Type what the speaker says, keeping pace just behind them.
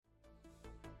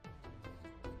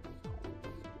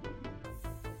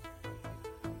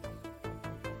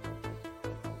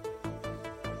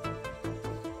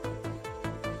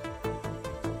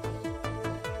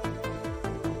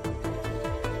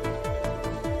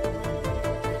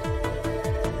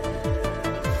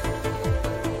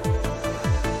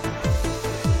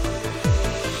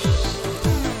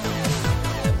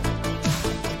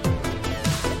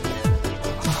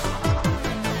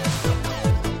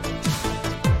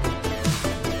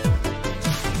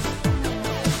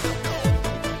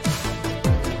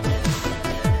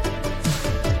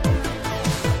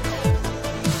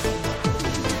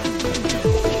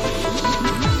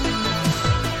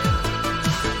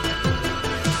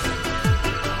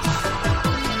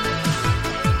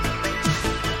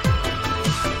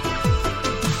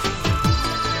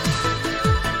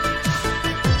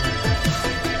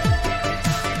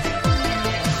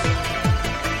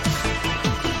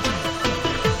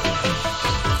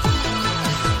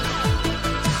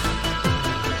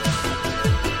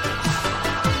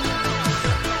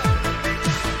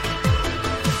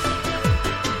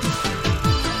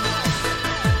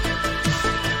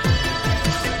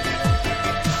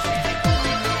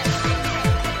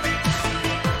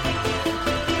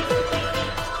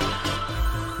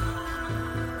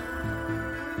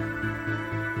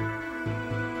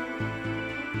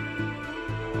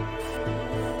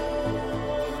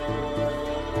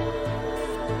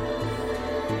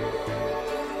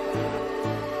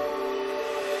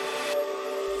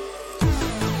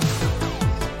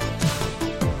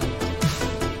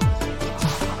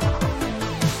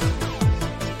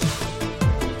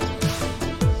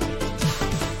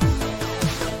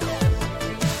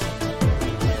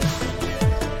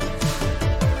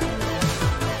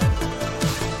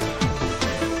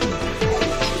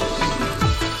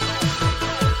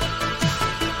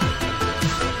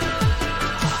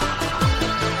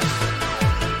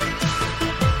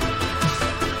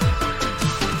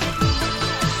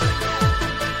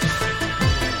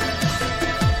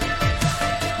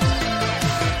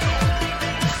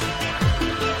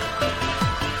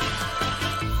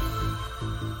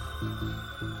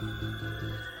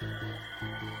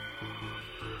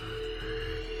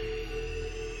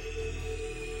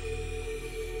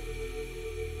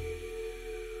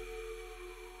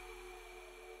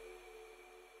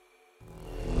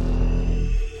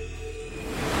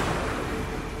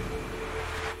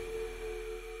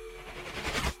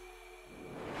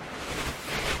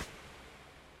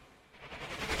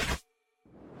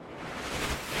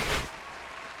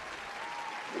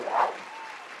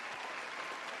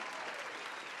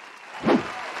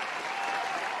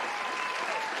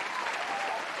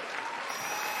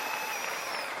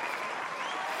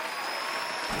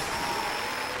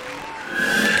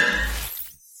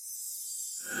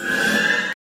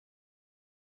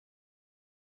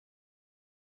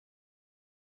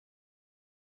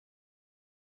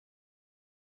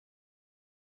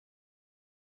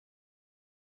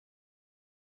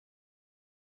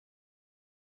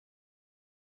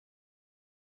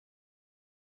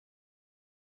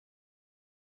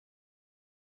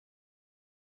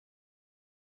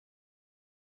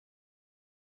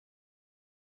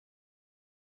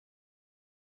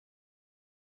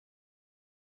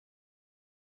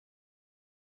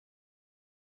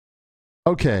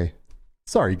Okay.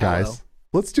 Sorry, guys. Hello.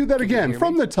 Let's do that Can you again hear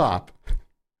from me? the top.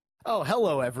 Oh,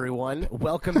 hello, everyone.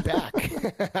 Welcome back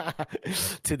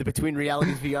to the Between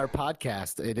Realities VR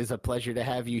podcast. It is a pleasure to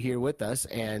have you here with us.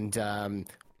 And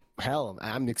hell,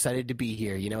 I'm excited to be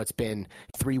here. You know, it's been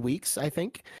 3 weeks, I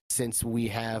think, since we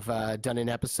have done an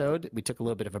episode. We took a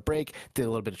little bit of a break, did a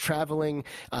little bit of traveling,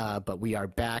 but we are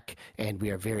back, and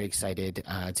we are very excited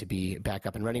to be back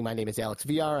up and running. My name is Alex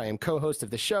VR. I am co-host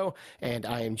of the show, and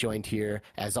I am joined here,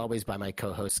 as always, by my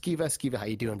co-host, Skiva. Skiva, how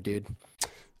you doing, dude?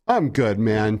 I'm good,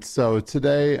 man. So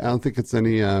today, I don't think it's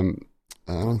any. I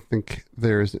don't think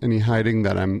there's any hiding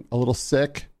that I'm a little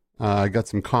sick. I got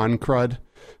some con crud,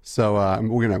 so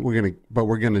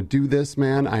we're gonna do this,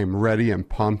 man. I'm ready. I'm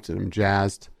pumped, and I'm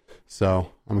jazzed.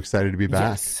 So I'm excited to be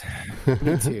back. Yes,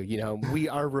 me too. You know, we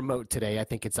are remote today. I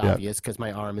think it's obvious because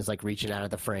my arm is like reaching out of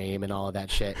the frame and all of that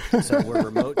shit. So we're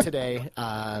remote today.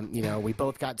 You know, we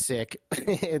both got sick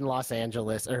in Los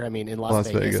Angeles, or I mean, in Las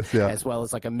Vegas, yeah. as well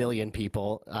as like a million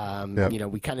people. You know,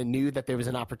 we kind of knew that there was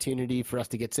an opportunity for us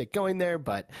to get sick going there,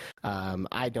 but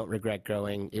I don't regret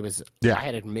going. It was, I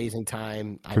had an amazing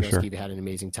time. I know Steve had an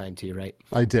amazing time too, right?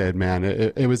 I did, man.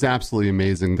 It was absolutely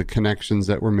amazing. The connections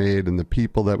that were made and the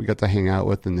people that we got to hang out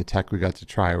with and the tech we got to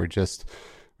try were just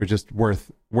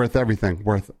worth everything,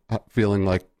 worth feeling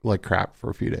like crap for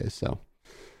a few days. So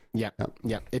yeah,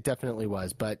 it definitely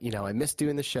was. But you know, I missed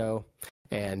doing the show.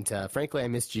 And frankly, I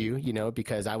missed you, you know,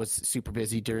 because I was super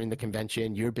busy during the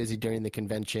convention. You're busy during the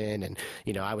convention. And,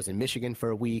 you know, I was in Michigan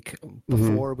for a week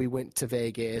before we went to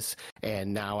Vegas.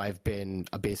 And now I've been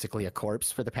basically a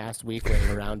corpse for the past week, laying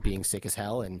around being sick as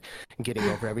hell and getting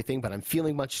over everything. But I'm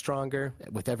feeling much stronger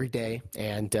with every day.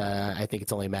 And I think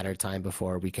it's only a matter of time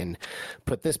before we can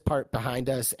put this part behind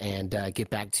us and get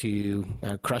back to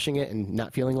crushing it and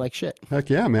not feeling like shit. Heck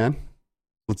yeah, man.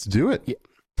 Let's do it.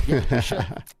 Yeah, sure.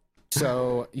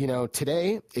 So, you know,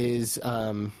 today is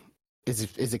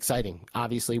exciting.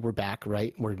 Obviously, we're back,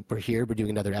 right? We're here. We're doing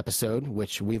another episode,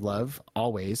 which we love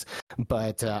always.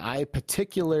 But I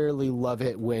particularly love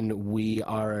it when we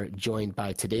are joined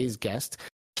by today's guest.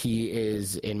 He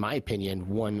is, in my opinion,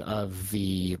 one of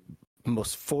the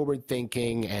most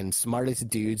forward-thinking and smartest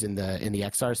dudes in the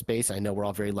XR space. I know we're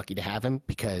all very lucky to have him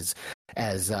because,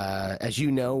 as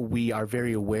you know, we are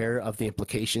very aware of the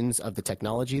implications of the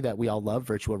technology that we all love,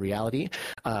 virtual reality.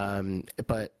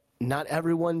 But not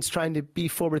everyone's trying to be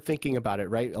forward-thinking about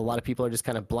it, right? A lot of people are just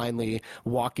kind of blindly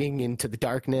walking into the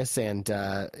darkness, and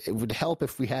it would help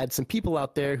if we had some people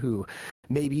out there who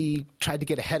maybe tried to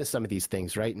get ahead of some of these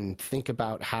things, right? And think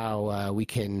about how we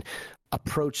can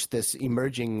approach this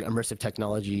emerging immersive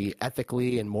technology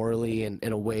ethically and morally and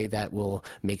in a way that will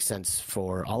make sense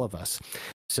for all of us.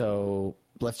 So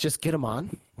let's just get them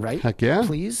on, right? Heck yeah.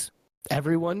 Please,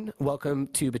 everyone, welcome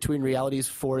to Between Realities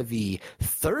for the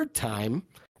third time,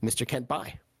 Mr. Kent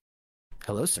Bai.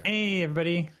 Hello, sir. Hey,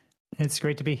 everybody. It's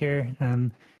great to be here.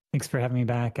 Thanks for having me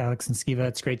back, Alex and Skiva.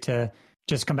 It's great to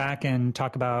just come back and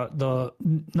talk about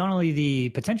not only the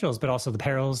potentials, but also the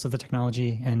perils of the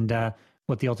technology and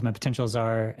what the ultimate potentials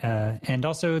are, and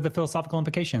also the philosophical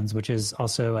implications, which is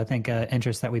also, I think, an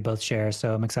interest that we both share.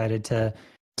 So I'm excited to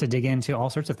dig into all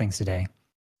sorts of things today.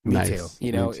 Me too.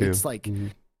 You know, it's like,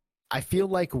 I feel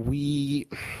like I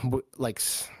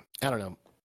don't know.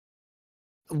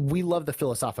 We love the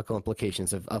philosophical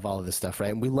implications of all of this stuff,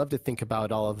 right? And we love to think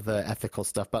about all of the ethical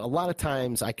stuff. But a lot of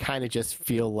times I kind of just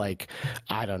feel like,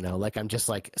 I don't know, like I'm just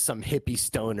like some hippie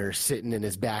stoner sitting in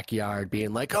his backyard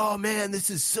being like, oh man, this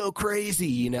is so crazy,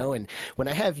 you know? And when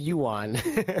I have you on,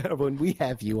 when we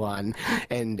have you on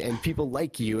and people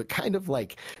like you, it kind of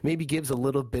like maybe gives a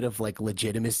little bit of like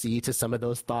legitimacy to some of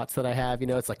those thoughts that I have. You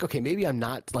know, it's like, okay, maybe I'm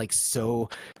not like so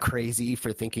crazy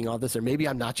for thinking all this, or maybe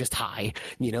I'm not just high,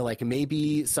 you know, like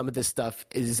maybe some of this stuff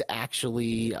is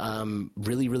actually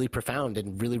really, really profound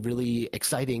and really, really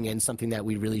exciting and something that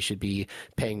we really should be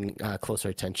paying closer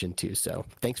attention to. So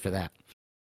thanks for that.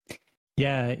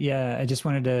 Yeah. I just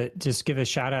wanted to just give a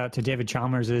shout out to David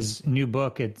Chalmers' new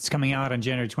book. It's coming out on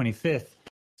January 25th.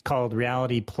 It's called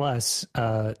Reality Plus,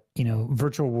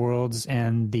 virtual worlds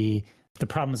and the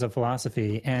problems of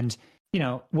philosophy. And you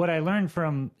know, what I learned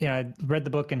from, I read the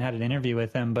book and had an interview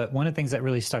with him, but one of the things that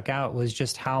really stuck out was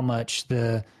just how much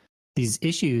these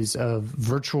issues of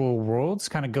virtual worlds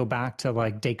kind of go back to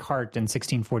like Descartes in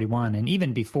 1641. And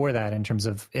even before that, in terms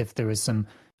of if there was some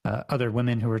other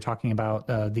women who were talking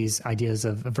about these ideas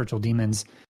of virtual demons.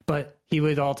 But he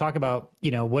would all talk about,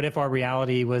 you know, what if our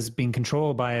reality was being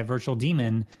controlled by a virtual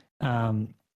demon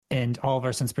and all of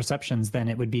our sense perceptions, then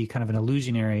it would be kind of an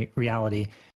illusionary reality.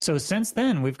 So since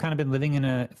then, we've kind of been living in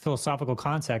a philosophical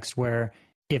context where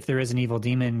if there is an evil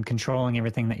demon controlling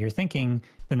everything that you're thinking,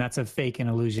 then that's a fake and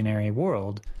illusionary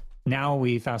world. Now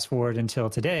we fast forward until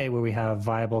today, where we have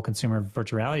viable consumer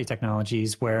virtual reality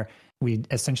technologies where we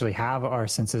essentially have our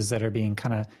senses that are being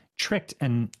kind of tricked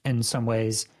in some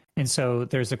ways. And so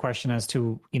there's a question as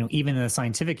to, even in the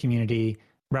scientific community,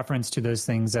 reference to those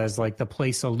things as like the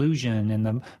place illusion and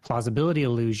the plausibility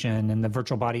illusion and the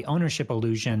virtual body ownership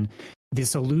illusion,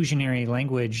 this illusionary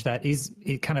language that is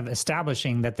kind of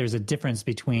establishing that there's a difference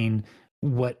between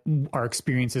what our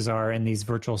experiences are in these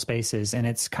virtual spaces. And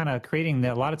it's kind of creating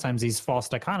a lot of times these false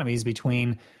dichotomies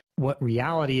between what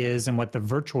reality is and what the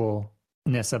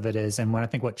virtualness of it is. And I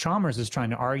think what Chalmers is trying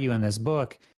to argue in this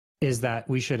book is that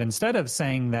we should, instead of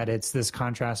saying that it's this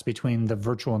contrast between the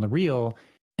virtual and the real,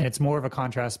 and it's more of a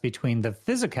contrast between the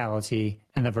physicality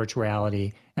and the virtual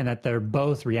reality, and that they're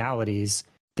both realities.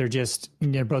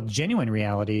 They're both genuine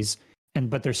realities,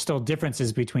 but there's still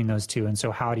differences between those two. And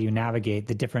so how do you navigate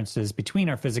the differences between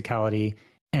our physicality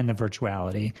and the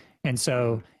virtuality? And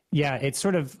so, yeah, it's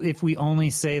sort of, if we only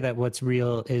say that what's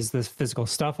real is the physical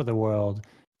stuff of the world,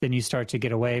 then you start to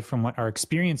get away from what our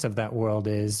experience of that world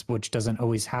is, which doesn't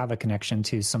always have a connection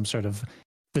to some sort of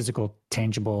physical,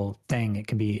 tangible thing. It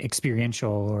can be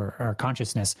experiential or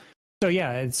consciousness. So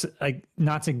yeah, it's like,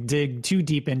 not to dig too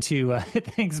deep into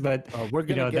things, but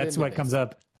that's what comes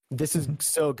up. This is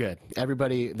so good.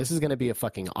 Everybody, this is going to be a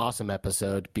fucking awesome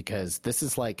episode, because this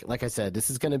is like I said, this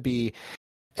is going to be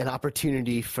an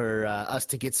opportunity for us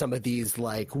to get some of these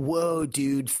like, whoa,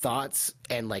 dude, thoughts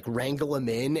and like wrangle them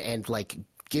in and like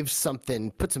give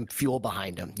something, put some fuel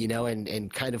behind them,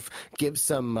 and kind of give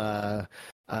some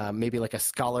maybe like a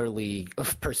scholarly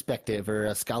perspective or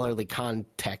a scholarly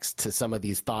context to some of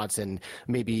these thoughts, and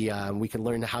maybe we can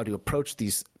learn how to approach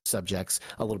these subjects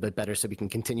a little bit better, so we can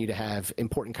continue to have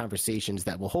important conversations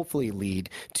that will hopefully lead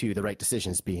to the right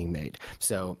decisions being made.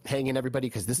 So hang in, everybody,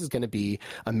 because this is going to be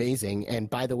amazing. And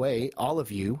by the way, all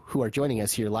of you who are joining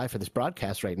us here live for this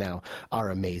broadcast right now are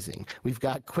amazing. We've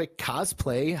got Quick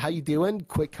Cosplay. How you doing,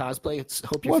 Quick Cosplay?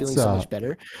 Hope you're feeling so much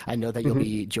better. I know that you'll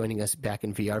be joining us back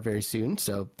in VR very soon,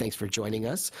 so thanks for joining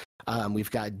us. We've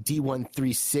got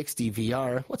D1360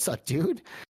 VR. What's up, dude?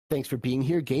 Thanks for being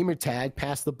here. Gamer Tag,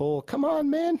 pass the bowl. Come on,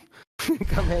 man.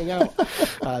 Come hang out.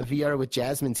 VR with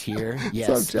Jasmine's here.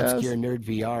 Yes. Obscure Nerd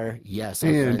VR. Yes.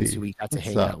 Our friends who we got to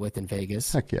hang out with in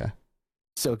Vegas. Heck yeah.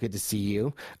 So good to see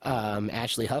you.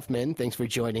 Ashley Huffman, thanks for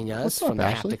joining us from the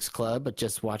Ashley? Haptics Club. I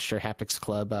just watched her Haptics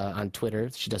Club on Twitter.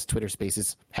 She does Twitter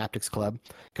Spaces, Haptics Club.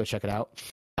 Go check it out.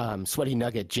 Sweaty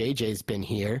Nugget JJ's been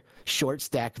here. Short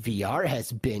Stack VR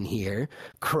has been here.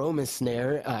 Chroma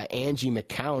Snare, Angie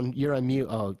McCown, you're on mute.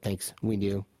 Oh, thanks. We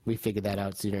knew. We figured that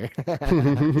out sooner.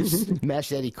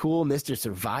 Mash Eddie Cool, Mr.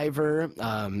 Survivor,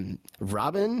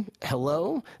 Robin,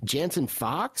 hello. Jansen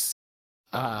Fox.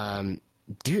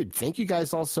 Dude, thank you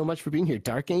guys all so much for being here.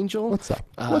 Dark Angel. What's up?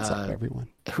 What's up, everyone?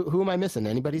 Who am I missing?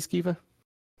 Anybody, Skiva?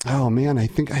 Oh man, I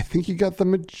think you got the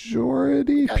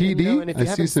majority. PD, I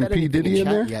see some P Diddy in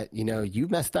there. Yet, you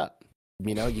messed up.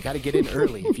 You got to get in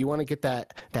early if you want to get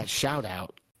that shout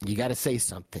out. You got to say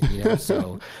something.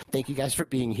 So thank you guys for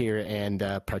being here and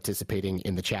participating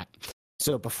in the chat.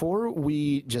 So before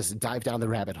we just dive down the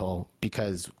rabbit hole,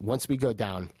 because once we go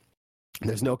down,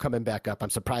 there's no coming back up. I'm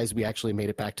surprised we actually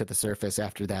made it back to the surface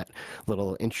after that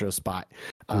little intro spot.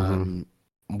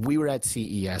 We were at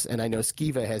CES, and I know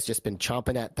Skiva has just been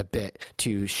chomping at the bit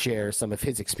to share some of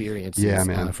his experiences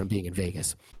from being in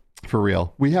Vegas. For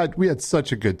real. We had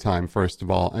such a good time, first of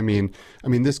all. I mean,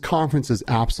 this conference is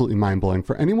absolutely mind-blowing.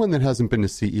 For anyone that hasn't been to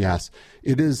CES,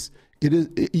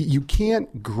 you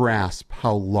can't grasp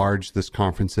how large this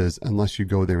conference is unless you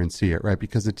go there and see it, right?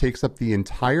 Because it takes up the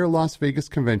entire Las Vegas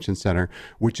Convention Center,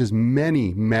 which is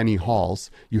many, many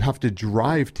halls. You have to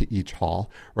drive to each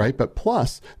hall, right? But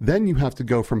plus, then you have to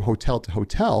go from hotel to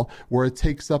hotel, where it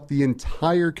takes up the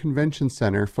entire convention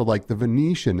center for like the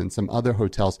Venetian and some other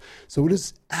hotels. So it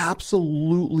is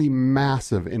absolutely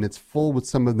massive, and it's full with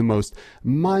some of the most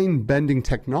mind-bending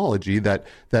technology that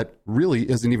really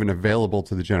isn't even available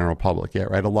to the general public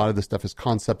yet, right? A lot of the stuff is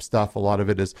concept stuff. A lot of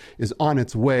it is on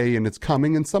its way and it's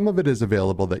coming, and some of it is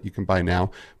available that you can buy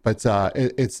now. But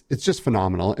it's just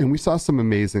phenomenal, and we saw some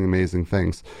amazing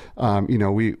things.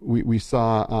 We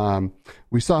saw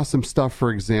some stuff,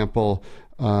 for example,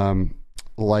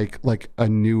 like a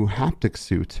new haptic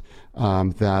suit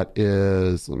that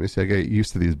is. Let me see. I get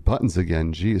used to these buttons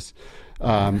again. Jeez.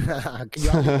 Lost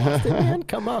it, man?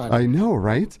 Come on. I know,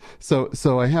 right? So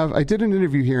I did an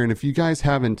interview here, and if you guys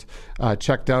haven't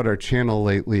checked out our channel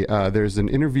lately, there's an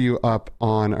interview up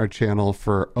on our channel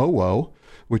for OWO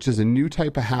which is a new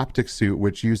type of haptic suit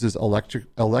which uses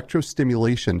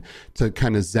electrostimulation to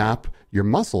kind of zap your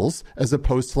muscles, as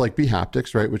opposed to like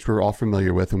BeHaptics, right, which we're all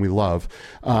familiar with and we love.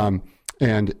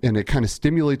 And it kind of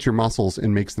stimulates your muscles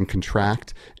and makes them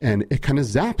contract, and it kind of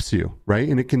zaps you, right?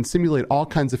 And it can simulate all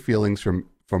kinds of feelings from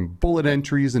bullet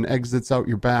entries and exits out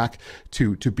your back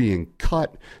to being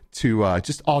cut to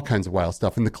just all kinds of wild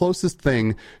stuff. And the closest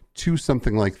thing to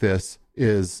something like this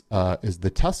is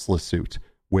the Tesla suit,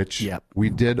 which we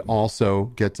did also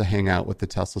get to hang out with the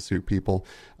Tesla suit people.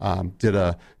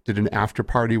 Did an after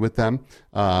party with them,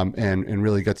 and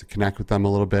really got to connect with them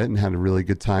a little bit and had a really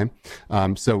good time.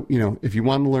 So, if you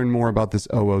want to learn more about this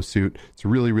OO suit, it's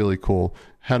really, really cool.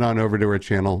 Head on over to our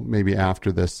channel, maybe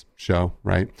after this show,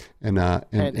 right? And check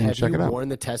it out. Have you worn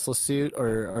the Tesla suit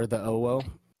or the OO suit,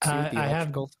 I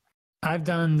have. I've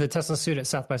done the Tesla suit at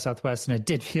South by Southwest, and it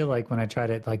did feel like when I tried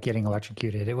it, like getting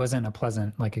electrocuted. It wasn't a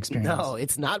pleasant experience. No,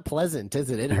 it's not pleasant, is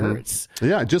it? It hurts.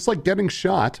 Yeah, just like getting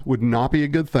shot would not be a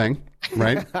good thing,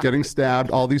 right? Getting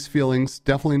stabbed, all these feelings,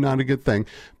 definitely not a good thing.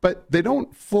 But they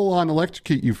don't full on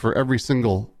electrocute you for every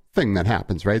single thing that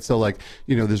happens, right? So like,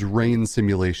 there's rain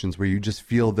simulations where you just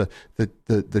feel the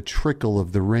trickle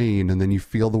of the rain, and then you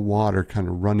feel the water kind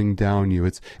of running down you.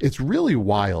 It's really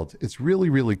wild. It's really,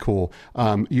 really cool.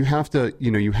 You have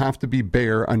to be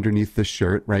bare underneath this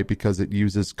shirt, right? Because it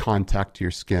uses contact to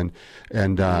your skin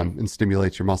and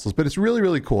stimulates your muscles. But it's really,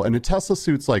 really cool. And a Tesla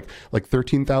suit's like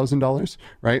 $13,000,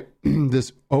 right?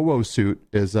 This OO suit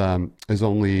is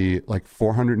only like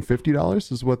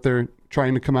 $450 is what they're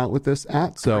trying to come out with this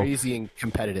at. So crazy and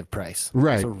competitive price.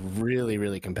 Right. It's a really,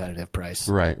 really competitive price.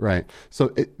 Right.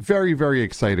 So very, very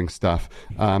exciting stuff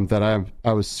that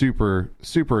I was super,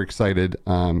 super excited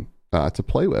to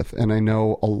play with. And I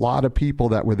know a lot of people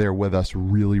that were there with us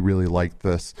really, really liked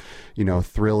this.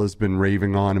 Thrill has been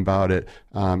raving on about it.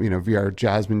 VR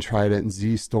Jasmine tried it, and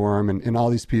Z-Storm and all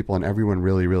these people, and everyone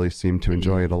really, really seemed to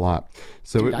enjoy it a lot.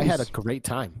 So Dude, I had a great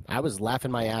time. I was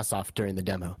laughing my ass off during the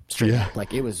demo. Straight up.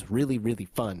 Like, it was really, really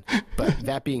fun. But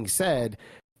that being said,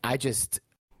 I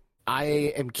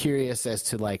am curious as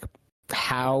to like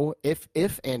how, if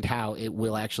and how it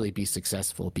will actually be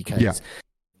successful, because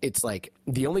it's like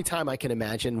the only time I can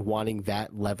imagine wanting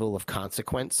that level of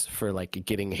consequence for like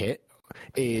getting hit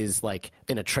is like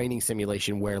in a training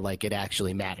simulation where like it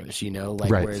actually matters,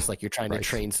 whereas like you're trying to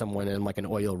train someone in like an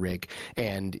oil rig,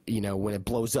 and when it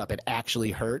blows up it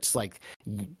actually hurts. Like,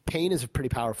 pain is a pretty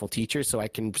powerful teacher, so I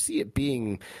can see it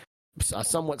being a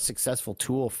somewhat successful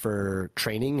tool for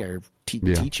training or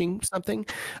teaching something.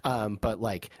 But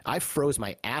like, I froze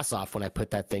my ass off when I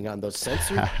put that thing on those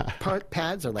sensor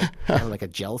pads, or like kind of like a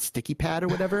gel sticky pad or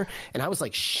whatever, and I was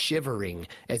like shivering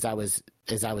as I was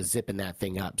zipping that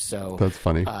thing up. So that's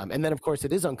funny. And then of course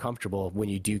it is uncomfortable when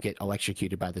you do get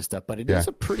electrocuted by this stuff, but it is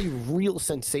a pretty real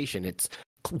sensation. It's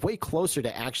way closer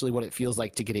to actually what it feels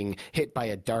like to getting hit by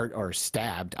a dart or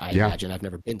stabbed, I imagine. I've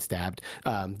never been stabbed,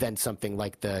 than something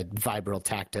like the vibral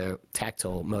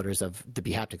tactile motors of the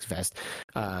BeHaptics vest.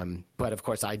 But of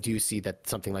course I do see that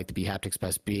something like the BeHaptics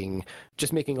vest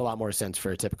just making a lot more sense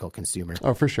for a typical consumer.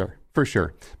 Oh, for sure.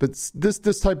 But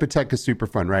this type of tech is super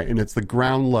fun, right? And it's the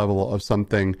ground level of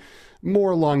something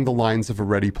more along the lines of a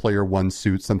Ready Player One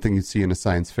suit, something you'd see in a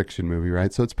science fiction movie,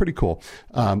 right? So it's pretty cool.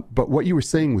 But what you were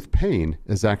saying with pain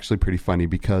is actually pretty funny,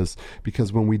 because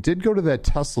when we did go to that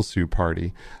Tesla suit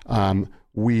party,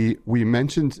 we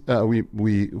mentioned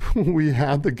we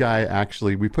had the guy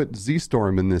actually, we put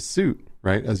Z-Storm in this suit,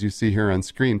 right, as you see here on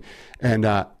screen, and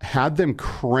had them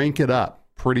crank it up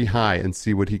pretty high and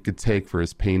see what he could take for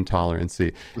his pain tolerance.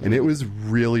 And it was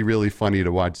really, really funny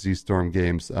to watch Z-Storm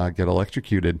Games get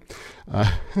electrocuted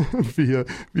via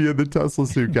the Tesla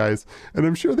suit guys. And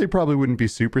I'm sure they probably wouldn't be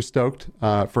super stoked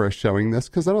for us showing this,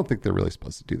 because I don't think they're really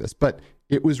supposed to do this. But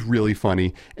it was really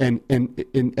funny. And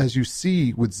as you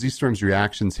see with Z-Storm's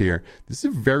reactions here, this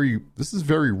is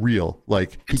very real.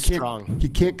 Like, he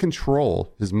can't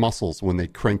control his muscles when they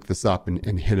crank this up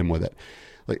and hit him with it.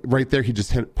 Like right there, he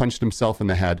just punched himself in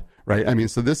the head, right? I mean,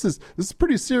 so this is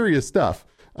pretty serious stuff,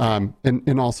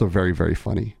 and also very, very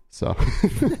funny. So,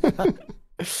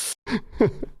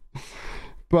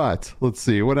 but let's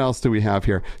see, what else do we have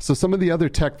here? So some of the other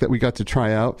tech that we got to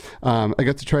try out, I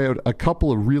got to try out a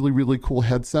couple of really, really cool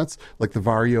headsets, like the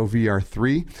Vario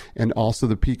VR3 and also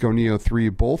the Pico Neo 3,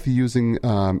 both using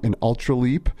an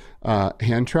Ultraleap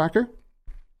hand tracker.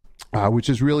 Which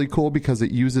is really cool because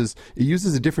it uses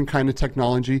a different kind of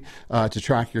technology to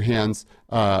track your hands,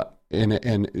 and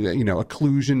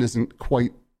occlusion isn't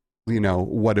quite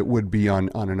what it would be on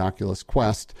an Oculus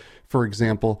Quest, for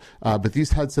example. But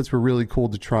these headsets were really cool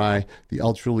to try. The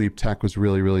Ultraleap tech was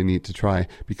really, really neat to try,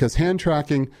 because hand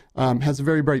tracking has a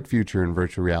very bright future in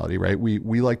virtual reality, right?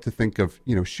 We like to think of,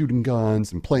 shooting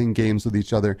guns and playing games with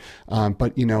each other.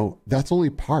 But, that's only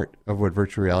part of what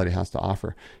virtual reality has to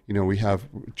offer. We have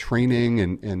training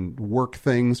and work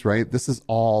things, right? This is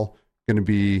all going to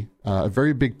be a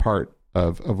very big part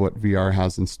of what VR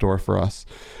has in store for us.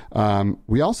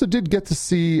 We also did get to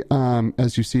see,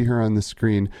 as you see here on the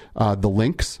screen, the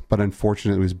Lynx, but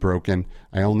unfortunately it was broken.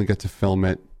 I only got to film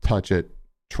it, touch it,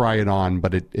 try it on,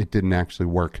 but it didn't actually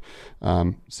work.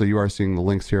 So you are seeing the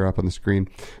Lynx here up on the screen.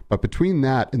 But between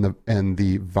that and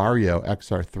the Varjo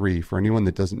XR3, for anyone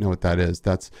that doesn't know what that is,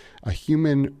 that's a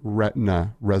human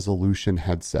retina resolution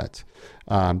headset.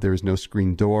 There is no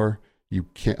screen door. You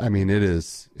can't, it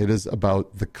is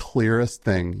about the clearest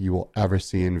thing you will ever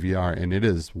see in VR, and it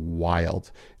is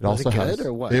wild. It was also it good,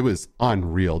 or what? It was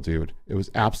unreal, dude. It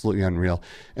was absolutely unreal.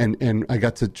 And I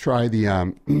got to try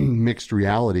the mixed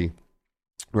reality,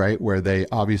 right, where they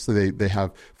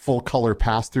have full color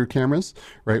pass-through cameras,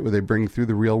 right, where they bring through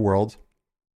the real world,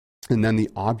 and then the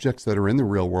objects that are in the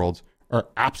real world are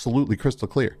absolutely crystal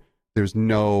clear. There's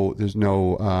no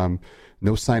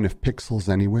sign of pixels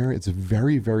anywhere. It's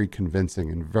very, very convincing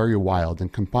and very wild.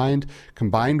 And combined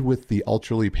with the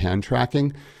Ultraleap hand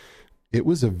tracking, it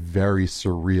was a very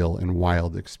surreal and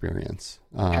wild experience.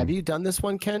 Have you done this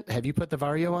one, Kent? Have you put the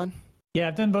Varjo on? Yeah,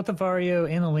 I've done both the Varjo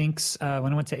and the Lynx.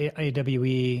 When I went to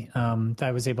AWE,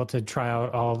 I was able to try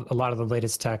out a lot of the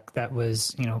latest tech that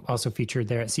was, also featured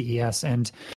there at CES. And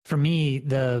for me,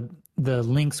 the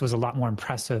Lynx was a lot more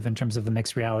impressive in terms of the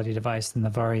mixed reality device than the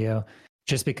Varjo,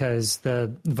 just because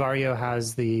the Varjo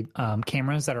has the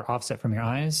cameras that are offset from your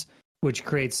eyes, which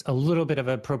creates a little bit of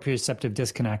a proprioceptive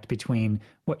disconnect between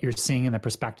what you're seeing in the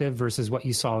perspective versus what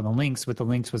you saw in the Lynx. With the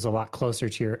Lynx was a lot closer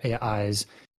to your eyes,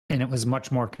 and it was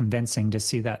much more convincing to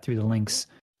see that through the Lynx.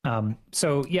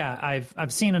 So yeah,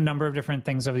 I've seen a number of different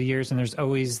things over the years, and there's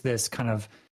always this kind of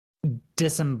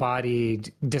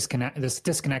disembodied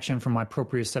disconnection from my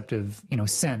proprioceptive,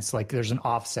 sense. Like there's an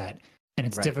offset, and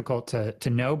it's difficult to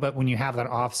know. But when you have that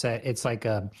offset, it's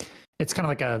kind of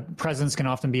like a presence can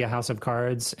often be a house of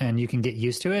cards, and you can get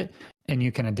used to it and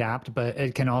you can adapt. But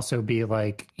it can also be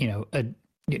like,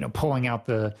 pulling out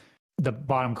the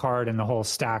bottom card and the whole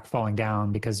stack falling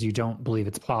down because you don't believe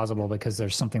it's plausible because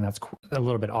there's something that's a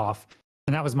little bit off.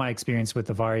 And that was my experience with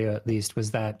the Varjo, at least,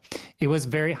 was that it was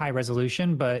very high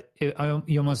resolution, but you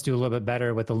almost do a little bit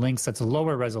better with the Lynx that's a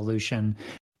lower resolution,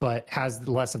 but has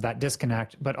less of that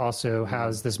disconnect, but also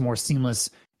has this more seamless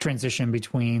transition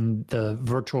between the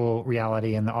virtual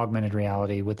reality and the augmented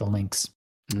reality with the Lynx.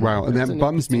 Wow, and that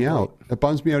bums me out. It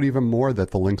bums me out even more that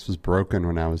the Lynx was broken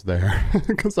when I was there,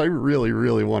 because I really,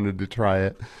 really wanted to try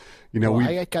it.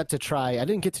 I got to try. I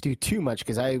didn't get to do too much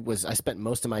because I spent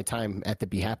most of my time at the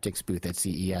Behaptics booth at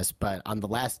CES. But on the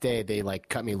last day, they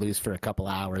cut me loose for a couple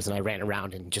hours, and I ran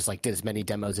around and just did as many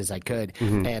demos as I could.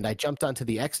 Mm-hmm. And I jumped onto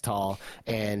the Xtal,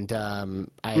 and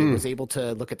I was able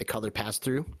to look at the color pass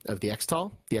through of the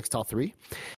Xtal 3,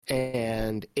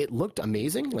 and it looked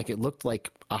amazing. It looked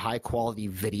like a high quality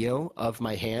video of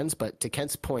my hands. But to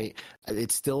Kent's point, I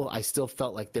still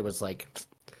felt like there was a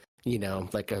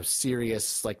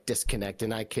serious disconnect,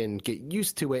 and I can get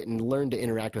used to it and learn to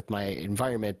interact with my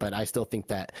environment, but I still think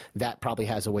that probably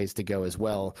has a ways to go as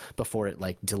well before it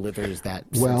delivers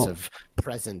that sense of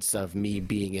presence of me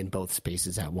being in both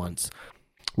spaces at once.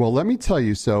 Well, let me tell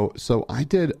you, so I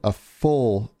did a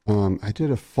full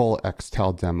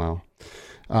Xtal demo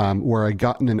where I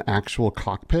got in an actual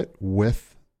cockpit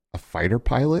with a fighter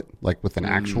pilot, with an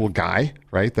actual guy,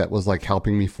 right, that was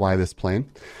helping me fly this plane.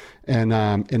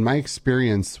 And my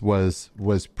experience was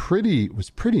pretty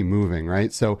moving,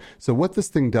 right? So what this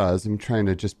thing does, I'm trying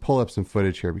to just pull up some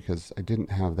footage here because I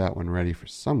didn't have that one ready for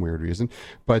some weird reason.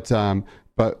 But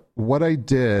what I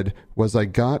did was I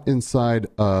got inside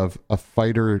of a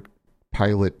fighter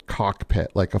pilot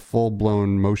cockpit, like a full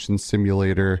blown motion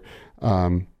simulator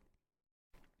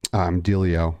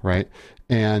dealio, right?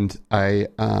 And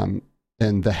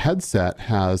and the headset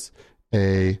has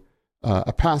a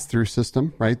pass-through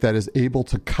system, right, that is able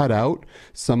to cut out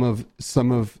some of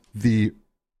the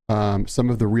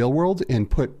real world and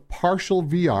put partial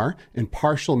VR and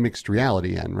partial mixed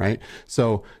reality in, right?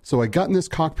 So I got in this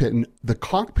cockpit, and the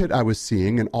cockpit I was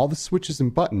seeing and all the switches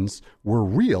and buttons were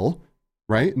real,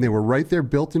 right? And they were right there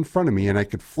built in front of me, and I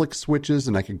could flick switches,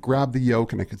 and I could grab the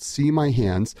yoke, and I could see my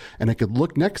hands, and I could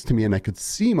look next to me, and I could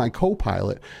see my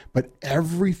co-pilot, but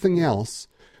everything else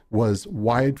was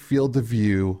wide field of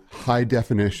view, high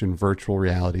definition virtual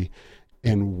reality.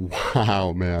 And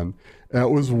wow, man,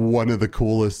 that was one of the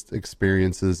coolest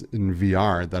experiences in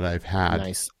VR that I've had.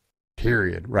 Nice.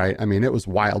 Period. Right. I mean, it was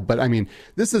wild, but I mean,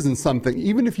 this isn't something,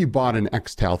 even if you bought an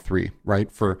Xtal 3,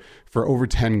 right, for over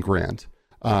 10 grand,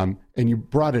 and you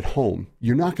brought it home,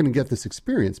 you're not going to get this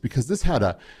experience because this had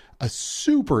a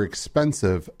super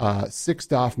expensive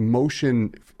 6DoF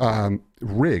motion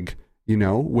rig, you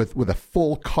know, with a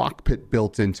full cockpit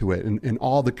built into it and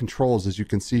all the controls, as you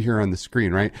can see here on the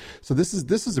screen, right? So this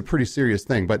is a pretty serious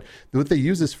thing. But what they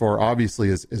use this for, obviously,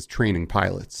 is training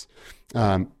pilots.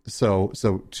 So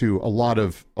to a lot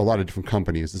of different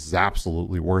companies, this is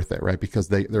absolutely worth it, right? Because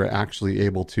they're actually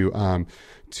able to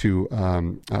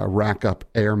rack up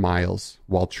air miles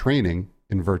while training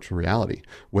in virtual reality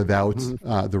without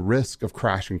the risk of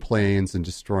crashing planes and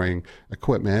destroying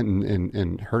equipment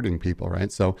and hurting people,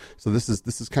 right? So this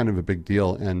is kind of a big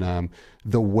deal. And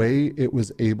the way it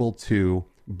was able to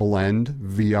blend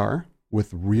VR with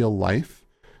real life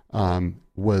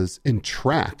was in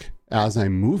track as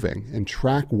I'm moving and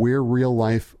track where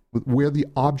the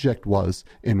object was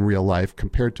in real life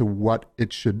compared to what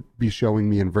it should be showing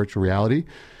me in virtual reality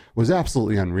was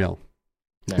absolutely unreal.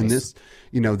 Nice.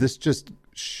 And this just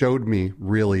showed me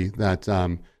really that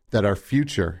our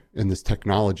future in this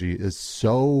technology is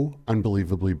so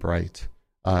unbelievably bright,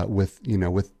 with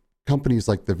companies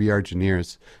like the VR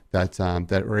Engineers that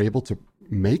are able to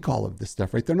make all of this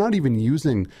stuff, right? They're not even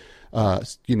using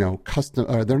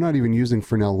custom, they're not even using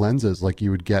Fresnel lenses like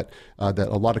you would get that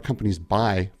a lot of companies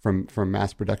buy from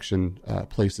mass production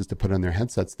places to put on their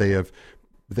headsets.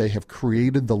 They have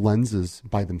created the lenses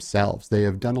by themselves. They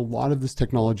have done a lot of this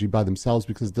technology by themselves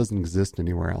because it doesn't exist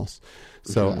anywhere else.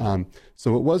 So,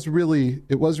 so it was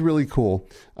really cool.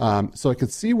 So I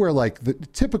could see where like the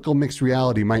typical mixed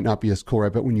reality might not be as cool,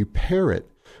 right? But when you pair it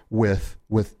with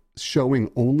showing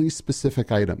only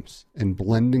specific items and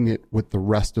blending it with the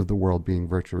rest of the world being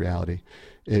virtual reality,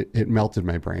 it melted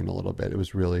my brain a little bit. It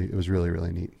was really,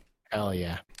 really neat. Hell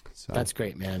yeah. So, that's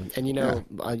great, man.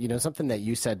 And something that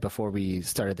you said before we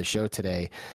started the show today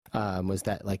was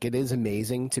that like it is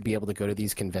amazing to be able to go to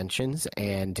these conventions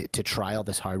and to try all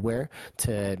this hardware,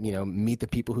 to meet the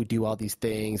people who do all these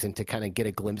things, and to kind of get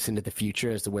a glimpse into the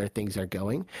future as to where things are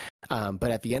going.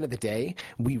 But at the end of the day,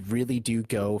 we really do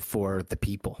go for the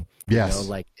people. Yes,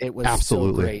 like it was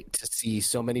absolutely so great to see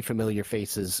so many familiar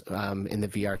faces in the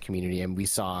VR community, and we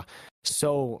saw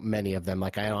so many of them.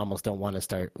 Like I almost don't want to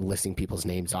start listing people's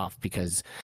names off because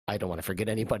I don't want to forget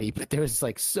anybody, but there's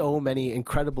like so many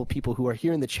incredible people who are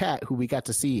here in the chat who we got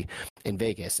to see in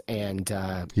Vegas, and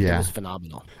it was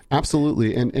phenomenal.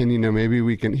 Absolutely. And maybe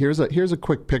we can, here's a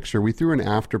quick picture. We threw an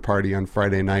after party on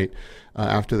Friday night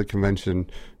after the convention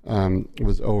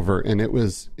was over, and it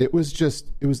was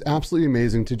absolutely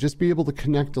amazing to just be able to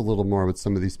connect a little more with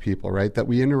some of these people, right, that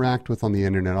we interact with on the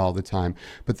internet all the time.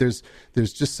 But there's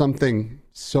just something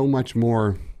so much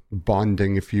more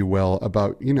bonding, if you will,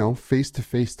 about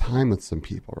face-to-face time with some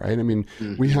people, right? I mean,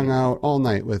 we hung out all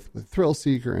night with Thrill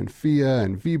Seeker and Fia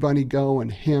and V-Bunny Go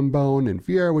and Hambone and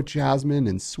VR with Jasmine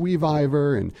and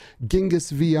Sweeviver and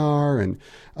Genghis VR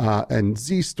and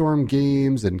Z-Storm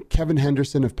Games and Kevin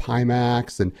Henderson of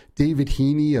Pimax and David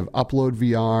Heaney of Upload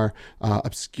VR,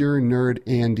 Obscure Nerd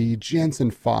Andy,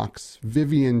 Jansen Fox,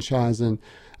 Vivian Chazin,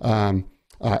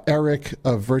 Eric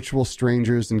of Virtual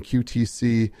Strangers and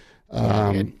QTC,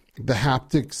 the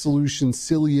Haptic Solution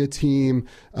Cilia team,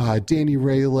 Danny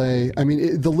Rayleigh. I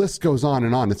mean, the list goes on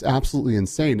and on. It's absolutely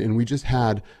insane. And we just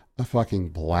had a fucking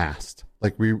blast.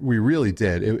 Like we really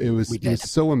did. It was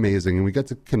so amazing. And we got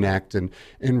to connect and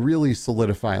really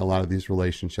solidify a lot of these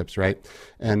relationships, right?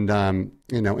 And,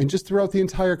 and just throughout the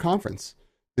entire conference.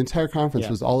 The entire conference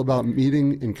was all about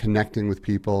meeting and connecting with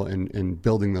people and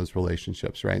building those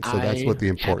relationships, right? So that's what the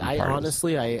important part is.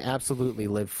 Honestly, I absolutely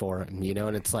live for it, and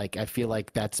it's like I feel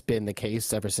like that's been the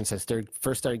case ever since I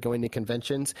first started going to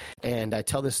conventions. And I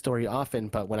tell this story often,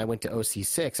 but when I went to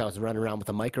OC6, I was running around with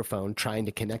a microphone trying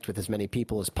to connect with as many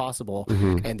people as possible.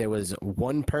 And there was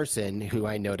one person who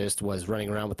I noticed was running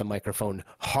around with the microphone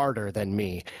harder than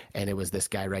me, and it was this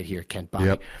guy right here, Kent Bai.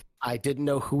 Yep. I didn't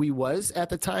know who he was at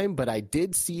the time, but I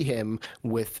did see him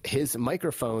with his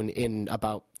microphone in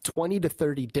about 20 to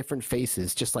 30 different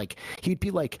faces. Just like he'd be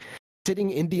like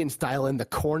sitting Indian style in the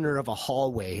corner of a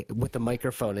hallway with the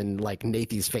microphone in like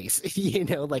Nathy's face,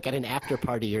 like at an after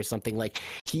party or something. Like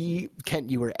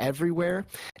Kent, you were everywhere.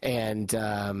 And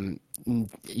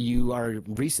you've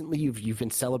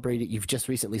just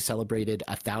recently celebrated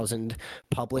 1,000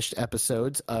 published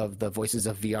episodes of the Voices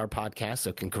of VR podcast.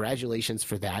 So congratulations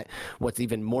for that. What's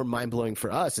even more mind-blowing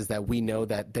for us is that we know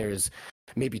that there's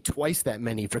maybe twice that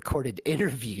many recorded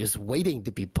interviews waiting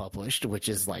to be published, which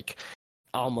is like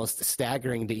almost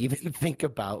staggering to even think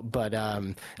about. But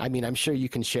I mean, I'm sure you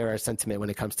can share our sentiment when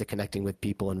it comes to connecting with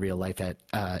people in real life at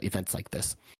events like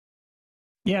this.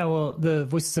 Yeah, well, the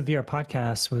Voices of VR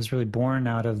podcast was really born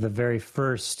out of the very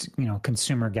first,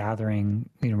 consumer gathering,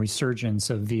 resurgence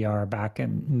of VR back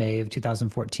in May of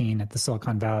 2014 at the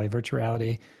Silicon Valley Virtual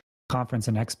Reality Conference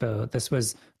and Expo. This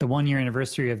was the 1-year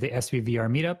anniversary of the SVVR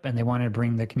meetup, and they wanted to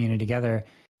bring the community together.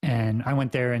 And I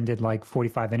went there and did like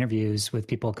 45 interviews with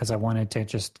people because I wanted to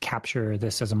just capture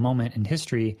this as a moment in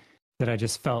history that I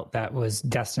just felt that was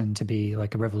destined to be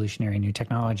like a revolutionary new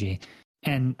technology.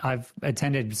 And I've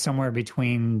attended somewhere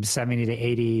between 70 to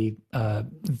 80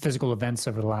 physical events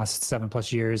over the last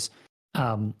 7+ years.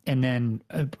 And then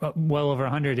well over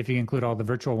 100 if you include all the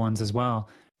virtual ones as well.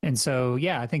 And so,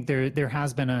 yeah, I think there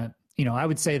has been I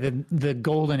would say the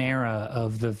golden era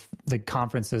of the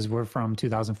conferences were from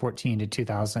 2014 to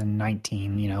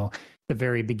 2019, the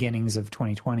very beginnings of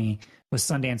 2020 was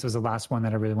Sundance was the last one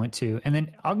that I really went to. And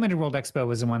then Augmented World Expo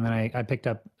was the one that I picked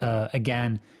up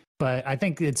again. But I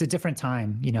think it's a different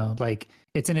time, like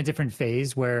it's in a different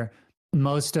phase where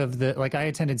most of I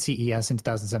attended CES in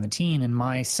 2017. And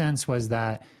my sense was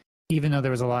that even though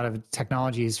there was a lot of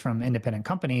technologies from independent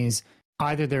companies,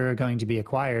 either they were going to be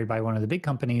acquired by one of the big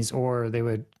companies or they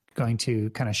were going to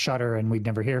kind of shutter and we'd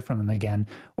never hear from them again,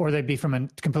 or they'd be from a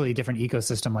completely different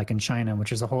ecosystem like in China,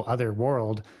 which is a whole other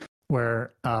world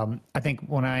where I think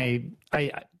when I'm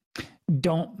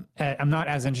not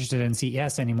as interested in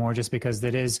CES anymore just because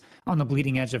it is on the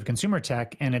bleeding edge of consumer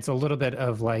tech. And it's a little bit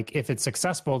of like, if it's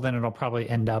successful, then it'll probably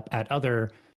end up at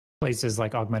other places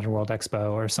like Augmented World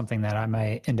Expo or something that I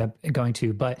might end up going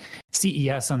to. But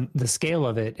CES on the scale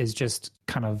of it is just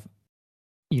kind of,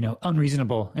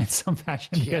 unreasonable in some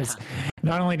fashion because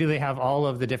not only do they have all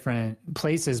of the different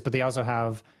places, but they also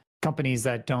have companies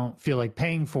that don't feel like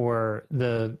paying for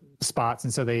the spots.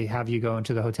 And so they have you go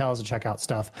into the hotels and check out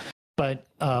stuff. But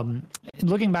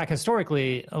looking back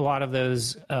historically, a lot of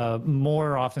those,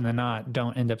 more often than not,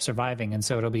 don't end up surviving. And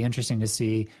so it'll be interesting to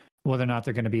see whether or not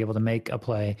they're going to be able to make a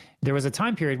play. There was a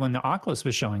time period when the Oculus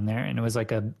was showing there, and it was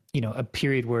like a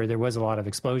period where there was a lot of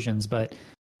explosions. But,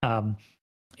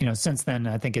 since then,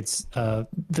 I think it's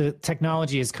the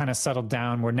technology has kind of settled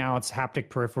down where now it's haptic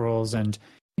peripherals and,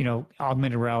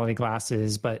 augmented reality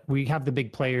glasses. But we have the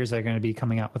big players that are going to be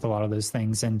coming out with a lot of those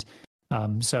things. And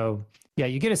so... yeah,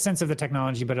 you get a sense of the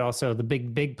technology, but also the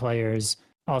big players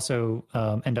also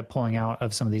end up pulling out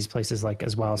of some of these places like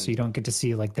as well. So you don't get to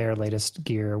see like their latest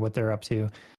gear or what they're up to.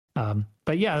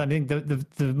 But yeah, I think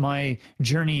my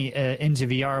journey into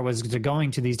VR was to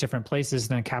going to these different places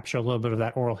and then capture a little bit of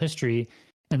that oral history.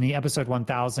 And the episode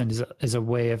 1000 is a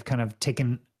way of kind of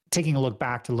taking a look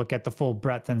back to look at the full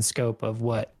breadth and scope of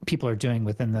what people are doing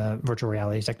within the virtual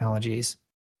reality technologies.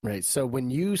 Right. So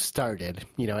when you started, at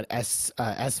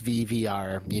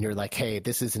SVVR, you're like, hey,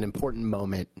 this is an important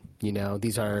moment.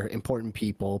 These are important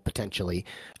people, potentially.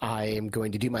 I am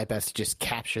going to do my best to just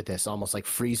capture this, almost like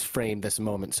freeze frame this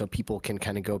moment so people can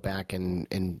kind of go back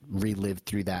and relive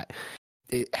through that.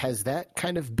 Has that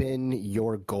kind of been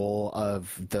your goal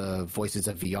of the Voices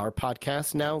of VR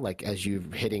podcast now? Like as you're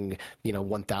hitting,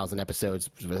 1,000 episodes,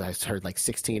 I heard like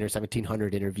 1,600 or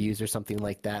 1,700 interviews or something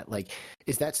like that. Like,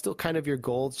 is that still kind of your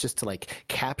goal, just to like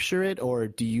capture it? Or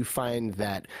do you find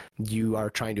that you are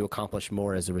trying to accomplish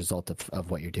more as a result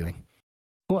of what you're doing?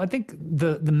 Well, I think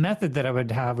the method that I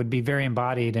would have would be very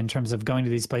embodied in terms of going to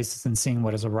these places and seeing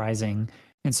what is arising.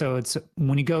 And so it's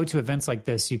when you go to events like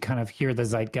this, you kind of hear the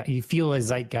zeitgeist, you feel a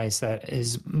zeitgeist that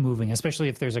is moving, especially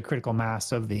if there's a critical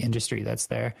mass of the industry that's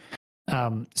there.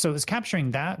 So it's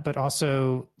capturing that, but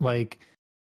also like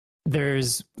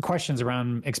there's questions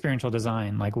around experiential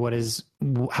design, like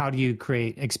how do you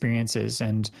create experiences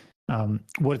and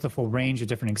what is the full range of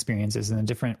different experiences and the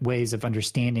different ways of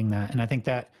understanding that. And I think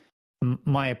that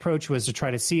my approach was to try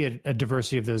to see a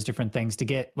diversity of those different things to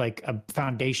get like a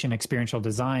foundation experiential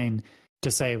design to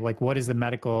say, like, what is the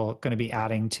medical going to be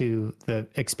adding to the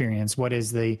experience? What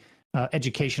is the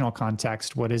educational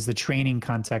context? What is the training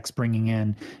context bringing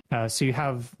in? So you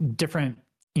have different,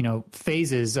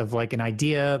 phases of like an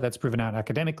idea that's proven out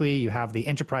academically. You have the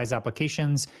enterprise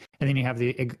applications, and then you have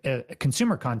the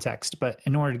consumer context. But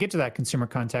in order to get to that consumer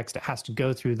context, it has to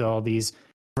go through all these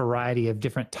variety of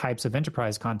different types of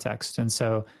enterprise context. And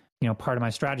so, part of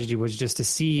my strategy was just to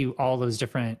see all those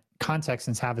different contexts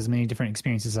and have as many different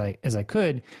experiences as I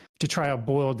could to try to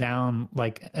boil down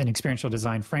like an experiential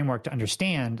design framework to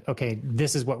understand, okay,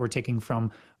 this is what we're taking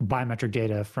from biometric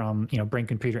data from, brain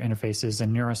computer interfaces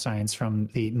and neuroscience from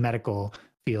the medical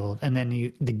field. And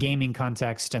then the gaming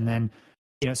context. And then,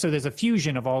 so there's a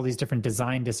fusion of all these different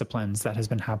design disciplines that has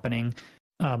been happening.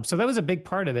 So that was a big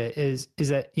part of it is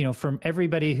that, from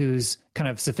everybody who's kind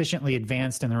of sufficiently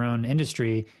advanced in their own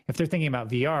industry, if they're thinking about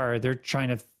VR, they're trying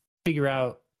to figure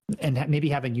out and maybe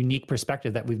have a unique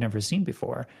perspective that we've never seen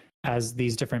before as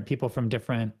these different people from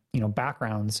different,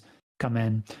 backgrounds come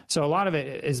in. So a lot of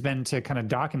it has been to kind of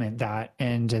document that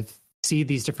and to see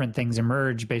these different things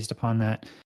emerge based upon that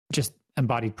just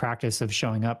embodied practice of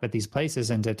showing up at these places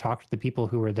and to talk to the people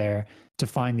who were there to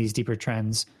find these deeper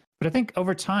trends. But I think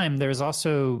over time, there's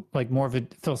also like more of a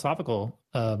philosophical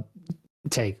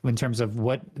take in terms of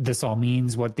what this all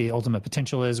means, what the ultimate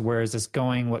potential is, where is this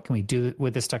going, what can we do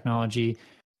with this technology,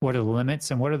 what are the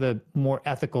limits, and what are the more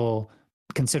ethical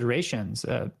considerations.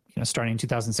 Starting in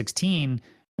 2016,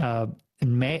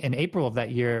 in April of that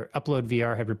year, Upload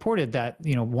VR had reported that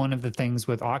one of the things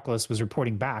with Oculus was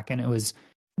reporting back, and it was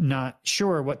not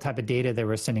sure what type of data they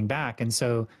were sending back, and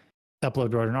so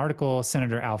Upload wrote an article.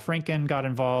 Senator Al Franken got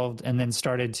involved and then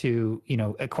started to,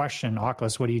 question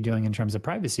Oculus. What are you doing in terms of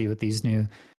privacy with these new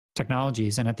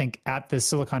technologies? And I think at the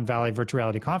Silicon Valley Virtual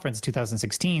Reality Conference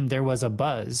 2016, there was a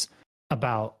buzz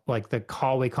about like the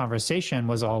hallway conversation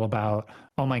was all about,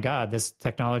 oh my God, this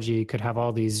technology could have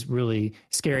all these really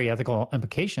scary ethical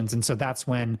implications. And so that's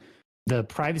when the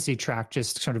privacy track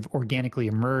just sort of organically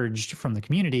emerged from the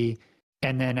community.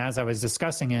 And then as I was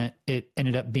discussing it, it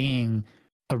ended up being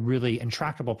a really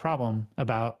intractable problem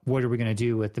about what are we going to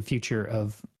do with the future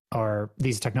of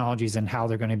these technologies and how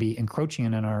they're going to be encroaching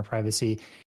in our privacy.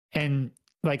 And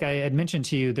like I had mentioned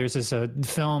to you, there's this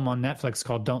film on Netflix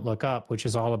called Don't Look Up, which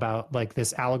is all about like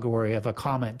this allegory of a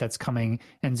comet that's coming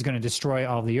and is going to destroy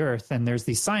all the Earth. And there's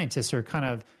these scientists who are kind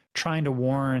of trying to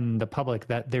warn the public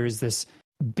that there's this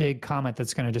big comet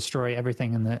that's going to destroy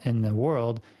everything in the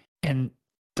world. And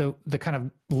the kind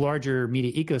of larger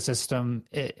media ecosystem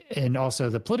and also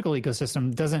the political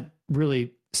ecosystem doesn't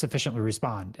really sufficiently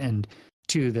respond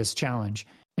to this challenge.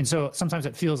 And so sometimes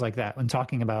it feels like that when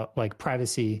talking about like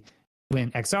privacy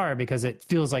in XR, because it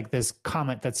feels like this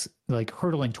comet that's like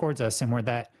hurtling towards us, and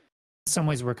in some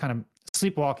ways we're kind of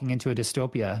sleepwalking into a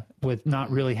dystopia with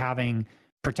not really having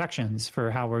protections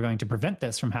for how we're going to prevent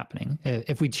this from happening.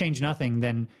 If we change nothing,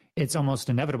 then it's almost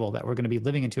inevitable that we're going to be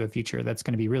living into a future that's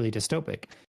going to be really dystopic.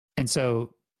 And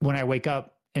so when I wake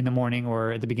up in the morning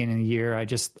or at the beginning of the year,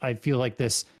 I feel like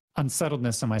this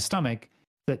unsettledness in my stomach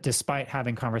that despite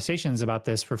having conversations about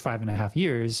this for 5.5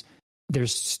 years,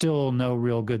 there's still no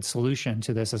real good solution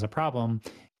to this as a problem.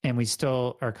 And we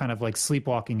still are kind of like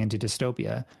sleepwalking into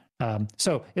dystopia.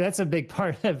 So that's a big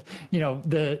part of,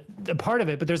 the part of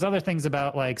it, but there's other things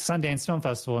about like Sundance Film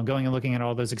Festival and going and looking at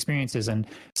all those experiences and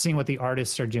seeing what the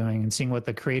artists are doing and seeing what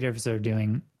the creatives are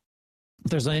doing.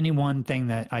 If there's any one thing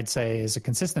that I'd say is a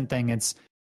consistent thing, it's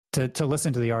to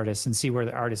listen to the artists and see where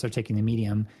the artists are taking the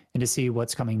medium and to see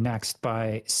what's coming next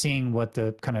by seeing what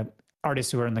the kind of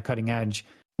artists who are on the cutting edge,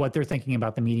 what they're thinking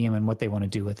about the medium and what they want to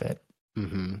do with it.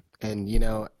 Mm-hmm.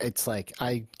 And, it's like,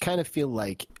 I kind of feel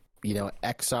like,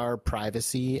 XR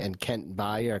privacy and Kent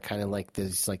Bye are kind of like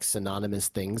these like synonymous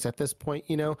things at this point,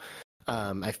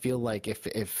 I feel like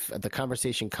if the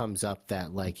conversation comes up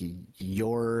that like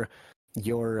your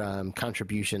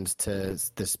contributions to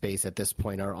the space at this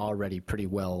point are already pretty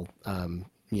well,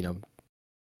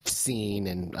 seen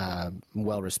and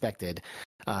well respected.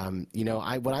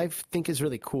 What I think is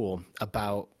really cool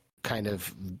about kind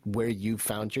of where you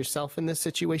found yourself in this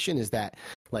situation is that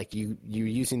like you're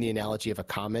using the analogy of a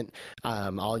comet.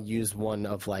 I'll use one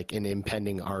of like an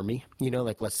impending army,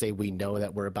 like let's say we know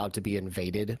that we're about to be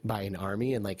invaded by an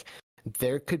army, and like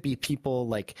there could be people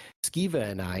like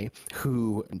Skiva and I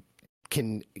who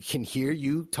can hear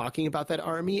you talking about that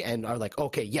army and are like,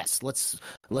 okay, yes, let's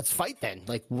fight then.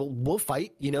 Like we'll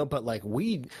fight, but like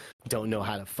we don't know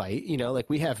how to fight, like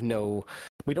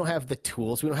we don't have the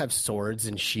tools, we don't have swords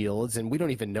and shields, and we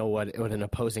don't even know what an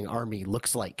opposing army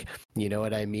looks like. You know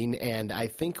what I mean? And I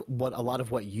think a lot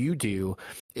of what you do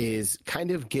is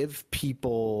kind of give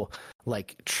people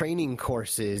like training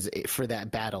courses for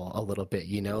that battle a little bit,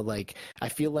 like I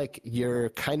feel like you're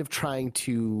kind of trying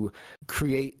to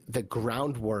create the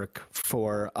groundwork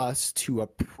for us to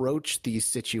approach these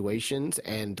situations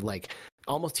and like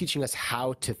almost teaching us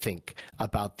how to think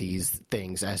about these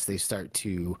things as they start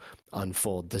to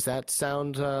unfold. Does that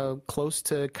sound close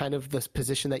to kind of this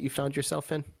position that you found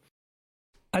yourself in?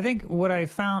 I think what I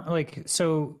found,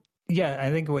 yeah,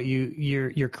 I think what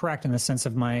you're correct in the sense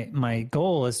of my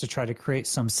goal is to try to create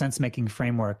some sense-making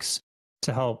frameworks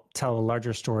to help tell a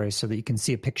larger story so that you can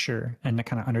see a picture and to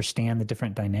kind of understand the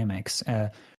different dynamics.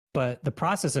 But the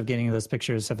process of getting those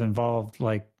pictures have involved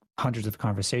like hundreds of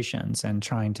conversations and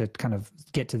trying to kind of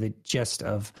get to the gist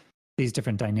of these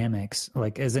different dynamics.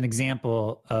 Like as an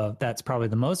example of that's probably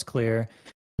the most clear.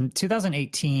 In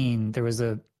 2018, there was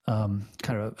a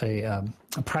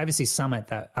privacy summit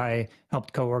that I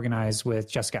helped co-organize with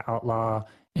Jessica Outlaw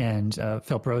and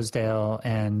Phil Rosedale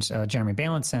and Jeremy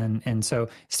Bailenson. And so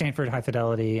Stanford High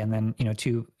Fidelity, and then,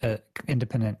 two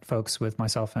independent folks with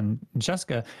myself and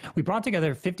Jessica, we brought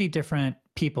together 50 different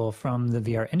people from the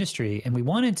VR industry. And we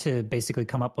wanted to basically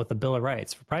come up with a Bill of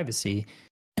Rights for privacy.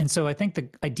 And so I think the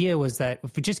idea was that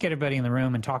if we just get everybody in the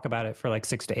room and talk about it for like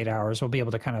 6 to 8 hours, we'll be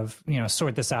able to kind of,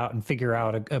 sort this out and figure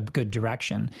out a good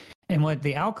direction. And what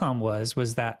the outcome was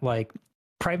that like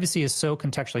privacy is so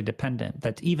contextually dependent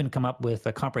that to even come up with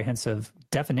a comprehensive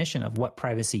definition of what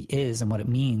privacy is and what it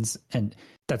means, and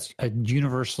that's a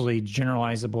universally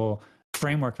generalizable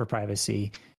framework for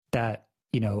privacy, that,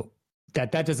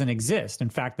 that doesn't exist. In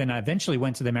fact, then I eventually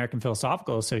went to the American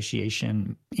Philosophical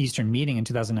Association Eastern meeting in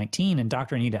 2019, and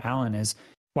Dr. Anita Allen is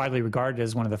widely regarded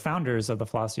as one of the founders of the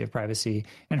philosophy of privacy.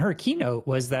 And her keynote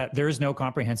was that there is no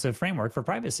comprehensive framework for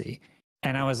privacy.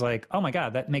 And I was like, oh my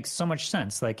God, that makes so much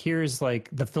sense. Like, here's like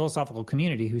the philosophical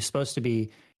community who's supposed to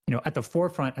be, at the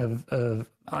forefront of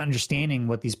understanding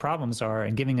what these problems are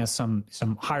and giving us some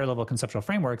higher level conceptual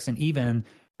frameworks. And even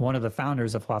one of the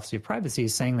founders of philosophy of privacy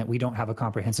is saying that we don't have a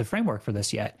comprehensive framework for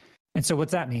this yet. And so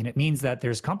what's that mean? It means that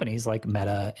there's companies like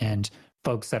Meta and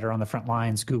folks that are on the front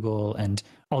lines, Google and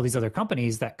all these other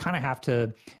companies, that kind of have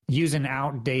to use an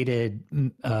outdated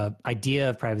idea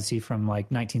of privacy from like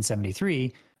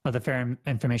 1973 of the Fair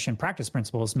Information Practice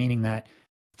Principles, meaning that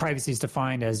privacy is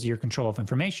defined as your control of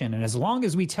information. And as long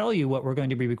as we tell you what we're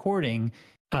going to be recording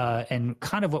and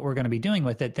kind of what we're going to be doing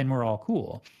with it, then we're all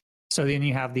cool. So then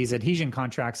you have these adhesion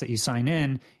contracts that you sign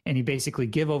in, and you basically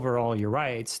give over all your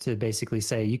rights to basically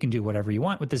say you can do whatever you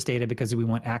want with this data because we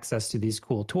want access to these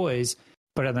cool toys.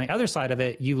 But on the other side of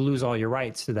it, you lose all your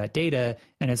rights to that data.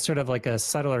 And it's sort of like a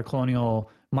subtler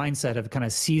colonial mindset of kind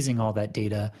of seizing all that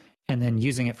data and then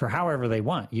using it for however they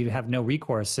want. You have no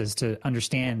recourse as to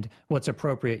understand what's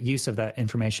appropriate use of that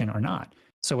information or not.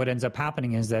 So what ends up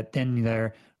happening is that then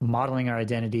they're modeling our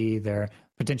identity. They're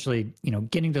potentially,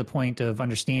 getting to the point of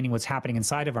understanding what's happening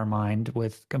inside of our mind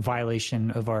with a violation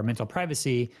of our mental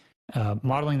privacy,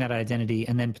 modeling that identity,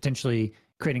 and then potentially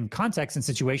creating contexts and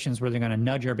situations where they're going to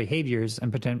nudge our behaviors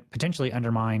and potentially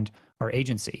undermine our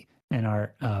agency and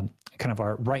our kind of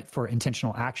our right for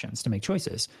intentional actions to make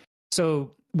choices.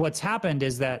 So what's happened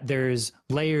is that there's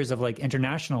layers of like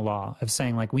international law of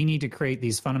saying like we need to create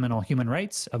these fundamental human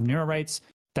rights of neural rights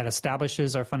that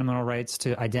establishes our fundamental rights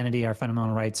to identity, our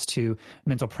fundamental rights to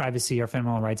mental privacy, our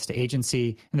fundamental rights to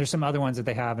agency. And there's some other ones that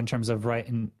they have in terms of right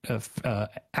and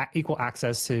equal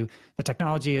access to the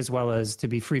technology, as well as to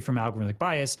be free from algorithmic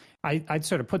bias. I'd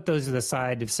sort of put those to the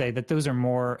side to say that those are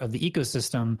more of the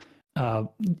ecosystem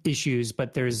issues,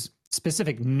 but there's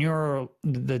specific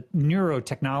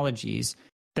neurotechnologies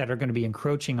that are going to be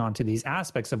encroaching onto these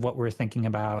aspects of what we're thinking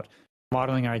about,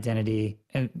 modeling our identity,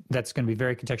 and that's going to be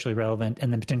very contextually relevant,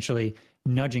 and then potentially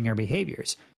nudging our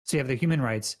behaviors. So you have the human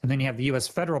rights, and then you have the U.S.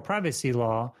 federal privacy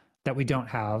law that we don't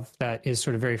have, that is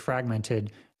sort of very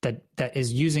fragmented, that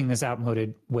is using this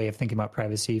outmoded way of thinking about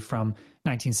privacy from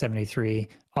 1973.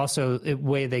 Also, the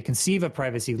way they conceive of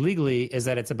privacy legally is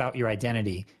that it's about your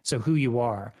identity, so who you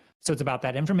are. So it's about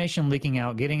that information leaking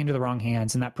out, getting into the wrong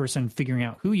hands, and that person figuring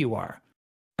out who you are.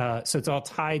 So it's all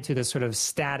tied to this sort of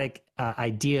static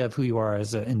idea of who you are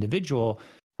as an individual,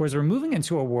 whereas we're moving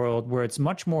into a world where it's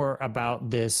much more about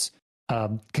this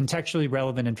contextually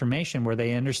relevant information, where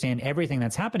they understand everything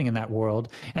that's happening in that world,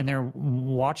 and they're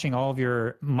watching all of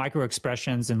your micro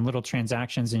expressions and little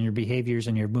transactions and your behaviors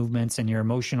and your movements and your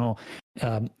emotional,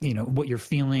 what you're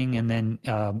feeling, and then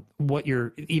what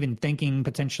you're even thinking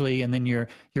potentially, and then your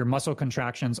muscle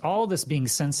contractions, all of this being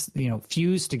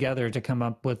fused together to come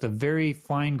up with a very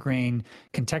fine-grained,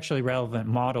 contextually relevant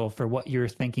model for what you're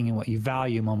thinking and what you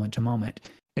value moment to moment.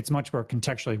 It's much more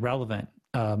contextually relevant.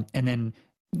 And then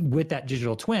with that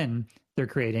digital twin they're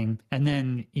creating, and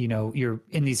then you're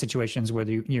in these situations where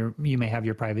you may have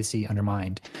your privacy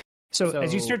undermined. So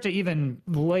as you start to even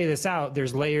lay this out,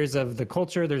 there's layers of the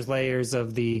culture, there's layers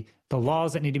of the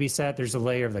laws that need to be set, there's a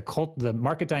layer of the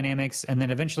market dynamics, and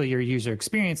then eventually your user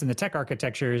experience and the tech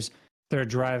architectures that are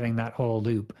driving that whole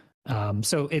loop.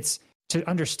 So it's to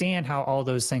understand how all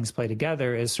those things play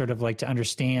together is sort of like to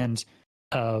understand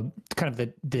kind of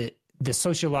the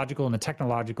sociological and the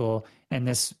technological, and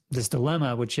this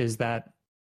dilemma, which is that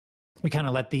we kind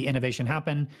of let the innovation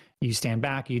happen. You stand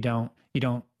back. You don't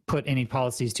put any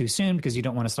policies too soon because you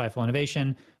don't want to stifle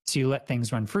innovation. So you let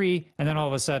things run free, and then all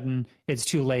of a sudden it's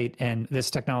too late, and this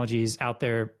technology is out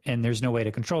there, and there's no way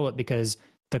to control it because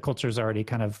the culture is already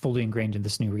kind of fully ingrained in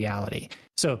this new reality.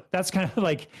 So that's kind of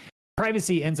like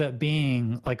privacy ends up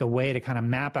being like a way to kind of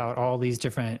map out all these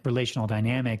different relational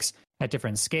dynamics at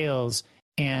different scales,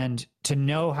 and to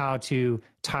know how to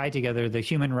tie together the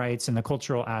human rights and the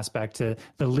cultural aspect to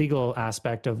the legal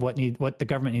aspect of what the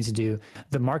government needs to do,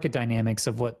 the market dynamics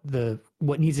of what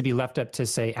needs to be left up to,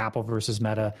 say, Apple versus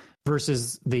Meta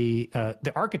versus the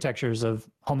architectures of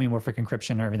homeomorphic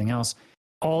encryption or everything else.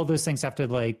 All those things have to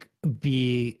like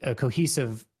be a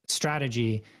cohesive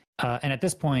strategy. And at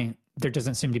this point, there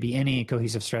doesn't seem to be any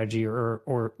cohesive strategy,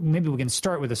 or maybe we can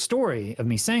start with a story of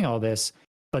me saying all this,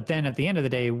 but then at the end of the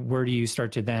day, where do you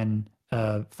start to then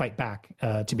fight back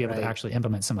to be able to actually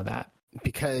implement some of that?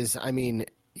 Because, I mean,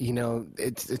 you know,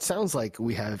 it sounds like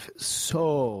we have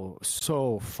so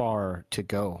far to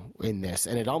go in this,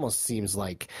 and it almost seems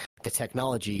like the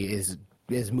technology is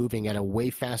moving at a way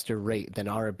faster rate than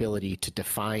our ability to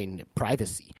define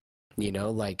privacy. You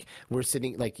know, like we're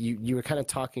sitting, like you were kind of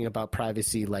talking about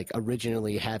privacy, like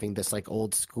originally having this like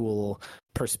old school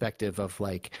perspective of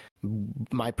like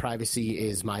my privacy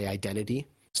is my identity.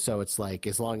 So it's like,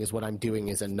 as long as what I'm doing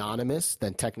is anonymous,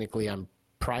 then technically I'm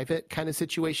private kind of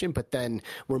situation. But then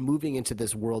we're moving into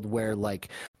this world where like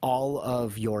all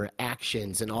of your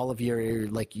actions and all of your,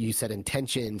 like you said,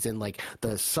 intentions and like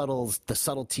the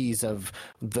subtleties of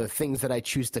the things that I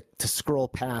choose to scroll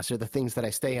past, or the things that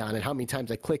I stay on, and how many times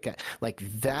I click at, like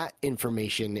that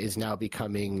information is now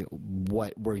becoming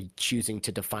what we're choosing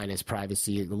to define as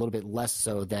privacy, a little bit less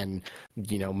so than,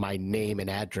 you know, my name and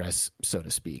address, so to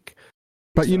speak.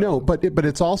 But you know, but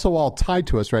it's also all tied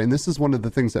to us, right? And this is one of the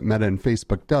things that Meta and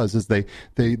Facebook does, is they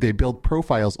build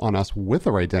profiles on us with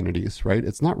our identities, right?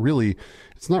 It's not really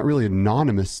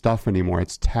anonymous stuff anymore.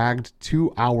 It's tagged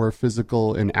to our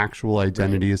physical and actual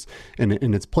identities, right.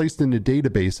 and it's placed into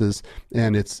databases,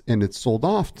 and it's sold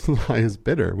off to the highest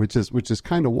bidder, which is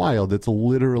kind of wild. It's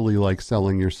literally like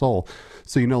selling your soul.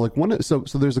 So you know, like so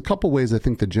there's a couple ways I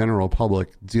think the general public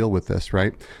deal with this,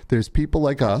 right? There's people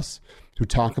like us who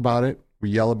talk about it. We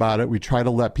yell about it. We try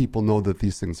to let people know that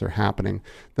these things are happening.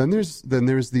 Then there's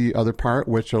the other part,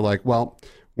 which are like, well,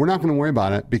 we're not going to worry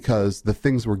about it because the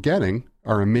things we're getting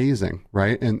are amazing,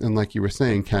 right? And like you were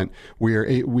saying, Kent,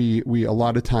 we a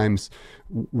lot of times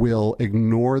will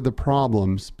ignore the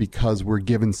problems because we're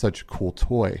given such a cool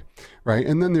toy, right?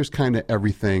 And then there's kind of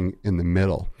everything in the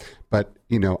middle. But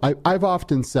you know, I've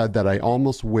often said that I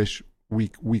almost wish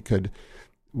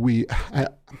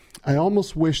I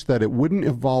almost wish that it wouldn't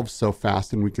evolve so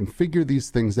fast and we can figure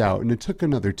these things out. And it took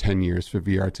another 10 years for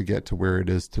VR to get to where it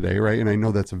is today, right? And I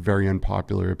know that's a very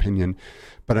unpopular opinion,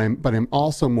 but I'm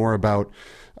also more about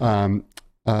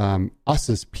us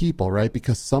as people, right?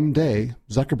 Because someday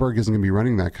Zuckerberg isn't going to be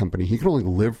running that company. He can only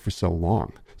live for so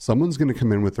long. Someone's going to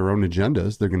come in with their own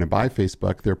agendas. They're going to buy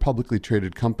Facebook. They're a publicly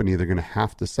traded company. They're going to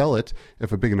have to sell it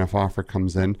if a big enough offer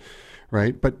comes in,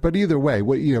 right? But either way,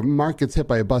 Mark gets hit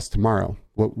by a bus tomorrow.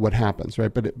 What happens,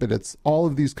 right? But it's all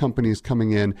of these companies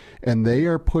coming in, and they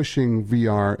are pushing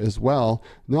VR as well,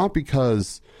 not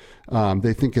because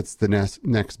they think it's the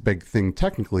next big thing.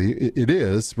 Technically, it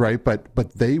is, right? But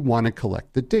they want to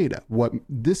collect the data.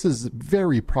 This is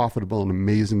very profitable and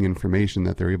amazing information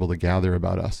that they're able to gather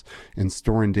about us and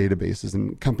store in databases.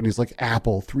 And companies like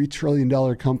Apple, $3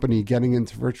 trillion company, getting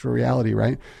into virtual reality,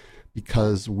 right?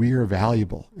 Because we are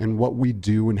valuable, and what we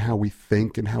do and how we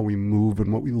think and how we move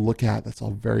and what we look at, that's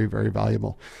all very, very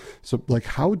valuable. So like,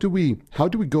 how do we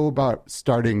go about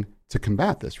starting to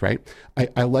combat this, right?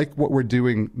 I like what we're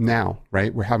doing now,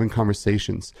 right? We're having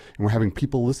conversations, and we're having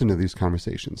people listen to these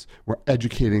conversations.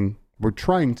 We're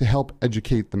trying to help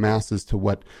educate the masses to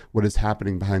what is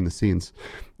happening behind the scenes.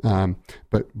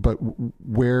 But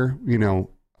where, you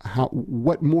know,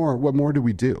 what more do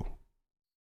we do?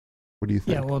 What do you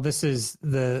think? Yeah, well, this is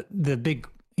the big,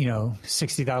 you know,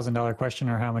 $60,000 question,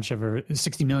 or how much ever,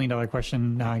 $60 million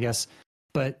question now, I guess.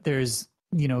 But there's,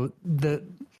 you know,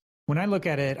 when I look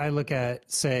at it, I look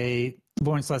at, say,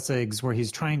 Lawrence Lessig's, where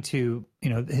he's trying to, you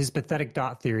know, his pathetic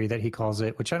dot theory that he calls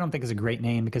it, which I don't think is a great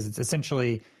name, because it's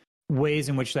essentially ways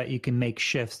in which that you can make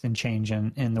shifts and change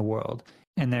in the world.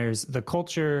 And there's the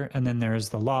culture, and then there's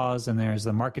the laws, and there's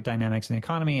the market dynamics in the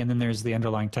economy, and then there's the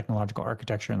underlying technological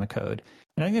architecture and the code.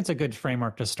 And I think it's a good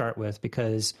framework to start with,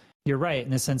 because you're right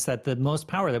in the sense that the most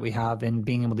power that we have in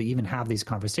being able to even have these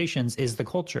conversations is the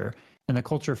culture. And the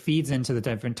culture feeds into the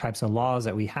different types of laws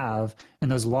that we have. And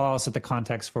those laws set the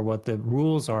context for what the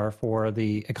rules are for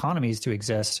the economies to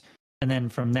exist. And then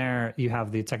from there, you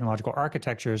have the technological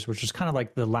architectures, which is kind of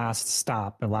like the last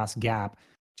stop, the last gap,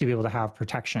 to be able to have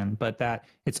protection, but that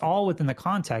it's all within the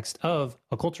context of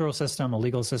a cultural system, a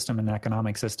legal system, and an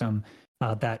economic system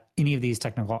that any of these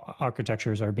technical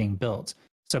architectures are being built.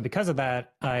 So because of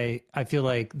that, I feel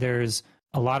like there's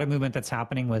a lot of movement that's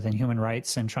happening within human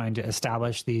rights and trying to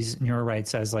establish these neuro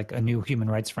rights as like a new human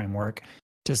rights framework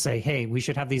to say, hey, we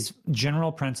should have these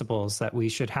general principles that we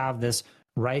should have this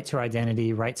right to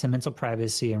identity, right to mental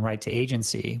privacy, and right to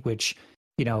agency, which,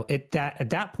 you know, at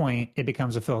that point, it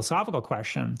becomes a philosophical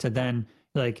question to then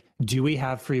like, do we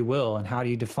have free will, and how do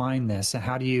you define this, and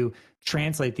how do you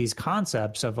translate these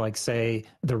concepts of like, say,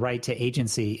 the right to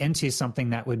agency into something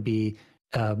that would be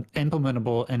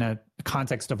implementable in a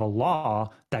context of a law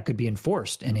that could be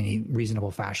enforced in any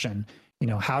reasonable fashion? You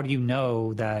know, how do you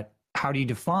know that? How do you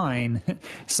define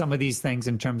some of these things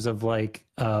in terms of like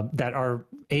that are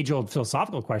age-old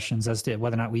philosophical questions as to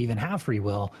whether or not we even have free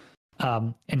will?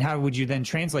 And how would you then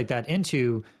translate that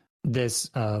into this,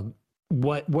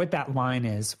 what that line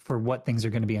is for what things are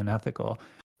going to be unethical?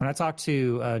 When I talked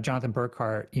to Jonathan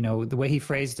Burkhart, you know, the way he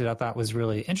phrased it, I thought was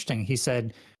really interesting. He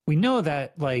said, we know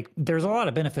that like there's a lot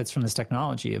of benefits from this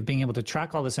technology of being able to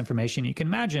track all this information. You can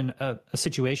imagine a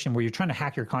situation where you're trying to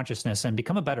hack your consciousness and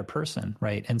become a better person,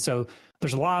 right? And so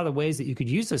there's a lot of the ways that you could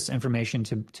use this information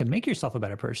to make yourself a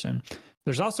better person.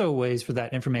 There's also ways for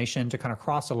that information to kind of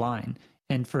cross a line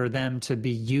and for them to be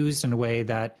used in a way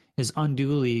that is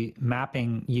unduly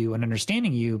mapping you and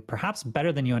understanding you perhaps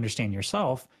better than you understand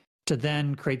yourself, to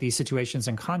then create these situations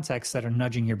and contexts that are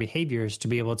nudging your behaviors to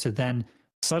be able to then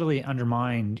subtly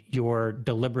undermine your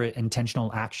deliberate,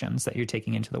 intentional actions that you're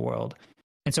taking into the world.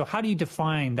 And so how do you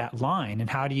define that line? And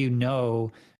how do you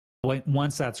know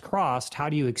once that's crossed, how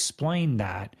do you explain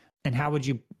that? And how would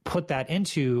you put that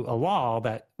into a law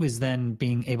that is then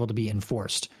being able to be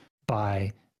enforced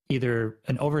by either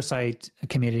an oversight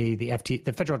committee,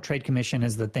 the Federal Trade Commission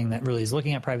is the thing that really is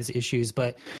looking at privacy issues.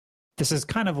 But this is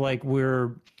kind of like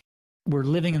we're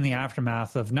living in the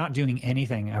aftermath of not doing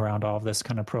anything around all of this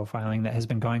kind of profiling that has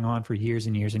been going on for years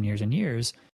and years and years and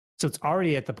years. So it's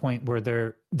already at the point where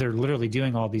they're literally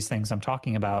doing all these things I'm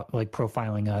talking about, like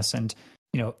profiling us and,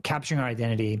 you know, capturing our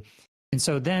identity. And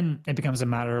so then it becomes a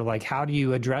matter of like, how do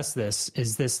you address this?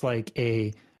 Is this like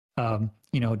a,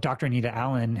 you know, Dr. Anita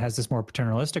Allen has this more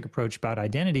paternalistic approach about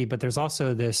identity, but there's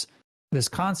also this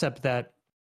concept that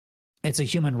it's a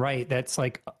human right. That's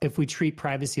like, if we treat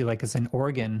privacy like it's an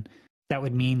organ, that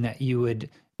would mean that you would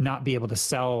not be able to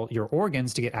sell your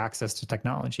organs to get access to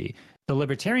technology. The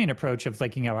libertarian approach of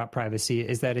thinking about privacy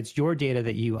is that it's your data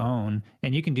that you own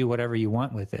and you can do whatever you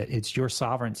want with it. It's your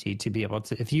sovereignty to be able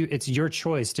to, it's your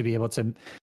choice to be able to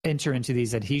enter into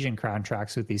these adhesion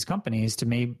contracts with these companies to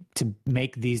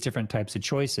make these different types of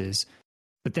choices.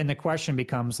 But then the question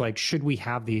becomes like, should we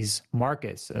have these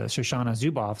markets? Shoshana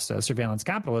Zuboff's surveillance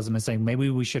capitalism is saying maybe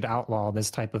we should outlaw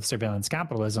this type of surveillance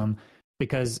capitalism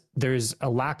because there's a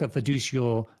lack of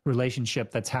fiducial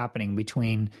relationship that's happening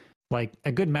between, like,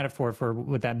 a good metaphor for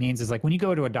what that means is like when you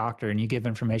go to a doctor and you give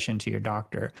information to your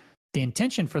doctor, the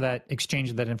intention for that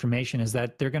exchange of that information is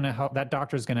that they're going to help, that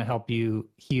doctor is going to help you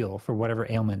heal for whatever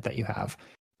ailment that you have.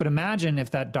 But imagine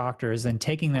if that doctor is then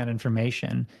taking that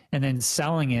information and then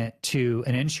selling it to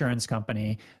an insurance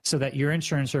company so that your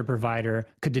insurance or provider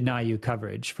could deny you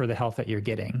coverage for the health that you're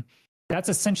getting. That's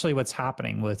essentially what's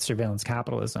happening with surveillance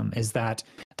capitalism, is that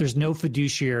there's no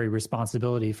fiduciary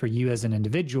responsibility for you as an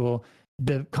individual.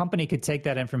 The company could take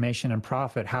that information and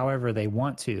profit however they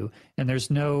want to. And there's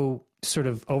no sort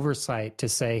of oversight to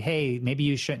say, hey, maybe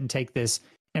you shouldn't take this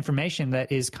information that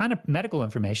is kind of medical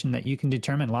information that you can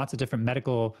determine lots of different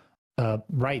medical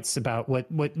rights about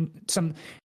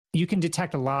you can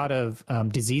detect a lot of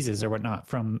diseases or whatnot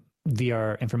from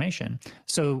VR information.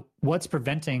 So what's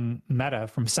preventing Meta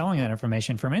from selling that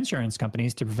information from insurance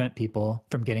companies to prevent people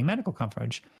from getting medical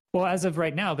coverage? Well, as of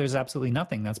right now, there's absolutely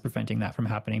nothing that's preventing that from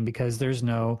happening because there's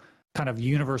no kind of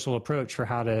universal approach for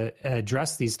how to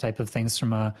address these type of things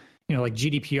from a, you know, like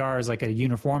GDPR is like a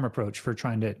uniform approach for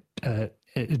trying to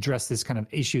address this kind of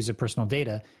issues of personal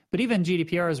data. But even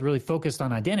GDPR is really focused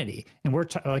on identity. And we're,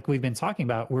 like we've been talking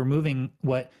about, we're moving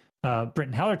what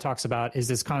Britton Heller talks about is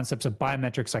this concept of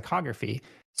biometric psychography.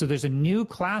 So there's a new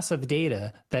class of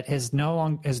data that has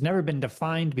never been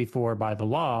defined before by the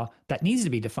law that needs to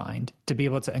be defined to be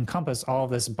able to encompass all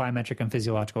this biometric and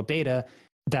physiological data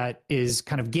that is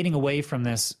kind of getting away from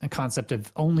this concept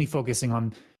of only focusing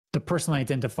on the personally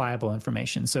identifiable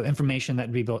information. So information that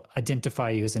would be able to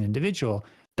identify you as an individual.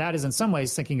 That is in some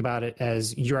ways thinking about it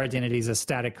as your identity is a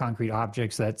static concrete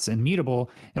object that's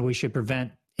immutable, and we should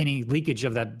prevent any leakage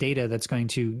of that data that's going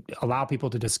to allow people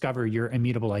to discover your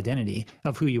immutable identity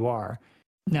of who you are.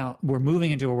 Now, we're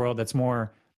moving into a world that's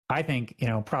more I think,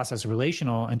 process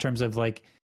relational in terms of like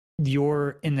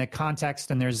you're in the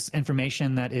context and there's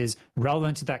information that is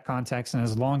relevant to that context. And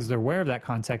as long as they're aware of that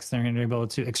context, they're going to be able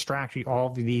to extract all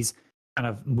of these kind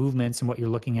of movements and what you're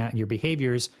looking at and your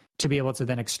behaviors to be able to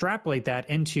then extrapolate that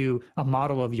into a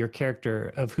model of your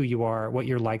character, of who you are, what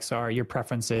your likes are, your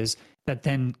preferences, that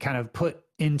then kind of put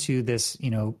into this,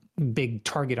 big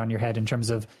target on your head in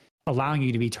terms of allowing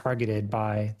you to be targeted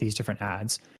by these different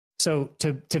ads. So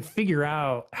to figure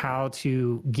out how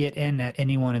to get in at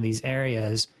any one of these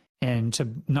areas and to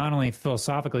not only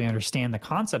philosophically understand the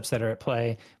concepts that are at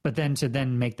play, but then to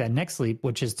then make that next leap,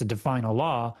 which is to define a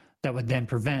law that would then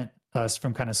prevent us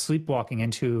from kind of sleepwalking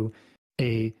into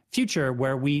a future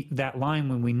where that line,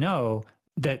 when we know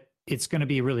that it's going to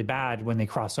be really bad when they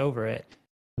cross over it,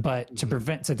 but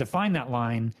to define that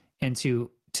line and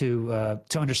to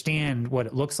understand what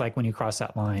it looks like when you cross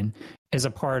that line is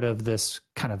a part of this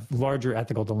kind of larger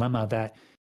ethical dilemma that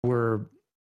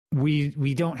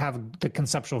we don't have the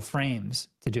conceptual frames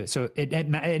to do it. So it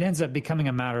ends up becoming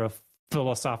a matter of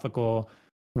philosophical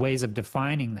ways of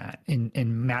defining that and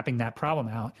mapping that problem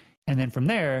out. And then from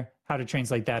there, how to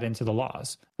translate that into the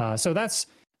laws. So that's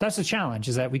the challenge,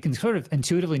 is that we can sort of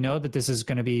intuitively know that this is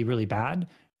going to be really bad,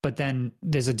 but then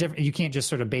there's you can't just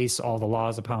sort of base all the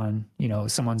laws upon,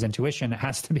 someone's intuition. It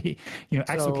has to be,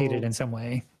 explicated in some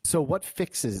way. So what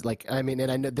fixes,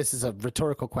 and I know this is a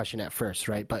rhetorical question at first,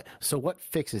 right? But so what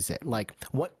fixes it? Like,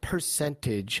 what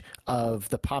percentage of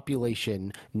the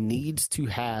population needs to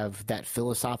have that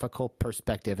philosophical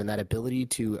perspective and that ability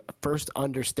to first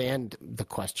understand the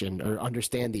question or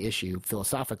understand the issue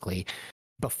philosophically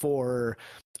before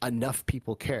enough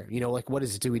people care? What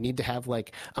is it? Do we need to have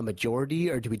like a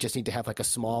majority, or do we just need to have like a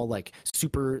small, a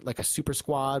super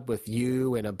squad with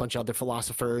you and a bunch of other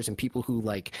philosophers and people who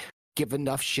like give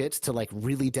enough shits to like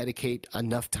really dedicate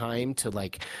enough time to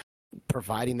like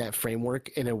providing that framework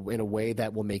in a way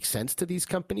that will make sense to these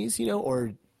companies,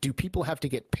 or do people have to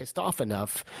get pissed off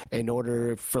enough in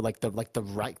order for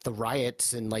the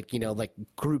riots and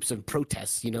groups of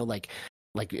protests,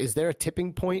 is there a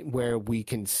tipping point where we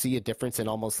can see a difference and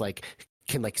almost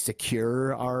can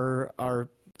secure our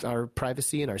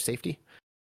privacy and our safety?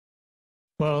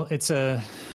 Well, this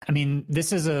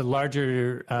is a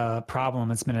larger problem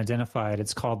that's been identified.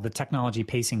 It's called the technology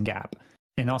pacing gap,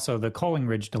 and also the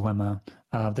Coleridge dilemma.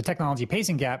 The technology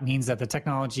pacing gap means that the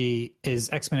technology is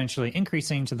exponentially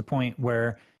increasing to the point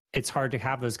where it's hard to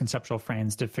have those conceptual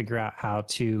frames to figure out how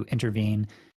to intervene.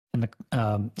 And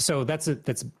so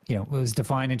it was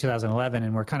defined in 2011,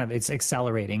 and it's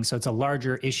accelerating. So it's a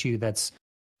larger issue that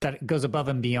goes above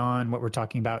and beyond what we're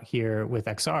talking about here with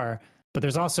XR. But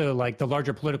there's also the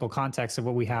larger political context of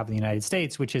what we have in the United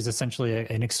States, which is essentially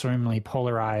an extremely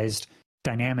polarized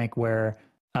dynamic where,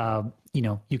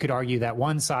 you could argue that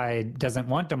one side doesn't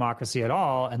want democracy at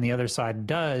all and the other side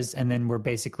does. And then we're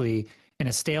basically in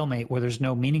a stalemate where there's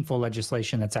no meaningful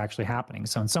legislation that's actually happening.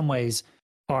 So in some ways,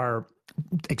 our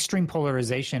extreme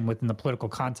polarization within the political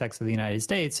context of the United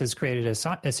States has created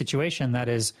a situation that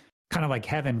is kind of like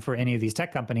heaven for any of these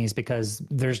tech companies, because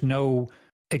there's no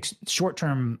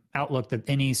short-term outlook that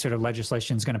any sort of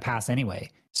legislation is going to pass anyway.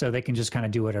 So they can just kind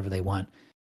of do whatever they want.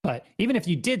 But even if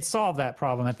you did solve that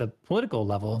problem at the political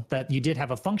level, that you did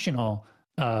have a functional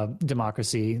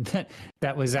democracy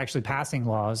that was actually passing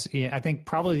laws, I think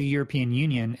probably the European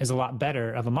Union is a lot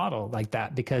better of a model like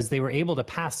that, because they were able to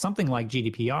pass something like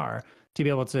GDPR to be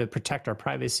able to protect our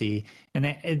privacy.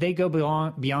 And they go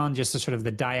beyond just the sort of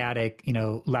the dyadic,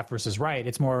 left versus right.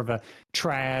 It's more of a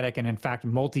triadic and in fact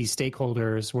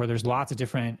multi-stakeholders, where there's lots of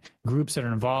different groups that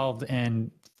are involved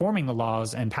in forming the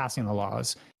laws and passing the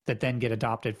laws that then get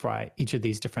adopted for each of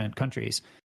these different countries.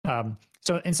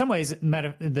 So in some ways,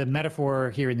 the metaphor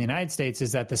here in the United States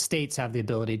is that the states have the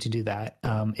ability to do that.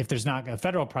 If there's not a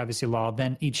federal privacy law,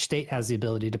 then each state has the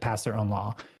ability to pass their own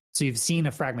law. So you've seen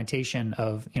a fragmentation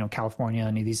of, California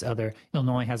and these other,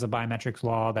 Illinois has a biometrics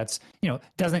law that's,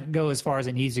 doesn't go as far as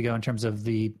it needs to go in terms of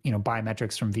the,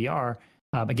 biometrics from VR.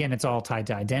 Again, it's all tied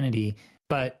to identity,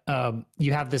 but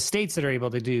you have the states that are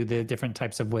able to do the different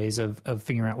types of ways of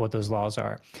figuring out what those laws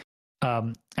are.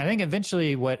 I think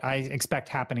eventually what I expect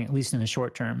happening, at least in the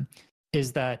short term,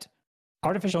 is that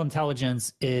artificial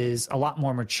intelligence is a lot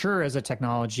more mature as a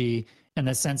technology, in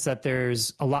the sense that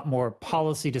there's a lot more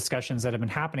policy discussions that have been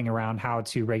happening around how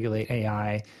to regulate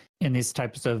AI in these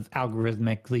types of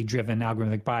algorithmically driven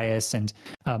algorithmic bias and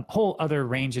whole other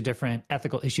range of different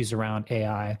ethical issues around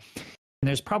AI. And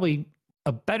there's probably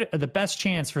the best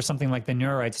chance for something like the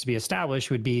neurorights to be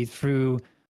established would be through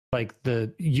like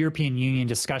the European Union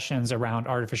discussions around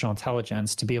artificial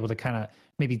intelligence to be able to kind of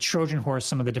maybe Trojan horse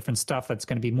some of the different stuff that's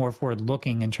going to be more forward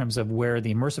looking in terms of where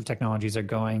the immersive technologies are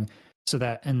going, so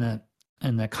that in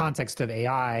the context of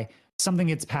AI, something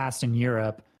gets passed in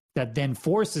Europe that then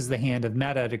forces the hand of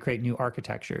Meta to create new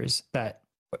architectures that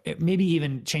maybe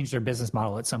even change their business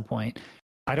model at some point.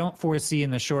 I don't foresee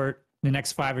in the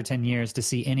next 5 or 10 years to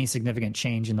see any significant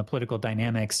change in the political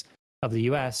dynamics of the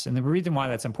US. And the reason why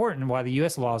that's important, why the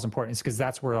US law is important, is because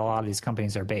that's where a lot of these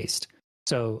companies are based.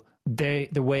 So the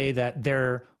way that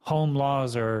their home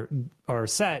laws are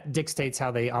set dictates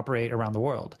how they operate around the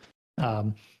world.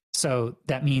 So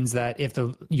that means that if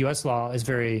the US law is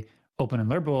very open and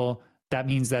liberal, that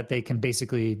means that they can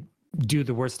basically do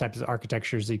the worst types of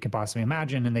architectures that you can possibly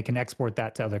imagine, and they can export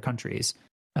that to other countries.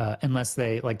 Unless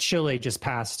they, like Chile just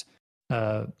passed,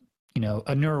 a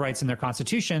neural rights in their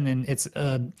constitution, and it's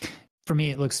for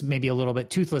me, it looks maybe a little bit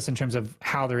toothless in terms of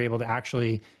how they're able to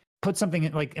actually put something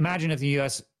in, like, imagine if the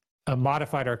U.S.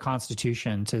 Modified our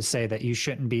constitution to say that you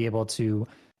shouldn't be able to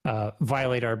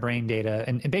violate our brain data.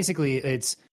 And basically,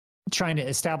 it's trying to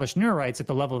establish neural rights at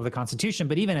the level of the constitution.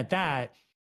 But even at that,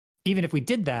 even if we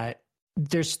did that,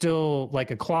 there's still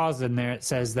like a clause in there that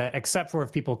says that except for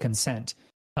if people consent.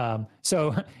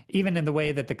 So even in the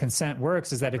way that the consent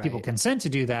works is that if people consent to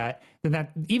do that, then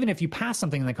that even if you pass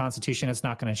something in the Constitution, it's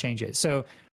not going to change it. So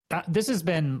this has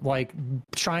been like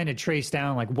trying to trace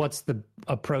down like what's the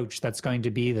approach that's going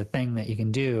to be the thing that you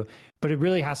can do. But it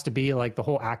really has to be like the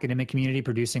whole academic community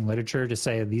producing literature to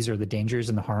say these are the dangers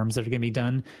and the harms that are going to be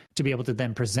done, to be able to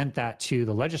then present that to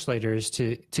the legislators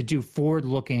to do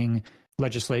forward-looking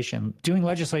legislation, doing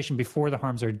legislation before the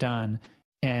harms are done,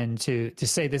 and to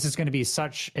say this is going to be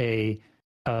such a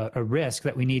risk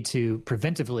that we need to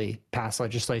preventively pass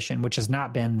legislation, which has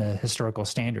not been the historical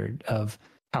standard of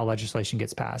how legislation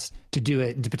gets passed, to do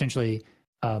it and to potentially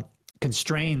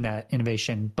constrain that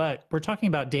innovation. But we're talking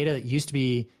about data that used to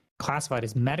be classified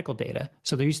as medical data.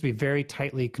 So there used to be very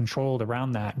tightly controlled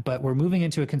around that. But we're moving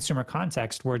into a consumer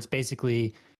context where it's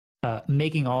basically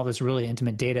making all this really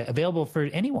intimate data available for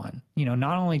anyone,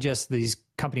 not only just these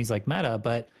companies like Meta,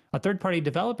 but a third-party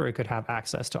developer could have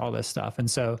access to all this stuff. And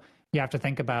so you have to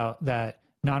think about that.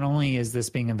 Not only is this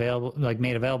being available, like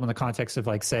made available in the context of,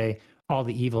 like, say, all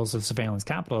the evils of surveillance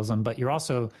capitalism, but you're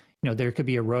also, there could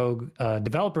be a rogue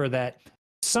developer that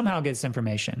somehow gets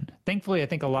information. Thankfully, I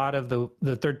think a lot of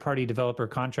the third-party developer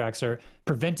contracts are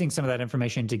preventing some of that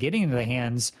information to getting into the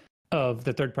hands of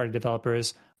the third-party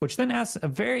developers, which then asks a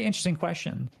very interesting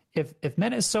question. If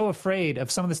Meta is so afraid of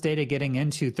some of this data getting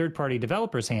into third-party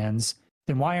developers' hands,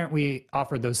 then why aren't we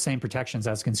offered those same protections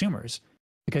as consumers?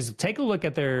 Because take a look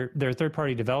at their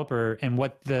third-party developer and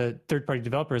what the third-party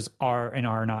developers are and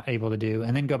are not able to do,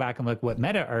 and then go back and look what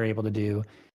Meta are able to do.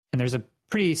 And there's a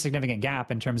pretty significant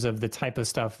gap in terms of the type of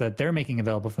stuff that they're making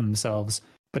available for themselves,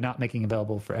 but not making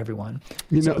available for everyone.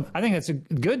 So I think it's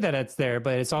good that it's there,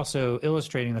 but it's also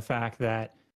illustrating the fact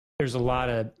that there's a lot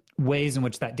of ways in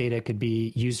which that data could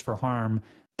be used for harm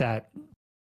that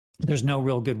there's no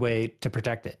real good way to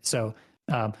protect it. So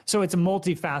it's a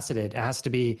multifaceted. It has to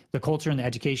be the culture and the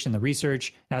education, the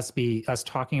research. It has to be us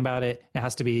talking about it. It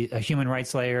has to be a human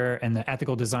rights layer and the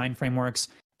ethical design frameworks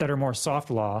that are more soft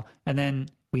law. And then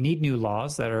we need new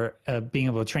laws that are being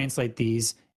able to translate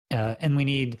these. And we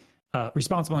need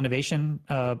responsible innovation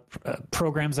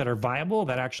programs that are viable,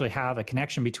 that actually have a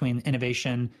connection between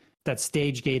innovation that's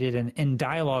stage gated and in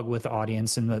dialogue with the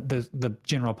audience and the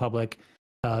general public,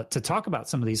 to talk about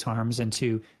some of these harms and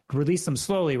to release them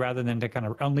slowly rather than to kind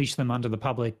of unleash them onto the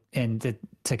public and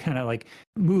to kind of like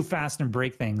move fast and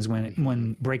break things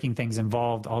when breaking things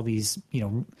involved all these,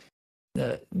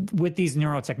 with these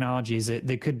neurotechnologies,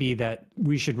 it could be that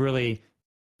we should really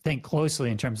think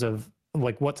closely in terms of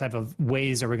like what type of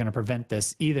ways are we going to prevent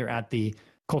this, either at the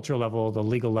cultural level, the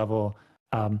legal level,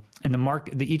 and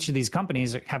each of these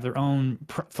companies have their own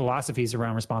philosophies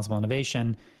around responsible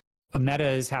innovation.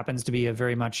 Meta happens to be a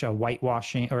very much a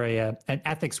whitewashing or an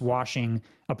ethics washing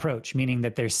approach, meaning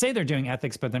that they say they're doing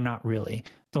ethics, but they're not really.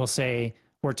 They'll say,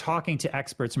 we're talking to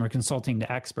experts and we're consulting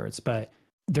to experts, but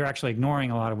they're actually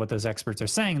ignoring a lot of what those experts are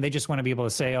saying. They just want to be able to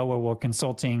say, oh, well, we're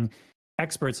consulting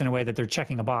experts in a way that they're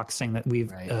checking a box saying that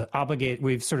we've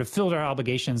we've sort of filled our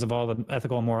obligations of all the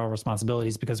ethical and moral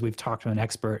responsibilities because we've talked to an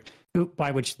expert,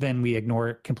 by which then we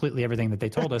ignore completely everything that they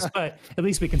told us, but at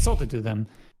least we consulted to them.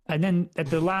 And then at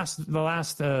the last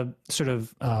sort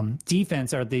of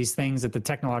defense are these things at the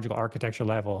technological architecture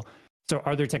level. So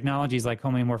are there technologies like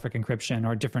homeomorphic encryption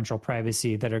or differential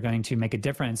privacy that are going to make a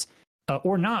difference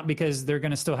or not, because they're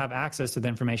going to still have access to the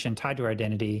information tied to our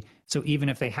identity. So even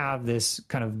if they have this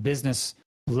kind of business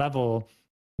level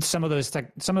some of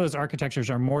those architectures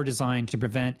are more designed to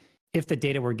prevent, if the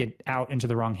data were get out into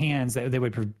the wrong hands, that they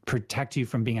would protect you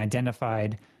from being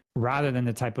identified, rather than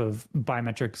the type of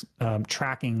biometrics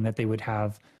tracking that they would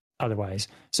have otherwise.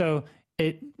 So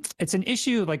it's an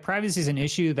issue, like privacy is an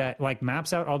issue that like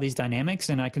maps out all these dynamics,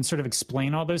 and I can sort of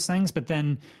explain all those things, but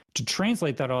then to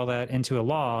translate all that into a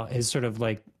law is sort of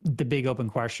like the big open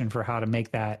question for how to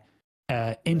make that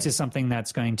into something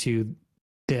that's going to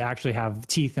actually have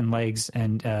teeth and legs,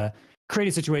 and create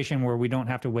a situation where we don't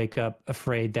have to wake up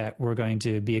afraid that we're going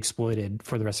to be exploited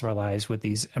for the rest of our lives with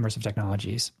these immersive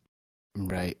technologies.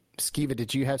 Right. Skiva,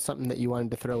 did you have something that you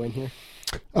wanted to throw in here?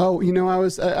 Oh,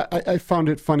 I found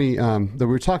it funny that we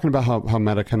were talking about how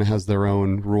Meta kind of has their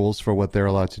own rules for what they're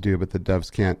allowed to do, but the devs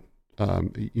can't,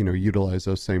 utilize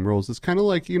those same rules. It's kind of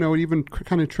like, it even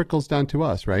kind of trickles down to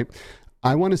us, right?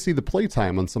 I want to see the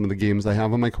playtime on some of the games I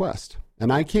have on my Quest,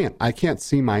 and I can't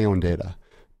see my own data,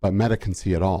 but Meta can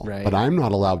see it all. Right. But I'm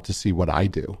not allowed to see what I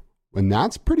do. And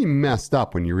that's pretty messed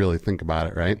up when you really think about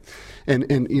it, right? And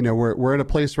we're at a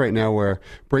place right now where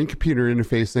brain computer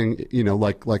interfacing,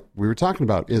 like we were talking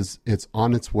about, it's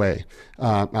on its way.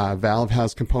 Valve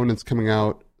has components coming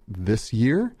out this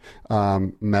year.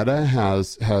 Meta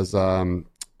has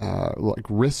like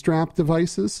wrist strap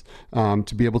devices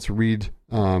to be able to read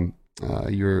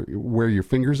where your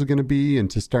fingers are going to be, and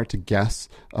to start to guess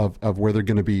of where they're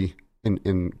going to be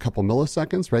in a couple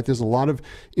milliseconds, right? There's a lot of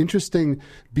interesting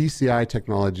BCI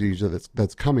technology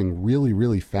that's coming really,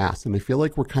 really fast. And I feel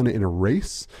like we're kind of in a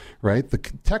race, right? The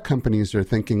tech companies are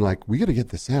thinking like, we got to get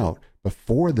this out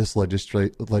before this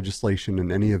legislation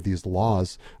and any of these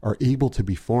laws are able to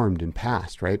be formed and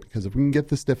passed, right? Because if we can get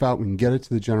this stuff out, we can get it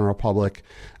to the general public.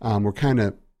 We're kind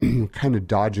of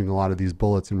dodging a lot of these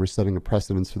bullets, and we're setting a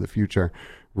precedence for the future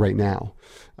right now.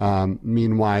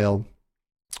 Meanwhile,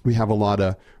 we have a lot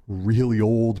of really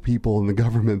old people in the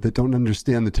government that don't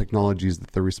understand the technologies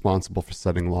that they're responsible for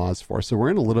setting laws for. So we're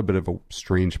in a little bit of a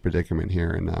strange predicament here.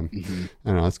 And I don't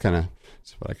know, that's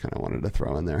what I kind of wanted to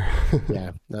throw in there.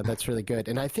 Yeah, no, that's really good.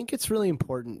 And I think it's really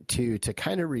important to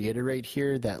kind of reiterate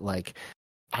here that, like,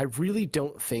 I really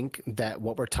don't think that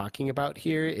what we're talking about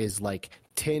here is like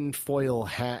tinfoil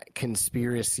hat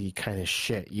conspiracy kind of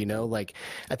shit, Like,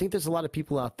 I think there's a lot of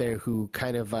people out there who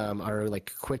kind of are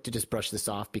like quick to just brush this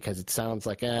off because it sounds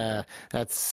like,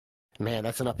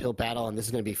 that's an uphill battle, and this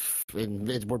is going to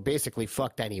be, we're basically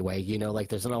fucked anyway, like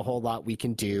there's not a whole lot we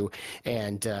can do,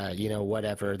 and,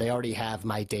 whatever, they already have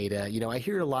my data, I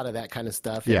hear a lot of that kind of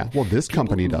stuff. Yeah, well, this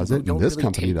company does it, and this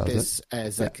company does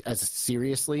it. As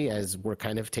seriously as we're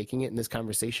kind of taking it in this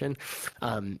conversation.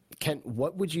 Kent,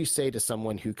 what would you say to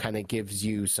someone who kind of gives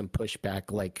you some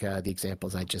pushback like the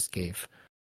examples I just gave?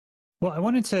 Well, I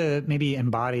wanted to maybe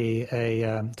embody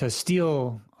to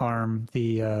steel arm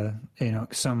the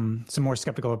some more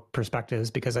skeptical perspectives,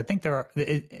 because I think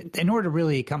in order to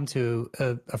really come to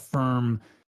a firm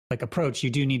like approach,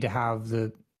 you do need to have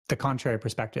the contrary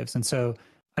perspectives. And so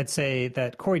I'd say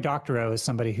that Cory Doctorow is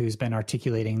somebody who's been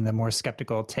articulating the more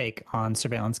skeptical take on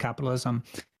surveillance capitalism.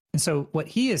 And so what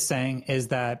he is saying is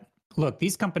that, look,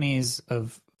 these companies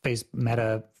of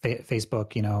Meta,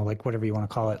 Facebook, like whatever you want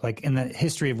to call it, like in the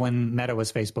history of when Meta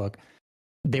was Facebook,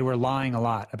 they were lying a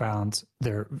lot about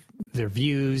their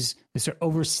views. They start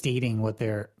overstating what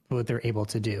they're able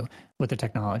to do with the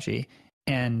technology,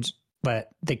 but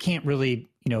they can't really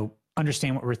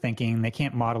understand what we're thinking. They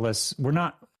can't model us.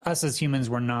 Us as humans,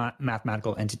 we're not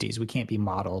mathematical entities. We can't be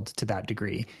modeled to that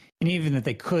degree. And even if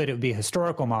they could, it would be a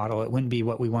historical model. It wouldn't be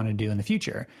what we want to do in the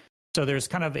future. So there's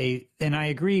kind of and I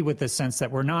agree with the sense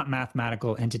that we're not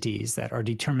mathematical entities that are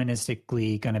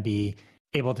deterministically going to be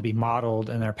able to be modeled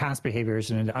in their past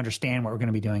behaviors and to understand what we're going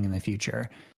to be doing in the future.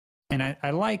 And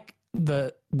I like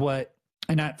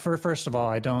first of all,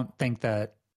 I don't think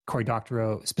that Cory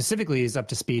Doctorow specifically is up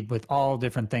to speed with all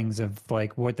different things of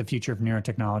like what the future of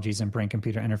neurotechnologies and brain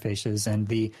computer interfaces, and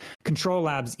the Control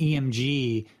Labs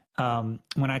EMG.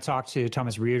 When I talked to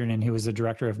Thomas Reardon, who was the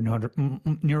director of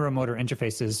neuromotor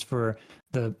interfaces for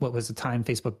what was the time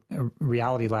Facebook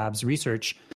Reality Labs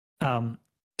research.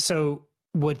 So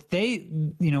what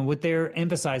they're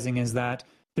emphasizing is that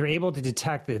they're able to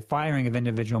detect the firing of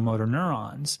individual motor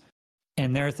neurons.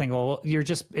 And they're thinking, well,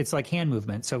 it's like hand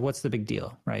movement. So what's the big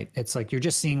deal, right? It's like, you're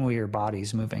just seeing where your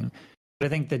body's moving. But I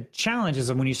think the challenge is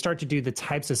that when you start to do the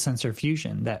types of sensor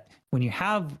fusion, that when you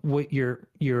have what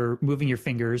you're moving your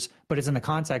fingers, but it's in the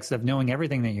context of knowing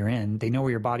everything that you're in, they know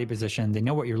where your body position, they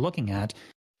know what you're looking at.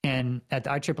 And at the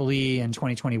IEEE in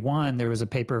 2021, there was a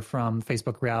paper from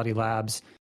Facebook Reality Labs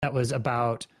that was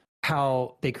about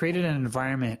how they created an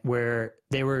environment where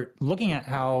they were looking at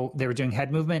how they were doing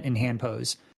head movement and hand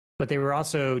pose, but they were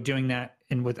also doing that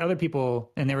and with other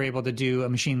people, and they were able to do a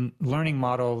machine learning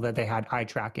model that they had eye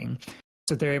tracking.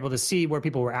 So they're able to see where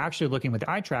people were actually looking with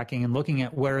eye tracking and looking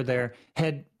at where their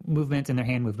head movement and their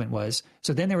hand movement was.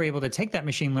 So then they were able to take that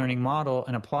machine learning model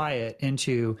and apply it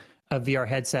into a VR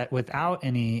headset without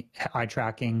any eye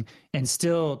tracking, and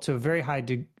still, to a very high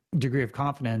degree of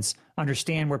confidence,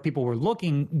 understand where people were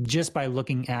looking just by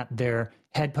looking at their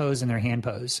head pose and their hand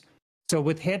pose. So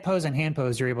with head pose and hand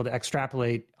pose, you're able to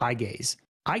extrapolate eye gaze.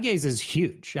 Eye gaze is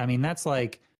huge. I mean, that's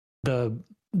like the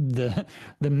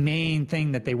main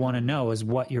thing that they want to know is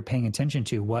what you're paying attention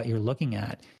to, what you're looking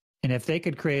at. And if they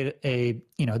could create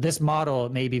this model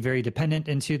may be very dependent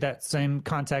into that same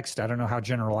context. I don't know how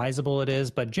generalizable it is,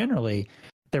 but generally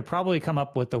they're probably come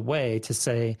up with a way to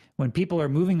say when people are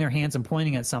moving their hands and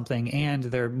pointing at something and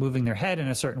they're moving their head in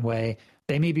a certain way,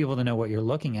 they may be able to know what you're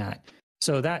looking at.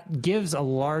 So that gives a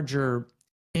larger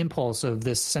impulse of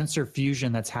this sensor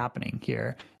fusion that's happening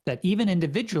here, that even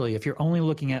individually, if you're only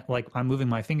looking at, like, I'm moving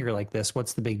my finger like this,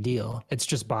 what's the big deal? It's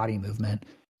just body movement.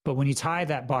 But when you tie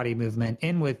that body movement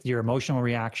in with your emotional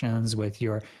reactions, with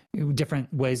your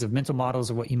different ways of mental models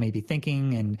of what you may be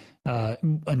thinking,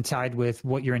 and tied with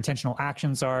what your intentional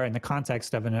actions are in the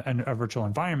context of a virtual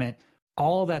environment,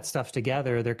 all that stuff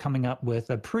together, they're coming up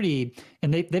with a pretty,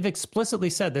 and they've explicitly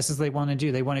said this is what they want to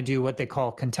do. They want to do what they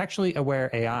call contextually aware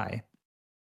AI.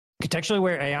 Contextually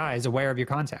aware AI is aware of your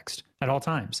context at all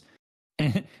times.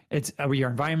 And it's your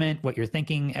environment, what you're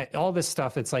thinking, all this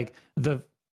stuff. It's like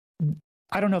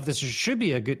I don't know if this should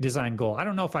be a good design goal. I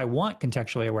don't know if I want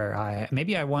contextually aware AI.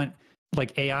 Maybe I want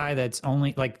like AI that's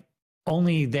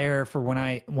only there for when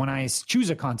I choose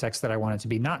a context that I want it to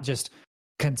be, not just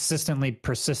consistently,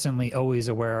 persistently, always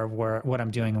aware of what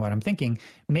I'm doing and what I'm thinking.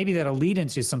 Maybe that'll lead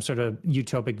into some sort of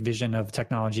utopic vision of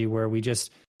technology where we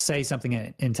just say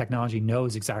something in technology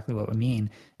knows exactly what we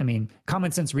mean. I mean,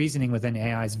 common sense reasoning within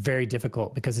AI is very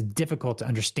difficult because it's difficult to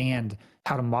understand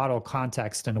how to model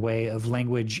context in a way of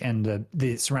language and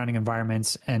the surrounding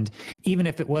environments. And even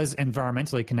if it was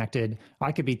environmentally connected,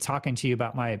 I could be talking to you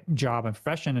about my job and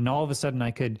profession, and all of a sudden I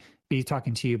could be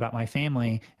talking to you about my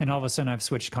family, and all of a sudden I've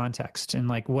switched context. And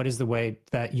like, what is the way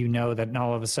that you know that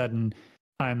all of a sudden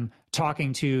I'm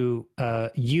talking to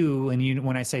you, and you,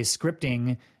 when I say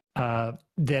scripting,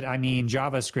 that I mean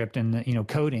JavaScript and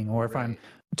coding, or if I'm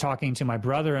talking to my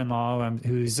brother-in-law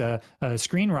who's a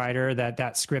screenwriter,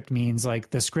 that script means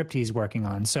like the script he's working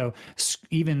on. So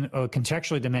even a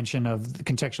contextual dimension of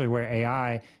contextually aware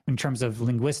AI in terms of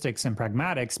linguistics and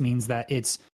pragmatics means that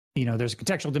it's there's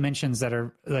contextual dimensions that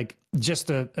are like just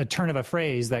a turn of a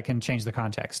phrase that can change the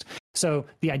context. So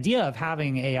the idea of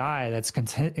having AI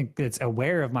that's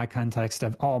aware of my context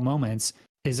of all moments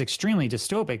is extremely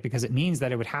dystopic, because it means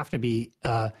that it would have to be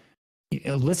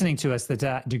listening to us to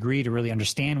that degree to really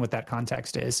understand what that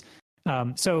context is.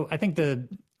 So I think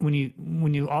when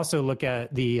you also look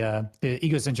at the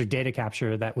egocentric data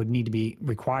capture that would need to be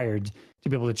required to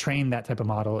be able to train that type of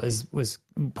model was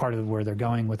part of where they're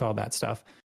going with all that stuff.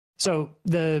 So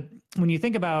when you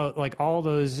think about like all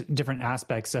those different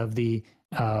aspects of the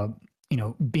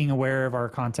being aware of our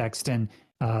context and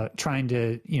trying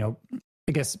to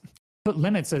I guess put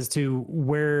limits as to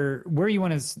where you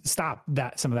want to stop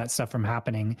some of that stuff from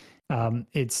happening. I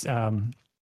think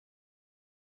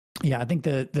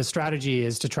the strategy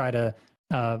is to try to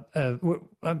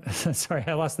sorry,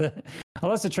 I lost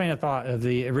the train of thought of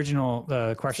the original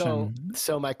question.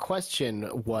 So my question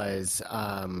was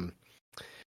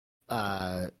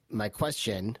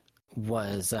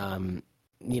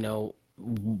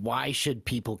why should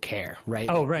people care, right?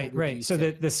 Oh, right. So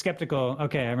the skeptical.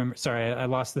 Okay, I remember. Sorry, I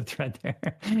lost the thread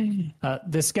there.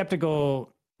 The skeptical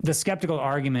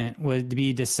argument would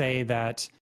be to say that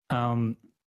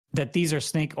that these are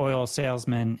snake oil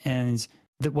salesmen, and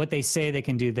that what they say they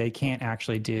can do, they can't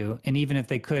actually do. And even if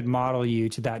they could model you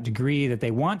to that degree that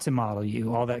they want to model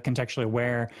you, all that contextually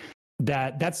aware,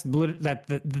 that's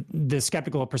the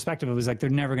skeptical perspective is like they're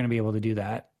never going to be able to do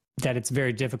that. That it's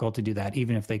very difficult to do that,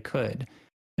 even if they could.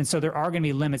 And so there are going to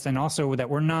be limits, and also that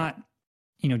we're not,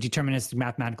 deterministic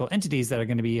mathematical entities that are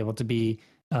going to be able to be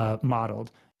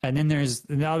modeled. And then there's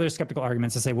the other skeptical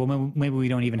arguments that say, well, maybe we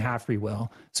don't even have free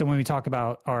will. So when we talk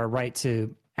about our right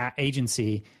to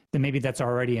agency, then maybe that's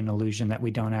already an illusion that we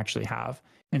don't actually have.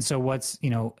 And so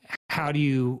how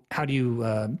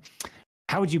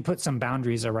would you put some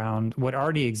boundaries around what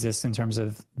already exists in terms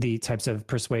of the types of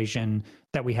persuasion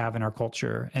that we have in our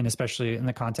culture, and especially in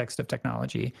the context of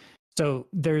technology? So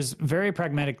there's very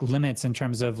pragmatic limits in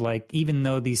terms of like, even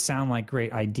though these sound like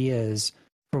great ideas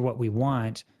for what we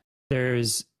want,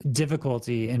 there's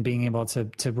difficulty in being able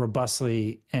to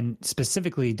robustly and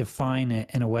specifically define it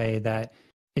in a way that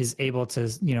is able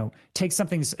to, take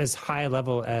something as high a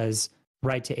level as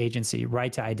right to agency,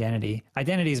 right to identity.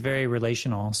 Identity is very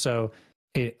relational. So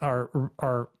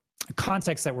our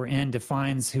context that we're in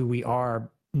defines who we are.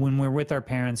 When we're with our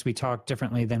parents, we talk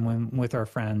differently than when with our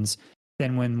friends,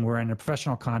 than when we're in a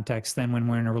professional context, than when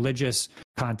we're in a religious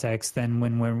context, than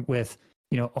when we're with,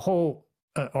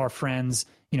 our friends,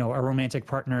 our romantic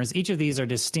partners. Each of these are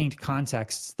distinct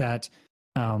contexts that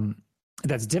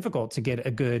that's difficult to get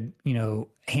a good,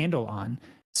 handle on.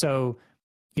 So,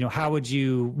 how would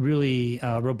you really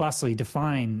robustly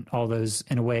define all those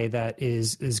in a way that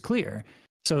is clear?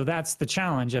 So that's the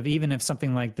challenge of, even if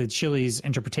something like the Chili's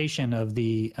interpretation of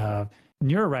the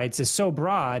neurorights is so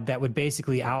broad that would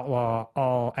basically outlaw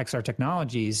all XR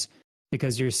technologies,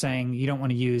 because you're saying you don't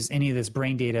want to use any of this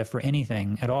brain data for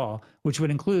anything at all, which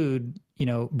would include,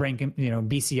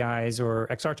 BCIs or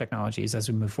XR technologies as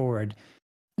we move forward.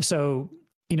 So,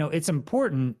 it's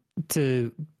important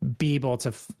to be able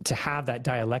to have that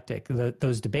dialectic,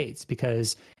 those debates,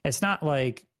 because it's not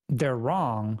like they're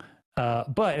wrong,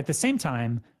 but at the same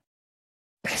time,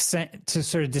 to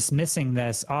sort of dismissing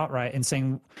this outright and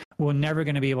saying we're never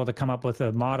going to be able to come up with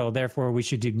a model, therefore we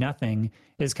should do nothing,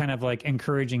 is kind of like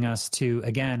encouraging us to,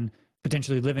 again,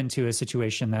 potentially live into a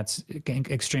situation that's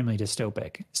extremely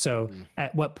dystopic. So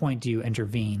at what point do you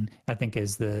intervene, I think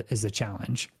is the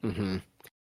challenge. Mm-hmm.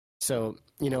 So,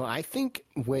 I think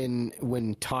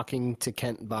when talking to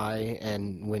Kent Bye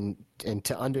and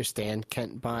to understand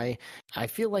Kent Bye, I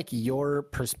feel like your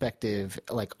perspective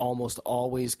like almost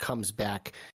always comes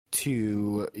back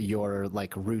to your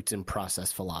like roots in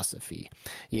process philosophy.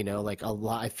 Like a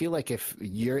lot, I feel like if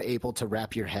you're able to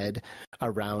wrap your head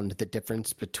around the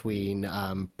difference between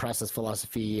process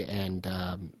philosophy and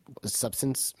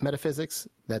substance metaphysics,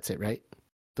 that's it, right?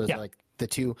 Those are like the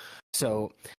two.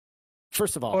 So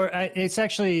first of all, it's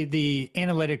actually the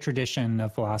analytic tradition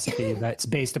of philosophy that's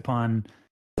based upon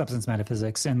substance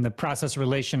metaphysics, and the process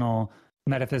relational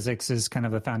metaphysics is kind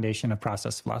of the foundation of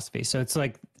process philosophy. So it's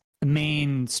like the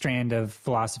main strand of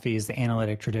philosophy is the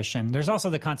analytic tradition. There's also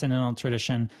the continental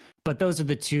tradition, but those are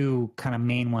the two kind of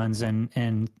main ones.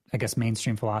 And I guess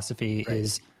mainstream philosophy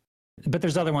is, but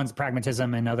there's other ones,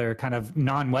 pragmatism and other kind of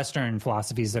non-Western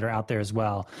philosophies that are out there as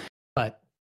well. But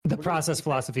the process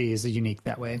philosophy is unique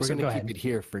that way. We're going to keep it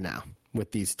here for now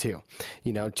with these two,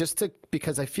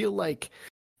 because I feel like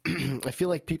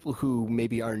people who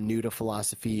maybe are new to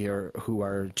philosophy or who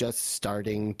are just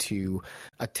starting to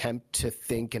attempt to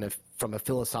think from a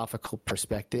philosophical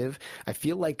perspective, I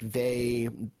feel like they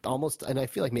almost, and I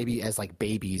feel like maybe as like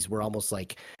babies, we're almost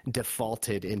like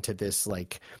defaulted into this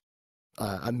like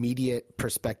immediate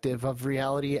perspective of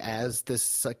reality as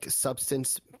this like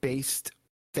substance-based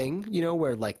thing,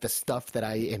 where like the stuff that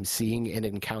I am seeing and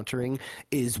encountering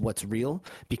is what's real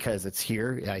because it's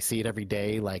here. I see it every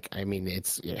day. Like, I mean,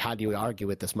 it's, how do you argue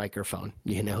with this microphone?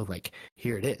 Like,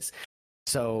 here it is.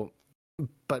 So,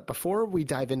 but before we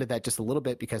dive into that just a little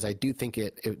bit, because I do think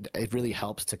it really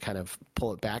helps to kind of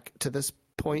pull it back to this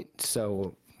point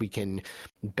so we can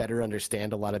better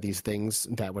understand a lot of these things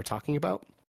that we're talking about.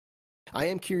 I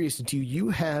am curious, do you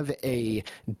have a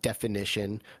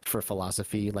definition for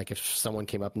philosophy? Like if someone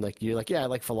came up and like, you're like, yeah, I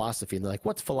like philosophy. And they're like,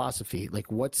 what's philosophy? Like,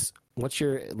 what's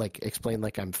your, like, explain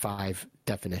like I'm 5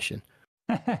 definition.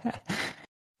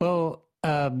 Well,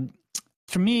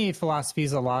 for me, philosophy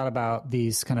is a lot about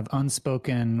these kind of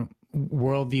unspoken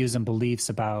worldviews and beliefs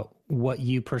about what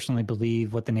you personally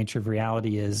believe, what the nature of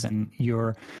reality is, and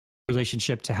your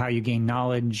relationship to how you gain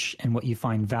knowledge and what you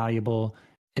find valuable.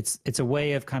 It's a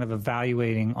way of kind of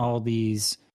evaluating all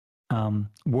these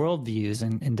worldviews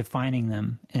and defining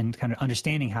them and kind of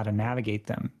understanding how to navigate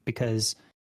them. Because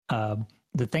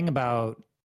the thing about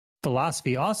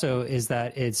philosophy also is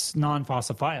that it's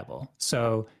non-falsifiable.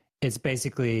 So it's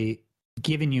basically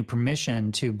giving you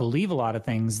permission to believe a lot of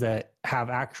things that have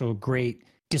actual great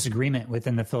disagreement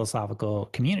within the philosophical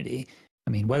community.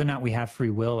 I mean, whether or not we have free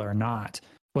will or not,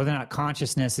 whether or not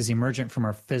consciousness is emergent from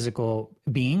our physical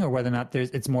being, or whether or not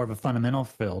it's more of a fundamental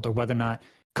field, or whether or not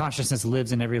consciousness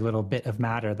lives in every little bit of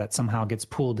matter that somehow gets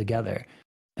pulled together.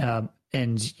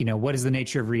 And, what is the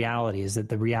nature of reality? Is it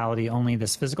the reality only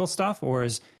this physical stuff, or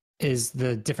is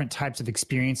the different types of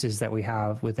experiences that we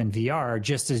have within VR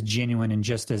just as genuine and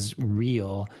just as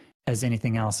real as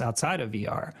anything else outside of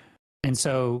VR? And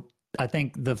so I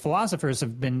think the philosophers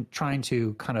have been trying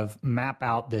to kind of map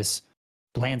out this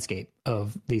landscape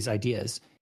of these ideas.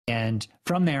 And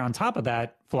from there, on top of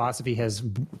that, philosophy has,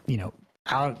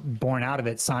 born out of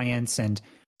it science and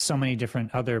so many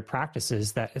different other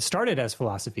practices that started as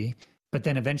philosophy, but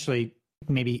then eventually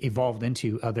maybe evolved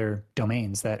into other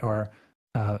domains that are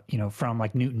from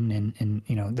like Newton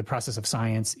and the process of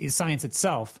science. Science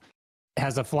itself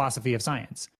has a philosophy of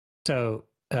science. So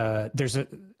there's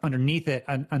underneath it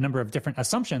a number of different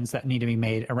assumptions that need to be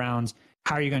made around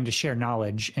how are you going to share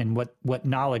knowledge and what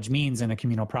knowledge means in a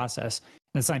communal process.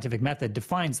 And the scientific method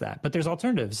defines that. But there's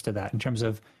alternatives to that in terms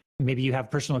of maybe you have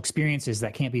personal experiences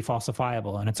that can't be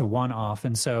falsifiable and it's a one-off.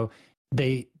 And so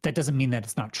that doesn't mean that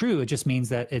it's not true. It just means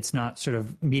that it's not sort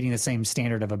of meeting the same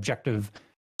standard of objective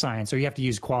science, or you have to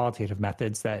use qualitative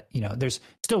methods that, there's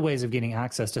still ways of getting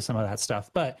access to some of that stuff,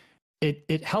 but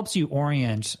it helps you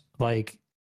orient like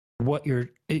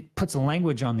it puts a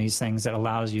language on these things that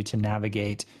allows you to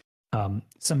navigate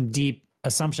some deep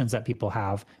assumptions that people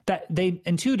have that they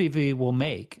intuitively will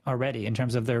make already in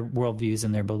terms of their worldviews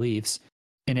and their beliefs.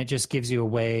 And it just gives you a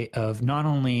way of not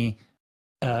only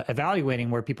evaluating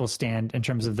where people stand in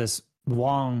terms of this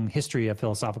long history of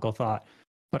philosophical thought,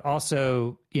 but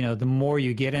also, the more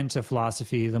you get into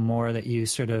philosophy, the more that you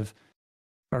sort of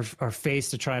are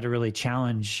faced to try to really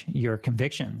challenge your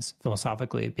convictions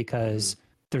philosophically, because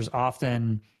there's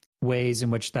often ways in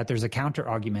which that there's a counter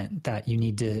argument that you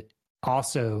need to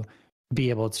also be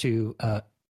able to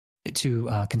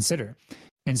consider.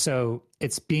 And so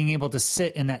it's being able to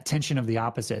sit in that tension of the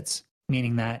opposites,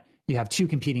 meaning that you have two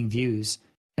competing views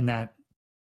and that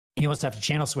you almost have to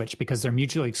channel switch because they're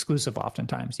mutually exclusive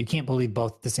oftentimes. You can't believe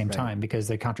both at the same time because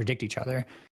they contradict each other.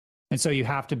 And so you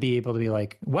have to be able to be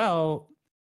like, well,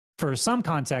 for some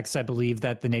contexts, I believe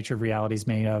that the nature of reality is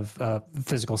made of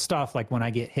physical stuff. Like when I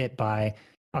get hit by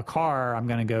a car, I'm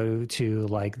going to go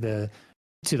to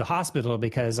the hospital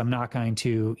because I'm not going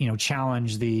to,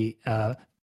 challenge the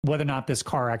whether or not this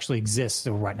car actually exists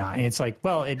or whatnot. And it's like,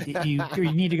 well,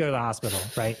 you need to go to the hospital,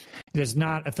 right? There's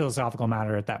not a philosophical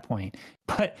matter at that point.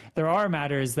 But there are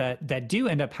matters that do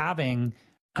end up having,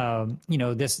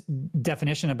 this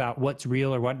definition about what's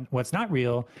real or what's not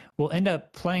real will end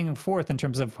up playing forth in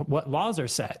terms of what laws are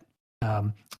set.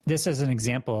 This as an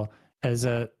example, there's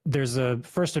a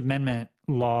First Amendment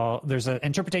law, there's an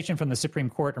interpretation from the Supreme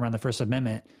Court around the First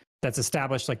Amendment that's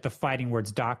established like the fighting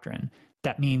words doctrine.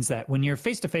 That means that when you're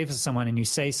face to face with someone and you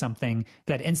say something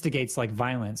that instigates like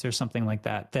violence or something like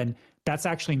that, then that's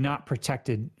actually not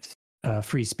protected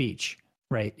free speech,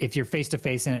 right? If you're face to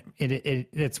face and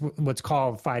it's what's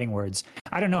called fighting words.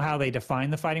 I don't know how they define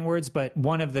the fighting words, but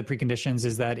one of the preconditions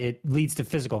is that it leads to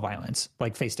physical violence,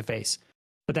 like face to face.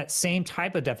 But that same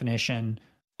type of definition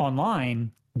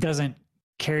online doesn't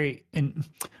carry, and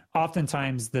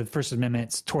oftentimes the First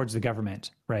Amendment's towards the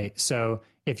government, right? So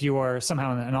if you are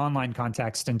somehow in an online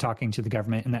context and talking to the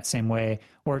government in that same way,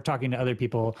 or talking to other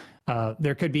people,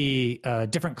 there could be a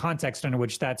different context under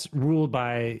which that's ruled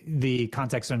by the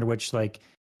context under which like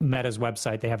Meta's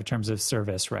website, they have a terms of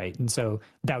service, right? And so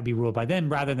that would be ruled by them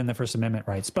rather than the First Amendment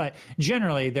rights. But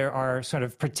generally there are sort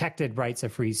of protected rights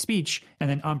of free speech and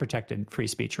then unprotected free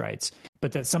speech rights.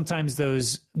 But that sometimes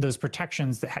those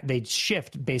protections, they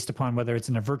shift based upon whether it's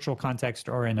in a virtual context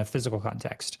or in a physical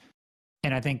context.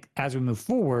 And I think as we move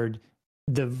forward,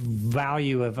 the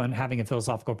value of having a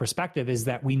philosophical perspective is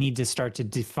that we need to start to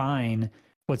define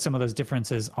what some of those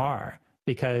differences are,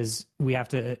 because we have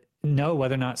to know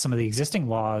whether or not some of the existing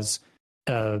laws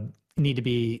need to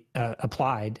be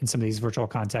applied in some of these virtual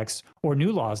contexts, or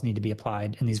new laws need to be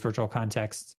applied in these virtual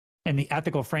contexts. And the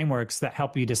ethical frameworks that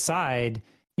help you decide,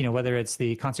 whether it's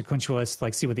the consequentialist,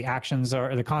 like see what the actions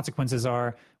are or the consequences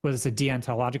are, whether it's a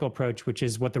deontological approach, which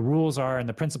is what the rules are and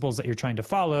the principles that you're trying to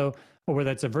follow, or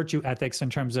whether it's a virtue ethics in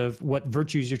terms of what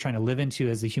virtues you're trying to live into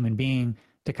as a human being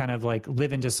to kind of like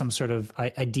live into some sort of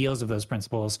ideals of those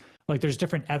principles. Like there's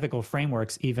different ethical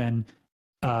frameworks even,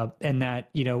 and that,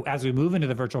 as we move into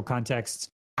the virtual context,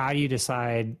 how do you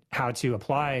decide how to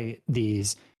apply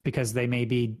these? Because they may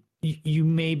be, you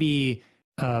may be,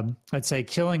 let's say,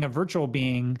 killing a virtual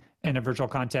being in a virtual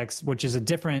context, which is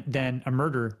different than a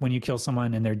murder when you kill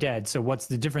someone and they're dead. So what's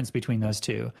the difference between those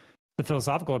two? The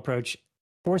philosophical approach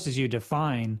forces you to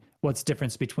define what's the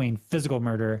difference between physical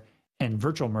murder and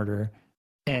virtual murder,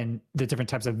 and the different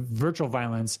types of virtual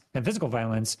violence and physical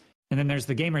violence. And then there's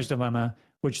the gamer's dilemma,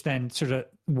 which then sort of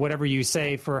whatever you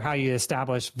say for how you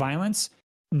establish violence,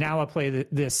 now apply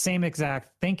the same exact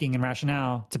thinking and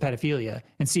rationale to pedophilia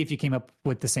and see if you came up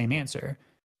with the same answer.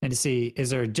 And to see,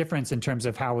 is there a difference in terms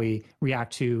of how we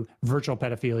react to virtual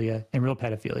pedophilia and real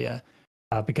pedophilia?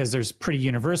 Because there's pretty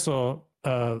universal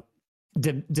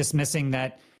dismissing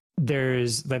that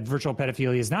there's that virtual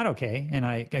pedophilia is not okay, and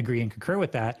I agree and concur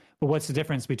with that. But what's the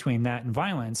difference between that and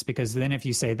violence? Because then if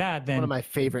you say that, then one of my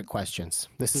favorite questions.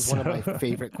 This is one of my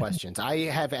favorite questions. I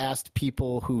have asked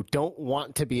people who don't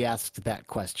want to be asked that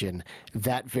question,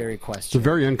 that very question. It's a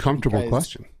very uncomfortable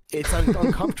question. It's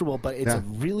uncomfortable, but it's Yeah. a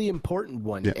really important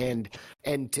one. Yeah.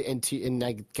 And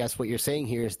I guess what you're saying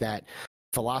here is that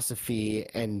philosophy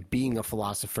and being a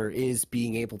philosopher is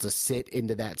being able to sit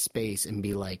into that space and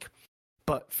be like,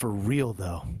 but for real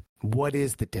though, what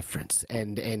is the difference?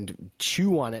 And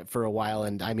chew on it for a while.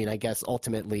 And I mean, I guess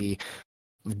ultimately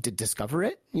discover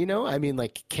it, you know? I mean,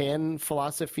 like, can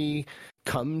philosophy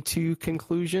come to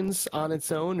conclusions on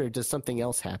its own, or does something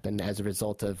else happen as a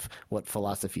result of what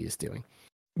philosophy is doing?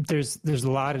 there's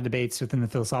a lot of debates within the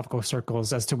philosophical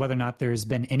circles as to whether or not there's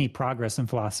been any progress in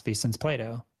philosophy since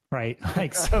Plato, right?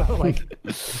 Like, so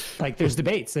like there's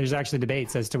debates. There's actually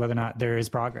debates as to whether or not there is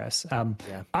progress.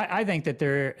 I think that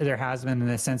there has been, in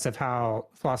the sense of how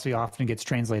philosophy often gets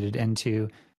translated into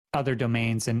other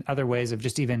domains and other ways of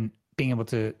just even being able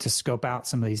to scope out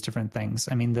some of these different things.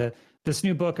 I mean, this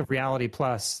new book of Reality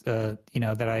Plus, that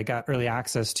I got early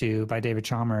access to by David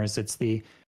Chalmers, it's the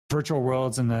Virtual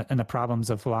Worlds and the Problems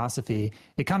of Philosophy.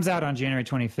 It comes out on January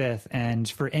 25th. And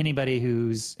for anybody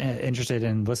who's interested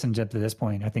in listening to this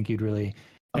point, I think you'd really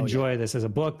enjoy this as a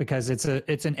book, because it's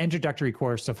an introductory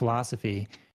course to philosophy,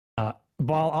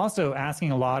 while also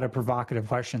asking a lot of provocative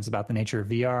questions about the nature of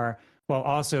VR, while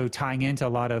also tying into a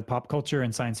lot of pop culture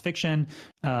and science fiction,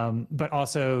 but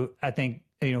also, I think,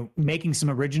 making some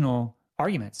original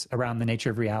arguments around the nature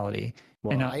of reality.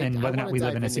 Well, and whether or not we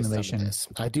live in a simulation.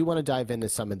 I do want to dive into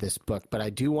some of this book, but I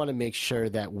do want to make sure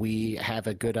that we have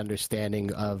a good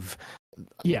understanding of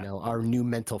our new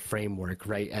mental framework,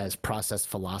 right, as process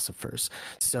philosophers.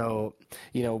 So,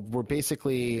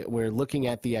 we're looking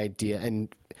at the idea, and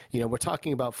we're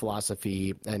talking about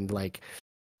philosophy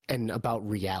and about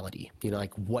reality,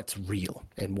 like what's real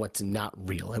and what's not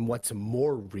real and what's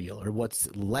more real or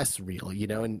what's less real,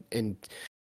 and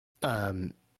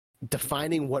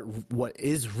defining what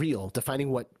is real, defining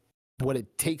what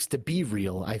it takes to be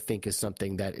real, I think is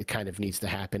something that it kind of needs to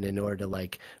happen in order to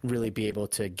really be able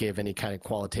to give any kind of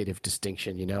qualitative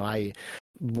distinction.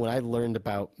 When I learned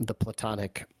about the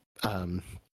Platonic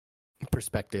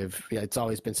perspective, it's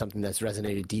always been something that's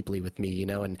resonated deeply with me,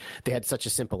 and they had such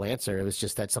a simple answer. It was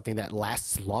just that something that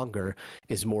lasts longer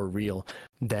is more real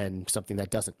than something that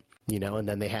doesn't, and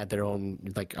then they had their own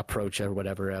approach or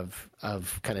whatever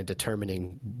of kind of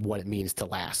determining what it means to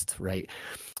last, right?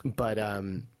 But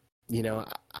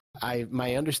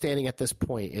my understanding at this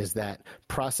point is that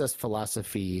process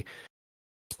philosophy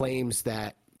claims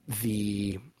that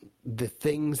the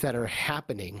things that are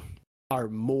happening are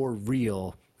more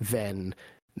real than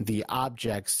the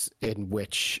objects in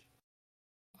which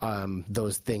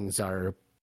those things are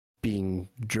being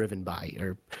driven by,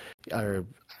 or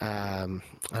I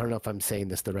don't know if I'm saying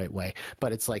this the right way,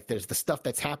 but it's like there's the stuff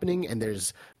that's happening and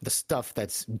there's the stuff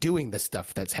that's doing the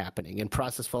stuff that's happening. And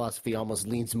process philosophy almost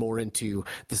leans more into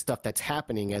the stuff that's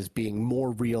happening as being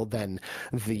more real than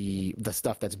the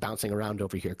stuff that's bouncing around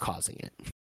over here causing it.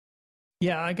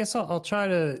 Yeah, I guess I'll try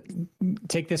to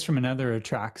take this from another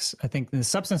tracks. I think the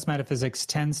substance metaphysics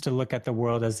tends to look at the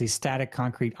world as these static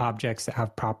concrete objects that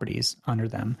have properties under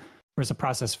them, whereas a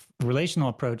process relational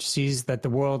approach sees that the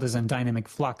world is in dynamic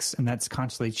flux and that's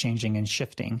constantly changing and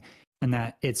shifting, and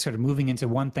that it's sort of moving into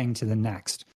one thing to the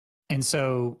next. And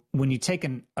so when you take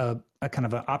a kind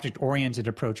of an object-oriented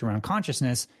approach around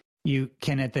consciousness, you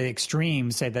can, at the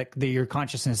extreme, say that your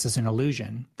consciousness is an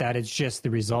illusion, that it's just the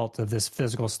result of this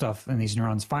physical stuff and these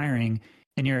neurons firing,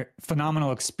 and your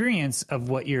phenomenal experience of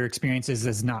what your experience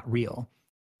is not real.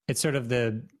 It's sort of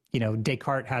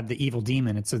Descartes had the evil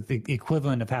demon. It's the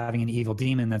equivalent of having an evil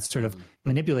demon that's sort of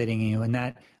manipulating you, and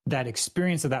that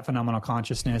experience of that phenomenal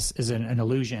consciousness is an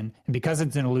illusion. And because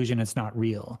it's an illusion, it's not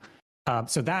real.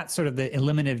 So that's sort of the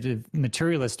eliminative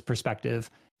materialist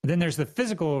perspective. Then there's the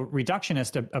physical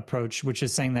reductionist approach, which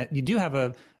is saying that you do have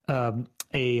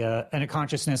a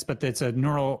consciousness, but it's a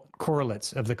neural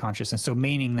correlates of the consciousness. So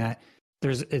meaning that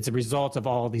it's a result of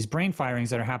all these brain firings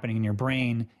that are happening in your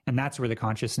brain, and that's where the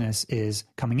consciousness is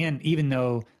coming in, even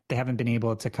though they haven't been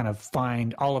able to kind of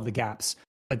find all of the gaps.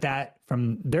 But that,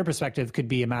 from their perspective, could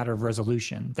be a matter of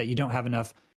resolution, that you don't have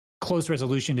enough close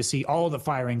resolution to see all the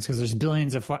firings because there's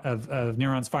billions of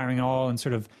neurons firing all in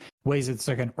sort of ways. It's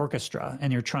like an orchestra,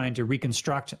 and you're trying to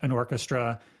reconstruct an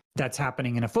orchestra that's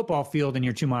happening in a football field and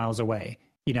you're 2 miles away.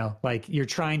 You're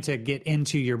trying to get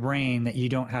into your brain that you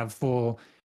don't have full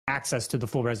access to the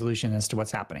full resolution as to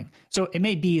what's happening. So it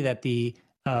may be that the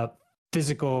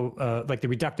physical, like the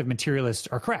reductive materialists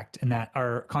are correct, and that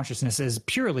our consciousness is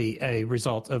purely a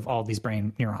result of all these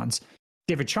brain neurons.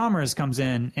 David Chalmers comes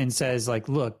in and says, like,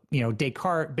 look,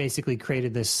 Descartes basically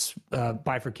created this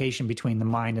bifurcation between the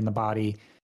mind and the body,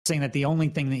 saying that the only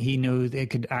thing that he knew that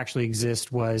could actually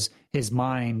exist was his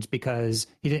mind, because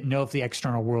he didn't know if the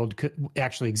external world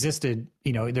actually existed.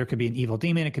 There could be an evil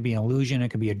demon, it could be an illusion, it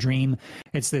could be a dream.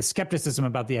 It's this skepticism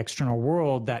about the external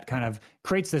world that kind of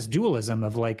creates this dualism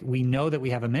of, like, we know that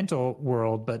we have a mental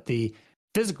world, but the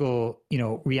physical,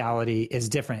 reality is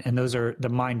different. And those are the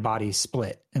mind-body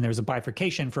split. And there's a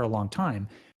bifurcation for a long time.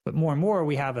 But more and more,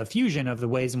 we have a fusion of the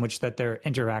ways in which that they're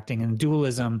interacting. And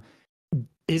dualism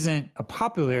isn't a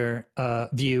popular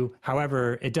view.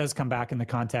 However, it does come back in the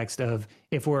context of,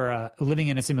 if we're living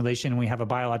in a simulation and we have a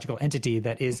biological entity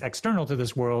that is external to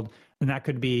this world, then that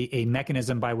could be a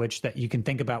mechanism by which that you can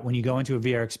think about when you go into a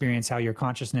VR experience, how your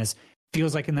consciousness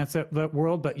feels like in that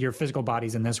world, but your physical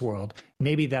body's in this world.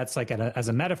 Maybe that's like as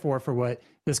a metaphor for what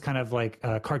this kind of like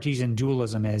Cartesian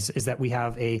dualism is that we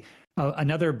have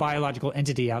another biological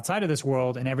entity outside of this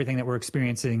world, and everything that we're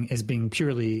experiencing is being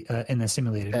purely in the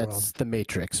simulated world. That's the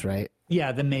Matrix, right?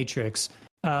 Yeah, the Matrix.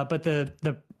 But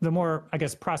the more, I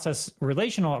guess, process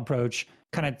relational approach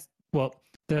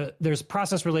there's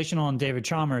process relational in David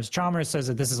Chalmers. Chalmers says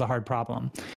that this is a hard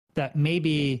problem, that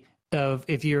maybe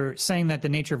if you're saying that the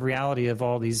nature of reality of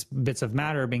all these bits of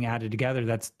matter being added together,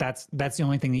 that's the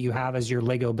only thing that you have as your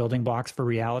Lego building blocks for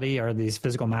reality are these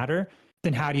physical matter,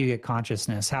 then how do you get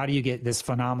consciousness? How do you get this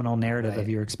phenomenal narrative of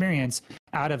your experience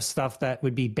out of stuff that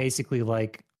would be basically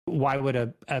like, why would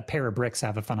a pair of bricks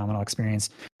have a phenomenal experience?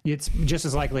 It's just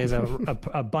as likely as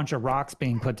a bunch of rocks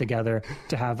being put together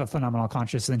to have a phenomenal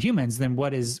consciousness than humans. Then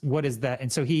what is that? And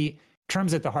so he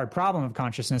terms it the hard problem of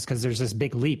consciousness, because there's this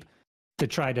big leap to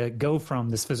try to go from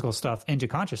this physical stuff into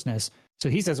consciousness. So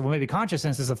he says, well, maybe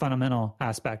consciousness is a fundamental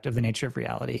aspect of the nature of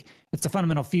reality. It's a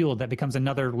fundamental field that becomes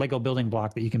another Lego building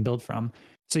block that you can build from.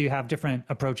 So you have different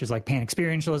approaches like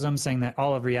pan-experientialism, saying that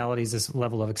all of reality is this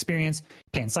level of experience.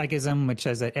 Panpsychism, which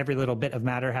says that every little bit of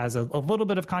matter has a little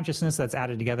bit of consciousness that's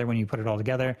added together when you put it all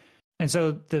together. And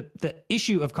so the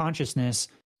issue of consciousness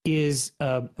is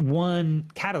one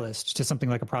catalyst to something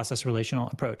like a process relational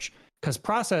approach. Because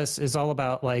process is all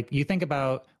about, like, you think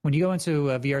about when you go into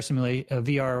a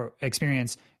VR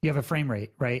experience, you have a frame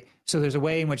rate, right? So there's a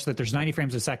way in which that there's 90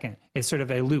 frames a second. It's sort of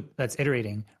a loop that's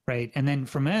iterating, right? And then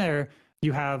from there,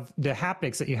 you have the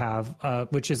haptics that you have,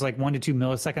 which is like 1 to 2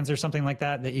 milliseconds or something like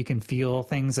that you can feel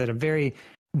things at a very,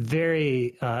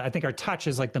 very, I think our touch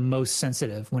is like the most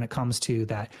sensitive when it comes to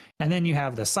that. And then you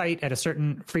have the sight at a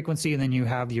certain frequency, and then you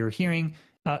have your hearing.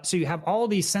 So you have all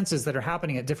these senses that are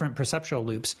happening at different perceptual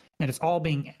loops, and it's all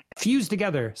being fused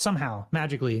together somehow,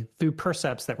 magically, through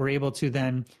percepts that we're able to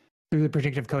then, through the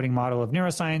predictive coding model of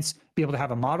neuroscience, be able to have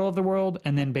a model of the world,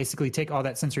 and then basically take all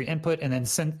that sensory input and then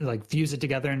fuse it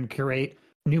together and create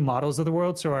new models of the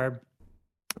world. So our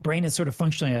brain is sort of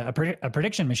functionally a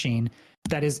prediction machine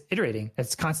that is iterating.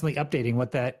 It's constantly updating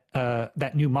what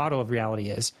that new model of reality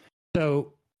is.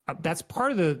 So that's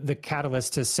part of the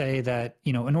catalyst to say that,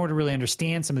 in order to really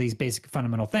understand some of these basic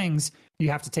fundamental things, you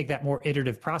have to take that more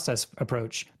iterative process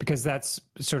approach, because that's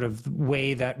sort of the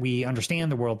way that we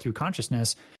understand the world through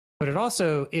consciousness. But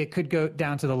it could go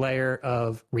down to the layer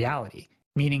of reality,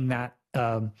 meaning that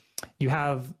you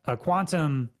have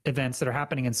quantum events that are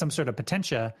happening in some sort of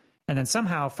potentia, and then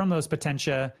somehow from those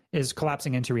potentia is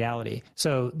collapsing into reality.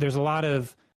 So there's a lot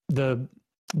of the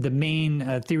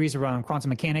main theories around quantum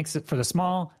mechanics for the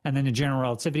small, and then the general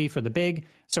relativity for the big.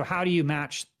 So how do you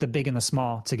match the big and the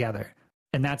small together?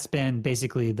 And that's been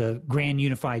basically the grand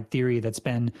unified theory that's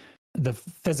been the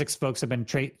physics folks have been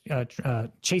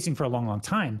chasing for a long, long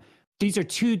time. These are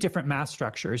two different mass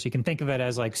structures. You can think of it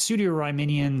as like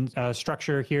pseudo-Riemannian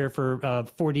structure here for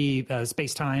 4D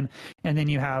space-time. And then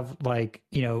you have an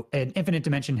infinite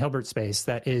dimension Hilbert space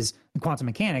that is quantum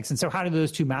mechanics. And so how do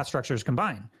those two mass structures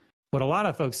combine? What a lot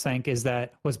of folks think is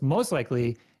that what's most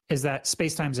likely is that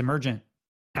space-time is emergent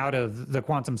out of the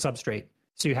quantum substrate.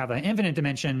 So you have an infinite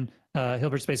dimension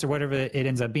Hilbert space or whatever it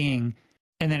ends up being,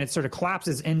 and then it sort of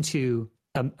collapses into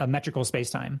a metrical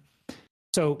space-time.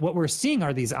 So what we're seeing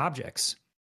are these objects.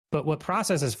 But what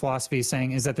processes philosophy is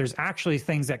saying is that there's actually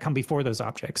things that come before those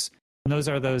objects. And those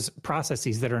are those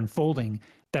processes that are unfolding,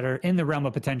 that are in the realm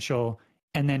of potential.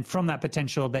 And then from that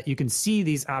potential, that you can see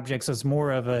these objects as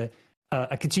more of a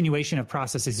continuation of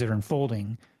processes that are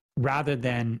unfolding, rather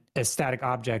than a static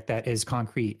object that is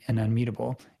concrete and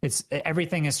unmutable.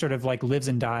 Everything is sort of like lives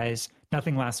and dies.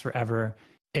 Nothing lasts forever.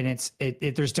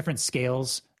 there's different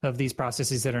scales of these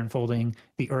processes that are unfolding.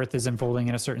 The Earth is unfolding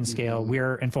at a certain scale.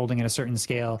 We're unfolding at a certain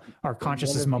scale. Our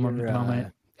consciousness moment to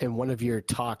moment. In one of your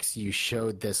talks, you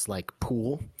showed this like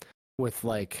pool with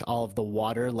like all of the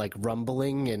water like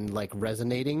rumbling and like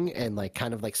resonating and like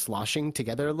kind of like sloshing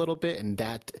together a little bit, and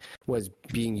that was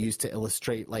being used to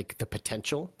illustrate like the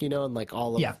potential, you know, and like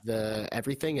all of the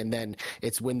everything. And then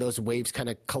it's when those waves kind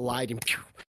of collide and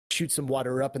shoot some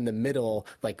water up in the middle,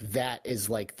 like that is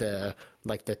like the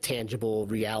tangible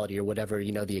reality or whatever,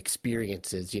 you know, the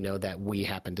experiences, you know, that we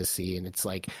happen to see. And it's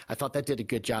like I thought that did a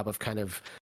good job of kind of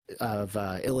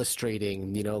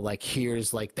illustrating, you know, like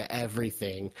here's like the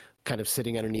everything kind of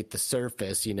sitting underneath the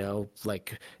surface, you know,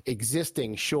 like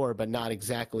existing, sure, but not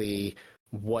exactly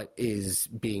what is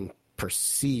being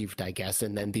perceived, I guess.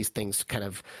 And then these things kind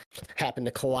of happen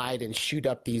to collide and shoot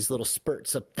up these little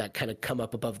spurts up that kind of come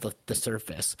up above the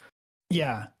surface.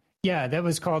 Yeah. Yeah, that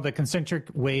was called the concentric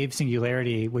wave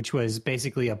singularity, which was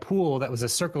basically a pool that was a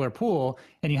circular pool,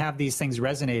 and you have these things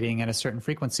resonating at a certain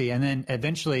frequency, and then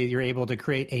eventually you're able to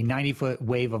create a 90-foot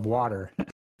wave of water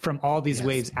from all these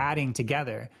waves adding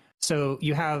together. So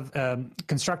you have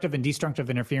constructive and destructive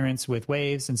interference with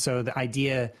waves, and so the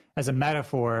idea as a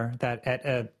metaphor that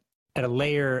at a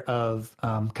layer of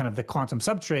kind of the quantum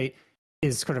substrate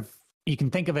is sort of, you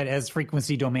can think of it as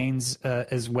frequency domains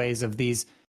as ways of these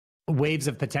waves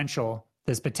of potential.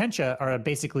 This potentia are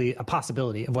basically a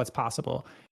possibility of what's possible.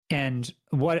 And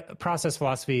what process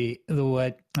philosophy,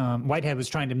 what Whitehead was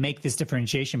trying to make this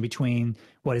differentiation between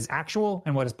what is actual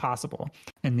and what is possible,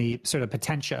 and the sort of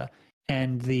potentia.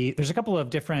 And there's a couple of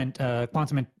different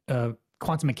quantum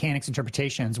mechanics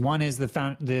interpretations. One is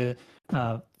the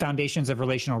Foundations of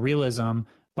Relational Realism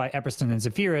by Epperson and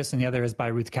Zefiris, and the other is by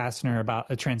Ruth Kastner about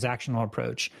a transactional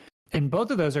approach. And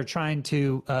both of those are trying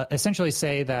to essentially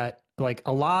say that, like,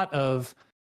 a lot of,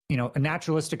 you know, a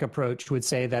naturalistic approach would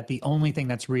say that the only thing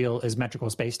that's real is metrical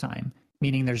spacetime,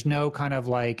 meaning there's no kind of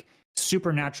like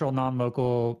supernatural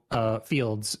non-local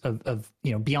fields of,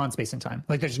 you know, beyond space and time.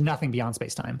 Like, there's nothing beyond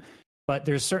space-time. But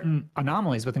there's certain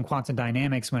anomalies within quantum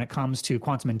dynamics when it comes to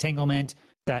quantum entanglement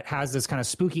that has this kind of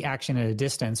spooky action at a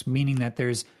distance, meaning that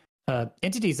there's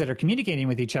entities that are communicating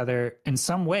with each other in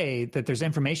some way, that there's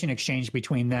information exchange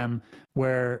between them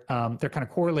where they're kind of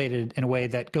correlated in a way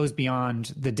that goes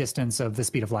beyond the distance of the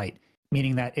speed of light,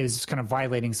 meaning that is kind of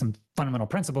violating some fundamental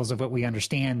principles of what we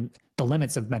understand the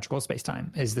limits of metrical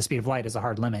spacetime is. The speed of light is a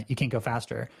hard limit. You can't go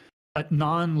faster. But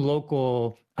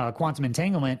non-local quantum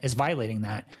entanglement is violating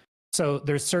that. So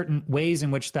there's certain ways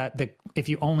in which if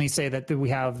you only say that we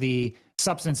have the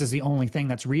substance is the only thing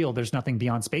that's real, there's nothing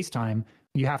beyond space-time,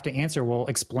 you have to answer, well,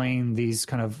 explain these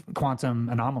kind of quantum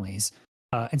anomalies.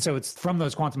 And so it's from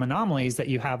those quantum anomalies that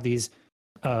you have these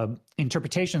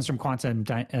interpretations from quantum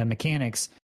mechanics.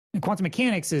 And quantum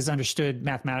mechanics is understood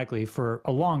mathematically for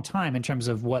a long time in terms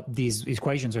of what these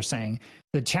equations are saying.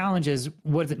 The challenge is,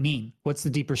 what does it mean? What's the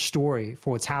deeper story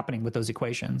for what's happening with those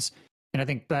equations? And I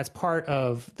think that's part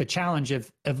of the challenge of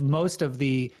most of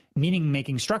the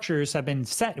meaning-making structures have been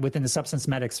set within the substance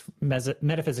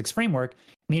metaphysics framework,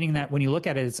 meaning that when you look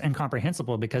at it, it's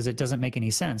incomprehensible because it doesn't make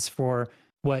any sense for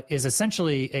what is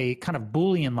essentially a kind of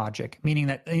Boolean logic, meaning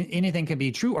that anything can be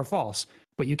true or false,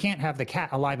 but you can't have the cat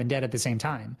alive and dead at the same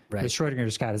time. Right. The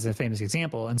Schrodinger's cat is a famous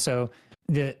example. And so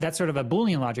that's sort of a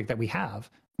Boolean logic that we have.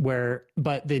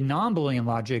 But the non-Boolean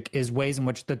logic is ways in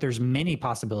which that there's many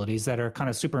possibilities that are kind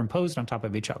of superimposed on top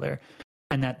of each other.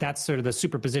 And that's sort of the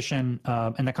superposition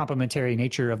and the complementary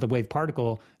nature of the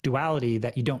wave-particle duality,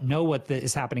 that you don't know what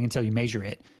is happening until you measure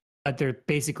it. But they're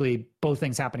basically both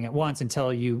things happening at once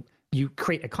until you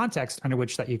create a context under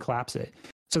which that you collapse it.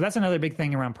 So that's another big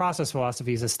thing around process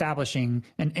philosophy, is establishing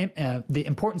the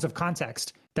importance of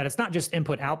context, that it's not just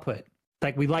input-output.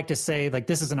 Like, we like to say, like,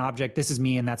 this is an object, this is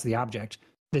me, and that's the object.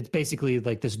 That's basically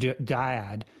like this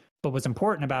dyad. But what's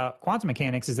important about quantum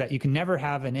mechanics is that you can never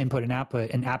have an input and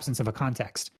output in absence of a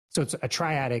context. So it's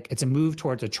it's a move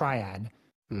towards a triad.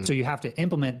 So you have to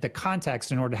implement the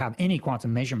context in order to have any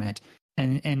quantum measurement.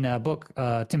 And in a book,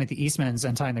 Timothy Eastman's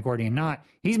Untying the Gordian Knot,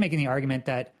 he's making the argument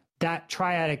that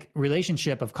triadic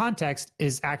relationship of context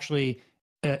is actually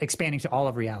expanding to all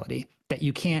of reality, that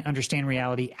you can't understand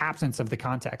reality absence of the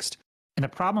context. And the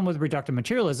problem with reductive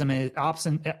materialism is it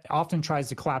often tries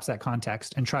to collapse that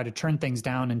context and try to turn things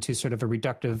down into sort of a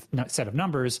reductive set of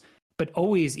numbers. But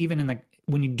always, even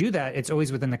when you do that, it's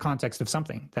always within the context of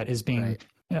something that is being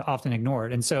often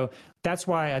ignored. And so that's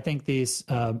why I think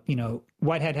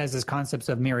Whitehead has this concept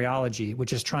of mereology,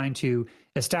 which is trying to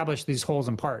establish these wholes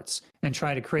and parts and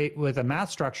try to create with a math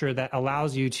structure that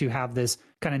allows you to have this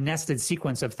kind of nested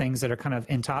sequence of things that are kind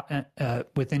of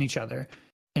within each other.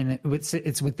 and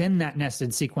it's within that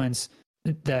nested sequence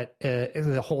that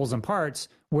the wholes and parts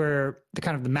where the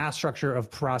kind of the mass structure of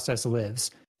process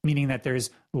lives, meaning that there's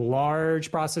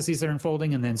large processes that are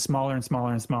unfolding and then smaller and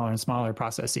smaller and smaller and smaller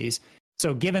processes.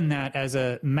 So given that as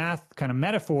a math kind of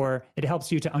metaphor, it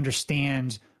helps you to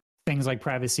understand things like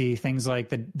privacy, things like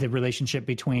the relationship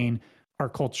between our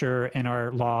culture and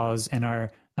our laws and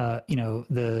our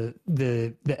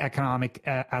the economic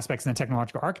aspects and the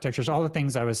technological architectures, all the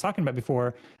things I was talking about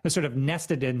before, are sort of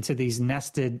nested into these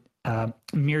nested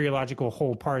mereological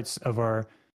whole parts of our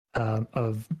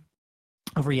of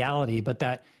reality, but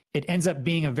that it ends up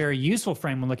being a very useful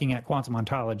frame when looking at quantum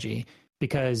ontology,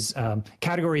 because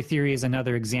category theory is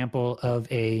another example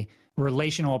of a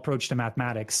relational approach to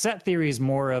mathematics. Set theory is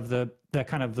more of the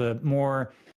kind of the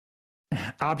more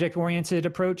object-oriented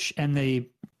approach, and the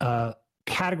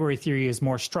category theory is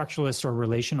more structuralist or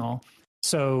relational.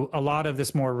 So a lot of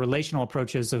this more relational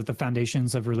approaches of the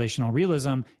foundations of relational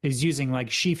realism is using like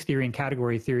sheaf theory and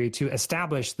category theory to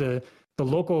establish the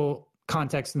local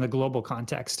context and the global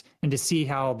context, and to see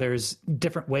how there's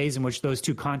different ways in which those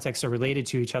two contexts are related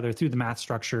to each other through the math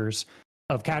structures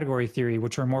of category theory,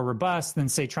 which are more robust than,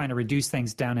 say, trying to reduce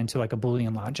things down into like a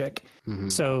Boolean logic. Mm-hmm.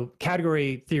 So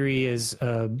category theory is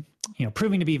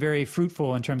proving to be very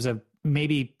fruitful in terms of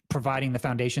maybe providing the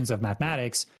foundations of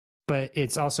mathematics, but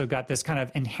it's also got this kind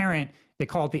of inherent, they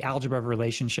call it the algebra of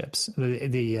relationships.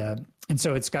 And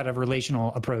so it's got a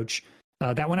relational approach.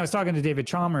 That when I was talking to David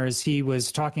Chalmers, he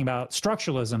was talking about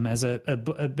structuralism as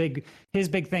his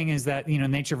big thing is that,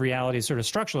 nature of reality is sort of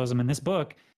structuralism in this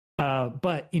book.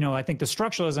 But I think the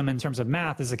structuralism in terms of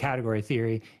math is a category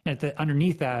theory. And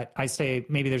underneath that, I say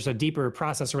maybe there's a deeper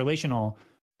process relational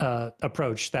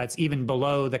approach that's even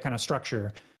below the kind of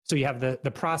structure. So you have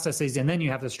the processes, and then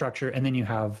you have the structure, and then you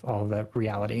have all the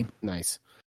reality. Nice.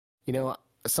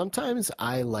 Sometimes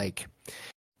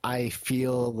I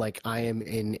feel like I am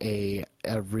in a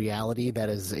reality that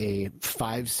is a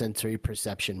 5-sensory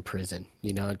perception prison.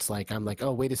 It's like, I'm like,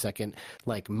 oh, wait a second.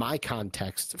 Like, my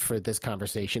context for this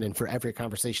conversation and for every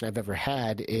conversation I've ever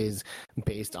had is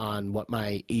based on what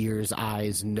my ears,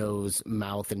 eyes, nose,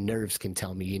 mouth, and nerves can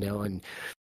tell me, and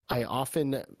I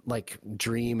often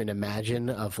dream and imagine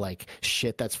of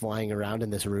shit that's flying around in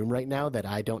this room right now that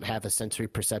I don't have a sensory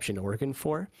perception organ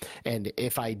for. And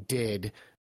if I did,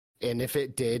 and if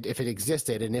it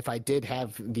existed, and if I did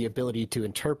have the ability to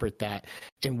interpret that,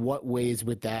 in what ways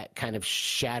would that kind of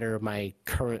shatter my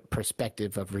current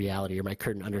perspective of reality or my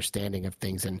current understanding of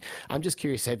things? And I'm just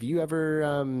curious, have you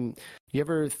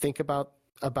ever think about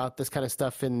this kind of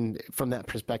stuff from that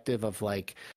perspective of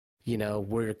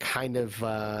we're kind of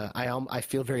I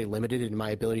feel very limited in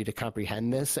my ability to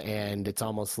comprehend this, and it's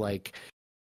almost like,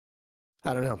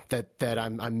 I don't know, that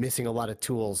I'm missing a lot of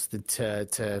tools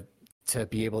to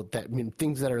be able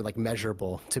things that are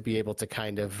measurable, to be able to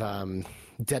kind of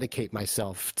dedicate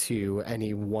myself to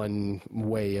any one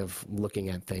way of looking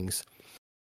at things.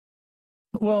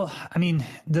 Well, I mean,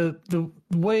 the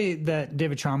way that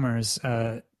David Chalmers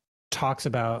talks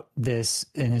about this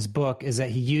in his book is that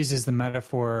he uses the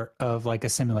metaphor of a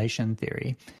simulation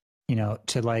theory,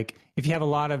 to if you have a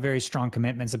lot of very strong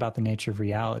commitments about the nature of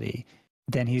reality,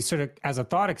 then he sort of, as a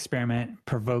thought experiment,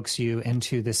 provokes you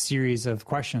into this series of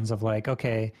questions of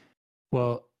okay,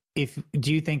 well,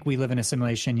 do you think we live in a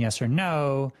simulation? Yes or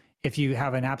no? If you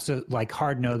have an absolute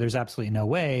hard no, there's absolutely no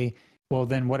way. Well,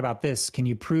 then what about this? Can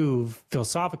you prove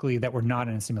philosophically that we're not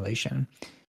in a simulation?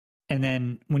 And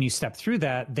then when you step through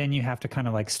that, then you have to kind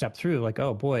of step through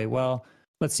oh boy, well,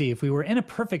 let's see, if we were in a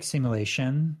perfect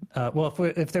simulation,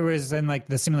 if there was in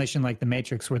the simulation the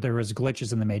Matrix where there was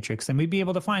glitches in the Matrix, then we'd be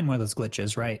able to find one of those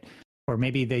glitches, right? Or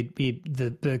maybe they'd be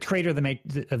the creator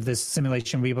of this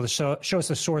simulation would be able to show us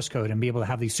a source code and be able to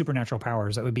have these supernatural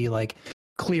powers that would be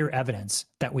clear evidence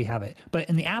that we have it. But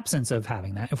in the absence of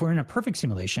having that, if we're in a perfect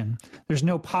simulation, there's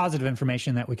no positive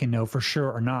information that we can know for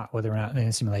sure or not whether or not in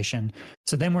a simulation.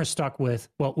 So then we're stuck with,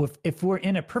 if we're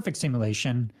in a perfect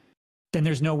simulation, then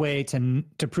there's no way to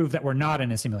prove that we're not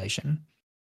in a simulation.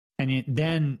 And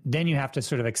then you have to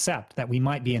sort of accept that we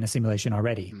might be in a simulation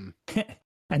already.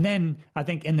 And then I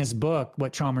think in this book,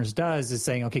 what Chalmers does is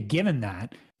saying, okay, given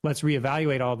that, let's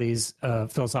reevaluate all these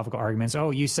philosophical arguments.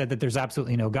 Oh, you said that there's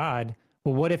absolutely no God.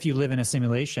 Well, what if you live in a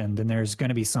simulation? Then there's going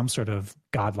to be some sort of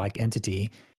godlike entity.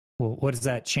 Well, what does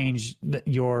that change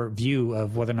your view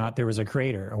of whether or not there was a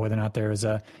creator, or whether or not there was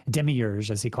a demiurge,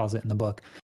 as he calls it in the book?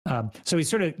 So he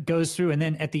sort of goes through, and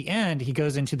then at the end, he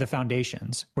goes into the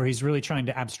foundations, where he's really trying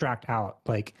to abstract out,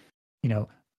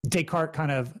 Descartes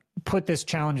kind of put this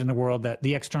challenge in the world that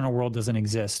the external world doesn't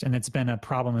exist. And it's been a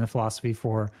problem in philosophy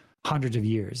for hundreds of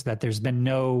years, that there's been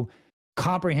no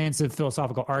comprehensive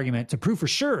philosophical argument to prove for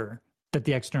sure that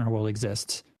the external world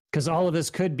exists. Because all of this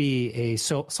could be a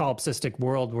solipsistic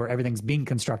world where everything's being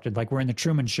constructed, like we're in the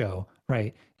Truman Show,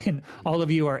 right? And all of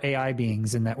you are AI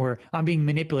beings, and that I'm being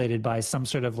manipulated by some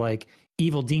sort of like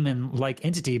evil demon-like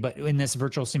entity, but in this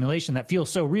virtual simulation that feels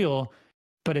so real,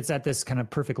 but it's at this kind of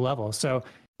perfect level. So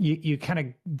you kind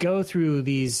of go through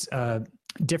these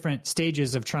different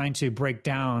stages of trying to break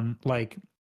down, like,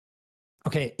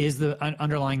 okay, is the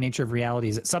underlying nature of reality,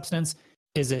 is it substance?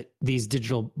 Is it these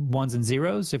digital ones and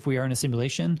zeros if we are in a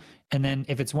simulation? And then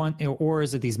if it's one, or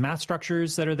is it these math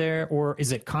structures that are there? Or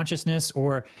is it consciousness?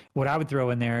 Or what I would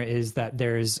throw in there is that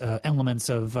there's elements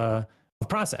of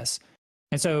process.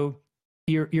 And so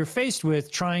you're faced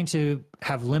with trying to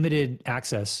have limited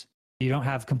access. You don't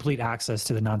have complete access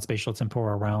to the non-spatial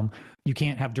temporal realm. You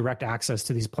can't have direct access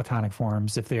to these Platonic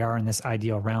forms if they are in this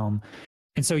ideal realm.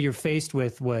 And so you're faced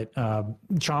with what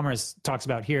Chalmers talks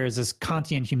about here is this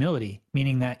Kantian humility,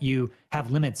 meaning that you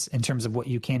have limits in terms of what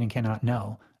you can and cannot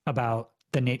know about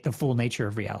the full nature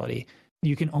of reality.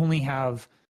 You can only have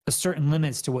a certain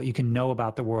limits to what you can know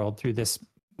about the world through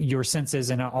your senses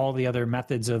and all the other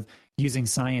methods of using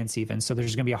science even. So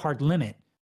there's going to be a hard limit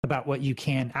about what you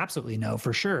can absolutely know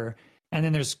for sure. And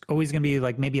then there's always going to be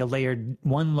like maybe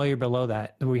one layer below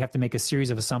that where we have to make a series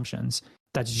of assumptions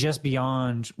that's just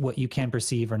beyond what you can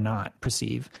perceive or not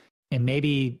perceive. And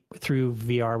maybe through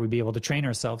VR, we'd be able to train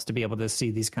ourselves to be able to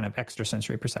see these kind of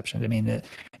extrasensory perceptions. I mean,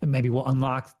 maybe we'll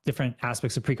unlock different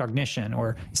aspects of precognition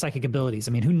or psychic abilities.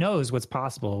 I mean, who knows what's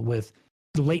possible with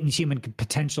the latent human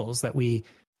potentials that we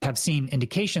have seen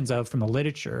indications of from the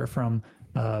literature, from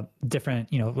different,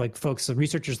 like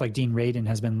researchers like Dean Radin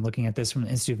has been looking at this from the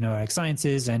Institute of Noetic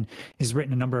Sciences and has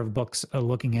written a number of books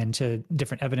looking into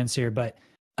different evidence here. But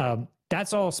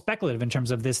that's all speculative in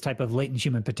terms of this type of latent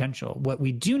human potential. What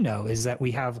we do know is that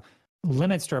we have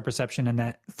limits to our perception, and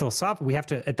that we have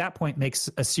to, at that point, make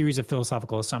a series of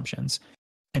philosophical assumptions.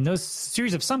 And those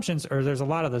series of assumptions, or there's a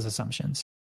lot of those assumptions,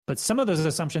 but some of those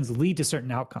assumptions lead to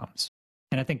certain outcomes.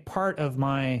 And I think part of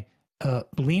my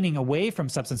leaning away from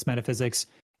substance metaphysics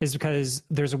is because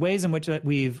there's ways in which that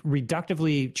we've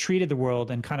reductively treated the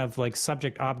world and kind of like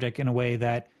subject-object in a way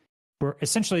that we're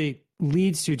essentially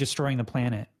leads to destroying the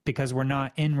planet because we're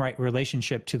not in right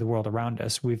relationship to the world around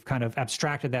us. We've kind of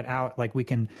abstracted that out. Like we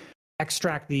can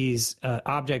extract these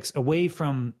objects away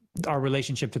from our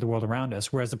relationship to the world around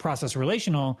us. Whereas the process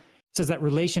relational says that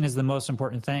relation is the most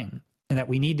important thing, and that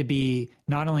we need to be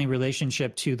not only in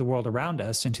relationship to the world around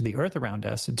us and to the earth around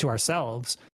us and to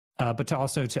ourselves, but to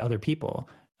also to other people.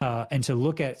 And to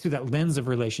look at through that lens of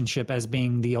relationship as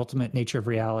being the ultimate nature of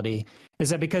reality,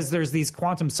 is that because there's these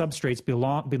quantum substrates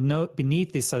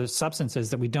beneath these substances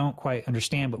that we don't quite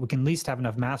understand, but we can at least have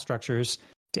enough math structures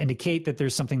to indicate that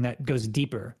there's something that goes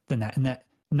deeper than that, in that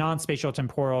non-spatial,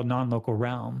 temporal, non-local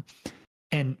realm.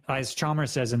 And as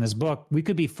Chalmers says in this book, we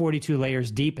could be 42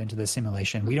 layers deep into the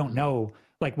simulation. We don't know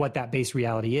like what that base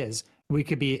reality is. We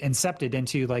could be incepted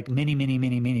into like many, many,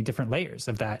 many, many different layers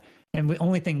of that. And the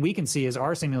only thing we can see is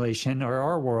our simulation or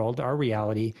our world, our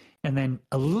reality, and then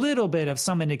a little bit of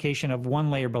some indication of one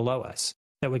layer below us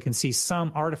that we can see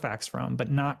some artifacts from,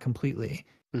 but not completely.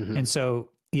 Mm-hmm. And so,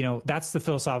 that's the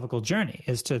philosophical journey,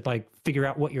 is to like figure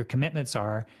out what your commitments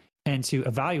are and to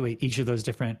evaluate each of those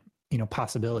different,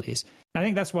 possibilities. And I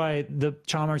think that's why the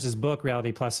Chalmers' book,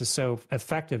 Reality Plus, is so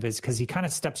effective, is because he kind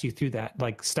of steps you through that,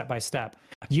 like step by step,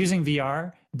 using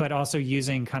VR, but also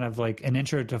using kind of like an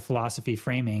intro to philosophy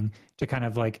framing to kind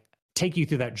of like take you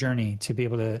through that journey to be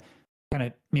able to kind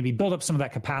of maybe build up some of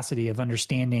that capacity of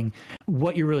understanding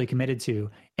what you're really committed to.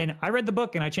 And I read the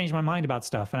book and I changed my mind about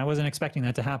stuff, and I wasn't expecting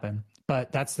that to happen, but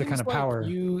that's the kind of power.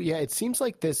 It seems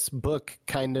like this book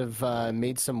kind of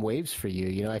made some waves for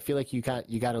you. I feel like you got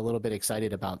a little bit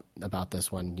excited about this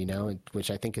one,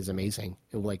 which I think is amazing.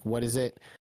 Like, what is it?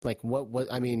 Like, what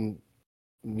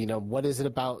is it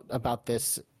about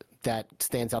this that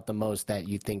stands out the most that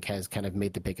you think has kind of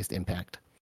made the biggest impact?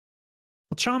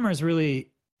 Well, Chalmers really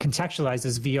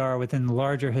contextualizes VR within the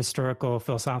larger historical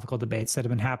philosophical debates that have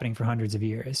been happening for hundreds of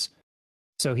years.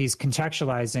 So he's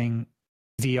contextualizing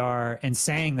VR and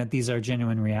saying that these are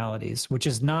genuine realities, which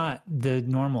is not the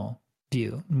normal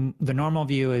view. The normal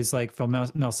view is like from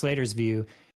Mel Slater's view,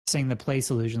 saying the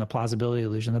place illusion, the plausibility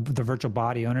illusion, the virtual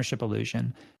body ownership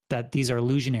illusion, that these are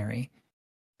illusionary.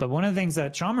 But one of the things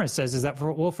that Chalmers says is that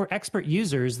for expert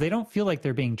users, they don't feel like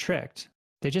they're being tricked.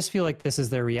 They just feel like this is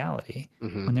their reality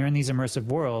when they're in these immersive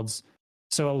worlds.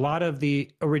 So a lot of the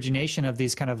origination of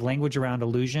these kind of language around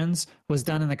illusions was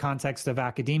done in the context of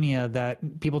academia,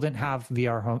 that people didn't have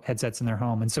VR headsets in their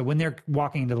home. And so when they're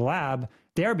walking into the lab,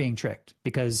 they're being tricked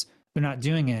because they're not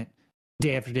doing it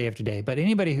day after day after day. But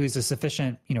anybody who's a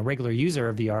sufficient, regular user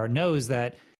of VR knows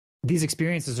that these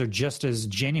experiences are just as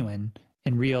genuine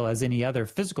and real as any other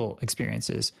physical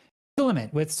experiences. The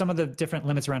limit with some of the different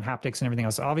limits around haptics and everything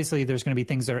else. Obviously, there's going to be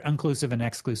things that are inclusive and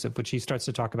exclusive, which he starts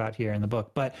to talk about here in the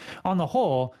book. But on the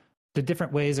whole, the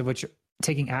different ways of which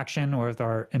taking action, or with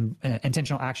our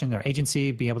intentional action, our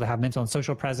agency, being able to have mental and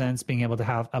social presence, being able to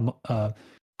have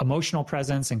emotional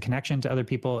presence and connection to other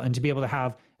people, and to be able to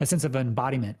have a sense of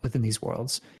embodiment within these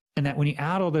worlds. And that when you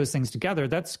add all those things together,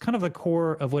 that's kind of the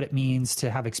core of what it means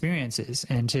to have experiences,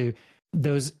 and to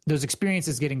those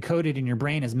experiences get encoded in your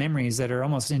brain as memories that are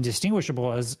almost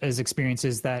indistinguishable as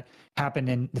experiences that happen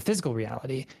in the physical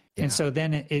reality. Yeah. And so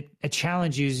then it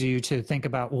challenges you to think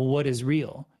about, well, what is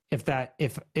real?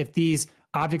 If these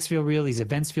objects feel real, these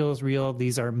events feel real,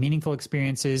 these are meaningful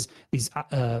experiences, these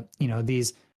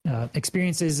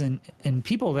experiences and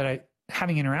people that I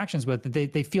having interactions with,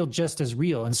 that they feel just as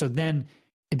real. And so then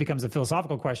it becomes a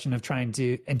philosophical question of trying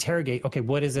to interrogate, okay,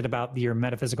 what is it about your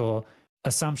metaphysical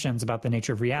assumptions about the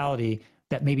nature of reality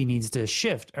that maybe needs to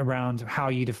shift around how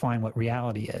you define what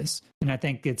reality is? And I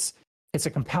think it's a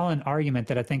compelling argument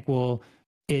that I think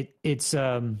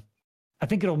I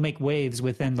think it'll make waves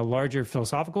within the larger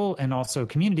philosophical and also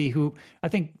community, who I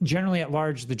think generally at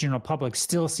large, the general public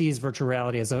still sees virtual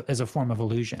reality as a form of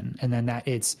illusion. And then that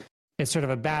it's sort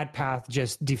of a bad path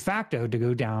just de facto to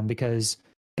go down, because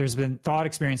there's been thought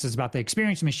experiences about the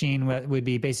experience machine would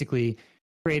be basically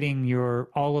creating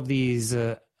all of these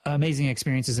amazing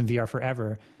experiences in VR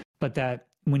forever. But that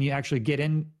when you actually get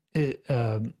in,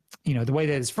 the way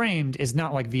that it's framed is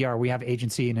not like VR. We have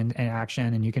agency and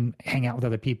action, and you can hang out with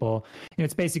other people.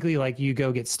 It's basically like you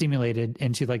go get stimulated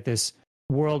into like this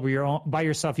world where you're all by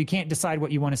yourself. You can't decide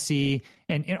what you want to see,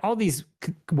 and all these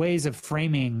ways of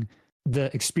framing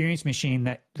the experience machine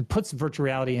that puts virtual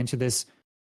reality into this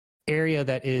area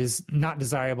that is not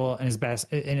desirable and is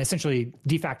best and essentially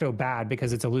de facto bad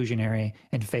because it's illusionary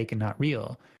and fake and not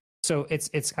real. So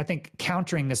it's I think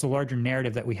countering this larger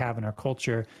narrative that we have in our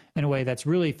culture in a way that's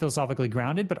really philosophically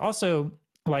grounded, but also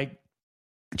like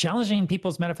challenging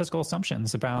people's metaphysical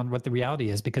assumptions about what the reality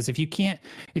is. Because if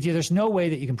there's no way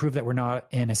that you can prove that we're not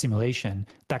in a simulation,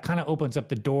 that kind of opens up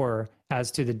the door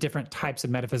as to the different types of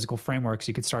metaphysical frameworks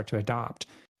you could start to adopt.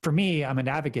 For me, I'm an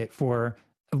advocate for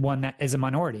one that is a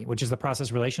minority, which is the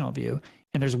process relational view.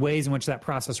 And there's ways in which that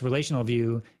process relational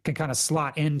view can kind of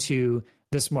slot into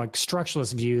this like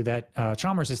structuralist view that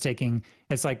Chalmers is taking.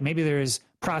 It's like maybe there's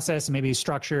process, maybe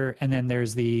structure, and then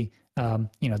there's the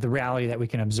the reality that we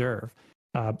can observe.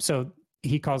 So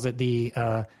he calls it the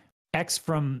X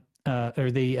from or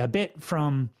the bit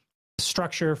from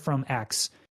structure from X.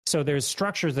 So there's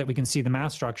structures that we can see, the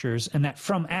math structures, and that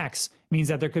from X means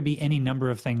that there could be any number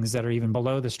of things that are even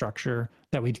below the structure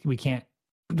that we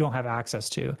don't have access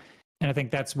to. And I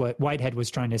think that's what Whitehead was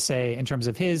trying to say in terms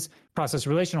of his process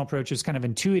relational approach, is kind of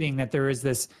intuiting that there is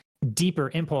this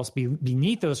deeper impulse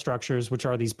beneath those structures, which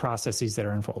are these processes that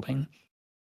are unfolding.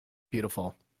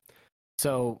 Beautiful.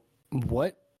 So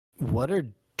what are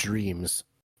dreams?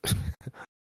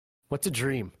 What's a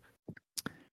dream?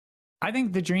 I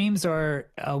think the dreams are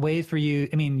a way for you.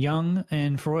 I mean, Jung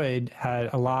and Freud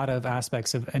had a lot of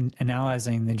aspects of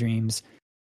analyzing the dreams.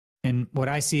 And what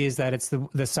I see is that it's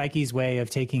the psyche's way of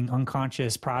taking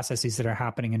unconscious processes that are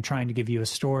happening and trying to give you a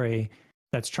story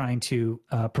that's trying to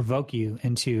provoke you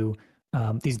into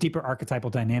these deeper archetypal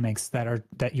dynamics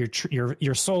that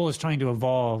your soul is trying to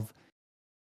evolve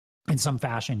in some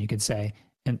fashion, you could say.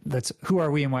 And that's who are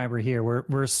we and why we're here.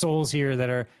 We're souls here that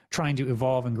are trying to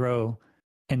evolve and grow.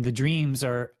 And the dreams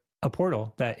are a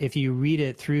portal that if you read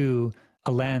it through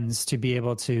a lens to be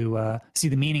able to see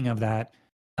the meaning of that,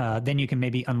 then you can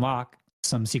maybe unlock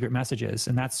some secret messages.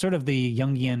 And that's sort of the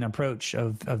Jungian approach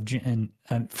of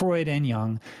Freud and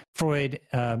Jung. Freud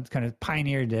kind of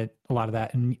pioneered a lot of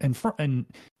that. And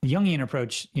the Jungian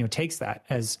approach, takes that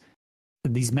as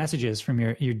these messages from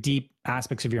your deep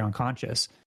aspects of your unconscious.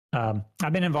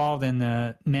 I've been involved in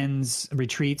the men's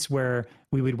retreats where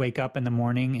we would wake up in the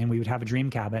morning and we would have a dream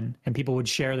cabin and people would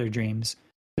share their dreams.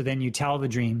 So then you tell the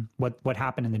dream what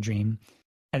happened in the dream.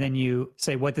 And then you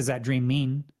say, what does that dream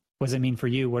mean? What does it mean for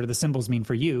you? What do the symbols mean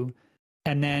for you?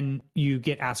 And then you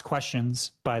get asked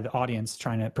questions by the audience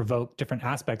trying to provoke different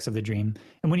aspects of the dream.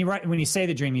 And when you say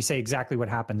the dream, you say exactly what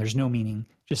happened. There's no meaning.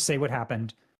 Just say what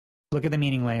happened. Look at the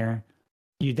meaning layer.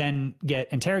 You then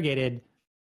get interrogated.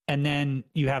 And then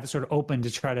you have it sort of open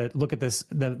to try to look at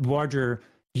the larger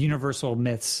universal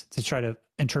myths to try to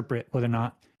interpret whether or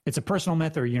not it's a personal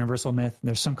myth or a universal myth.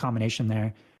 There's some combination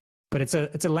there. But it's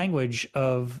a language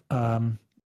of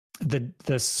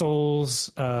the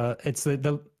soul's. It's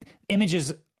the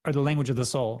images are the language of the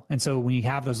soul. And so when you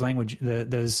have those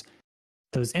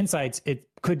those insights, it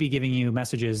could be giving you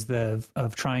messages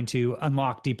of trying to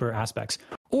unlock deeper aspects.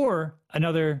 Or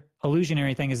another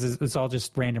illusionary thing is it's all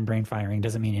just random brain firing.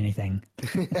 Doesn't mean anything.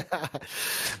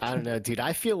 I don't know, dude.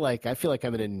 I just feel like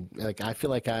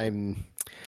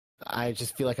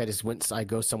I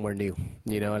go somewhere new.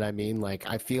 You know what I mean? Like,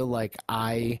 I feel like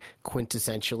I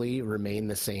quintessentially remain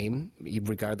the same,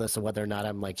 regardless of whether or not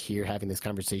I'm like here having this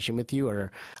conversation with you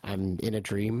or I'm in a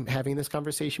dream having this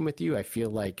conversation with you. I feel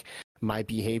like my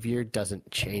behavior doesn't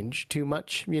change too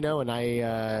much, you know? And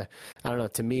I don't know,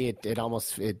 to me,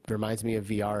 it reminds me of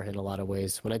VR in a lot of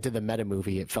ways. When I did the Meta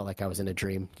movie, it felt like I was in a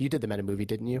dream. You did the Meta movie,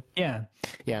 didn't you? Yeah.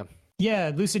 Yeah.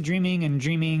 Yeah. Lucid dreaming and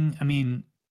dreaming. I mean,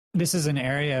 this is an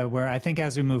area where I think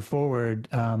as we move forward,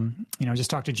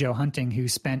 just talk to Joe Hunting, who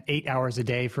spent 8 hours a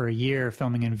day for a year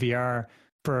filming in VR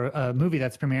for a movie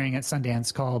that's premiering at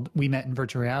Sundance called We Met in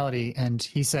Virtual Reality. And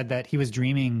he said that he was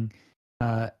dreaming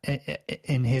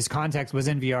in his context was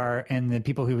in VR, and the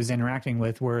people he was interacting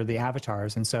with were the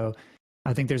avatars. And so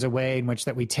I think there's a way in which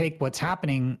that we take what's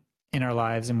happening in our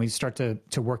lives and we start to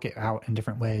work it out in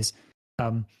different ways.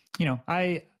 I'm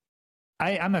a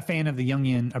fan of the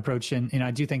Jungian approach, and I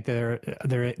do think there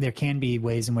can be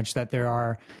ways in which that there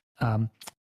are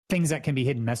things that can be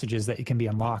hidden messages that can be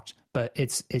unlocked. But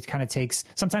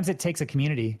sometimes it takes a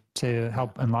community to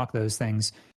help unlock those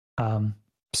things.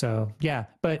 So yeah,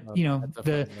 but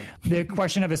the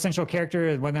question of essential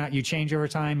character, whether or not you change over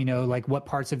time, like what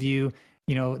parts of you,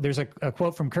 there's a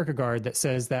quote from Kierkegaard that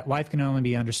says that life can only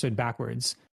be understood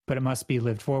backwards, but it must be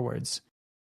lived forwards.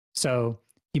 So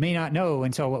you may not know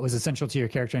until what was essential to your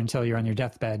character until you're on your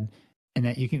deathbed. And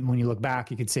that when you look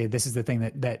back, you could say, this is the thing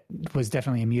that was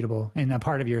definitely immutable and a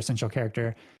part of your essential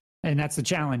character. And that's the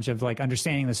challenge of like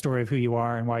understanding the story of who you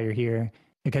are and why you're here,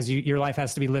 because your life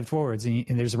has to be lived forwards, and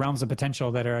there's realms of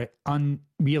potential that are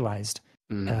unrealized,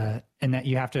 and that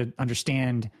you have to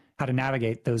understand how to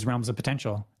navigate those realms of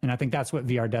potential. And I think that's what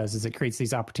VR does, is it creates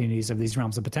these opportunities of these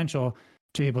realms of potential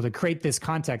to be able to create this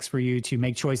context for you to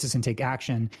make choices and take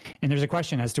action. And there's a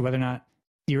question as to whether or not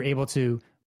you're able to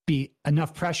be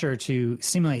enough pressure to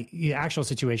simulate the actual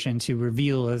situation to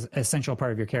reveal an essential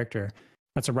part of your character.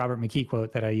 That's a Robert McKee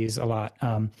quote that I use a lot.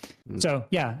 So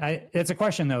yeah, it's a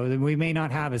question though. We may not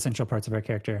have essential parts of our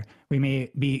character. We may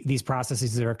be these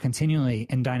processes that are continually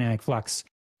in dynamic flux,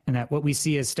 and that what we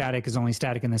see as static is only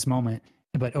static in this moment,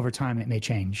 but over time it may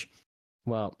change.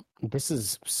 Well, this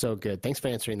is so good. Thanks for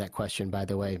answering that question, by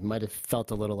the way. Might have felt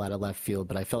a little out of left field,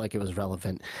 but I felt like it was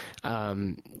relevant.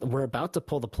 We're about to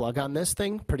pull the plug on this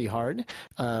thing pretty hard.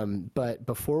 But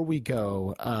before we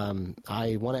go,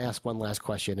 I want to ask one last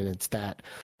question, and it's that,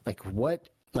 what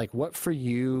for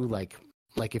you, like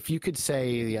if you could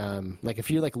say,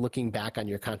 if you're like looking back on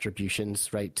your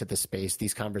contributions, right, to the space,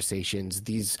 these conversations,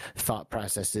 these thought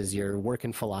processes, your work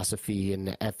in philosophy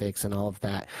and ethics and all of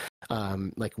that,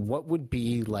 what would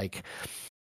be the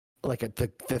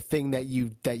thing that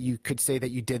you could say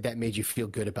that you did that made you feel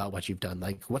good about what you've done?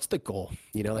 Like, what's the goal?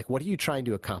 What are you trying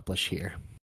to accomplish here?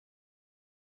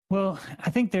 Well,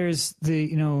 I think there's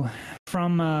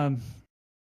from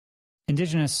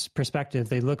indigenous perspective,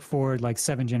 they look forward like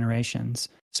 7 generations.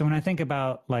 So when I think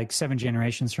about like 7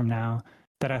 generations from now,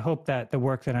 that I hope that the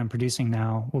work that I'm producing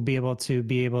now will be able to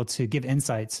give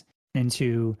insights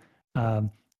into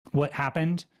what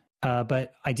happened,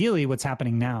 but ideally what's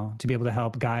happening now, to be able to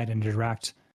help guide and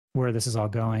direct where this is all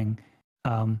going.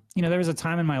 There was a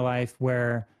time in my life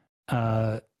where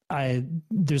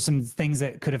there's some things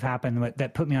that could have happened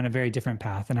that put me on a very different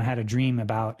path. And I had a dream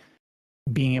about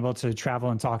being able to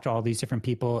travel and talk to all these different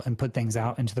people and put things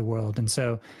out into the world. And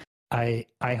so I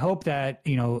hope that,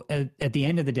 at the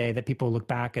end of the day, that people look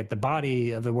back at the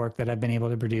body of the work that I've been able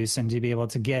to produce and to be able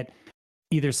to get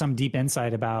either some deep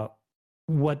insight about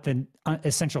what the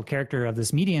essential character of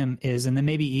this medium is, and then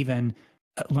maybe even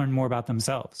learn more about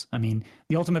themselves. I mean,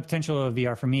 the ultimate potential of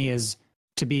VR for me is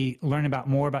to learn about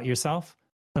more about yourself,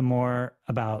 the more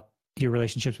about your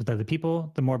relationships with other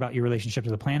people, the more about your relationship to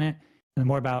the planet, and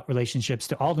more about relationships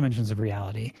to all dimensions of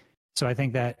reality. So I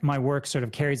think that my work sort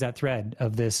of carries that thread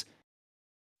of this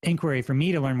inquiry for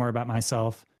me to learn more about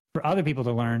myself, for other people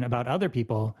to learn about other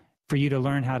people, for you to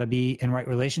learn how to be in right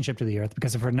relationship to the earth.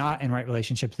 Because if we're not in right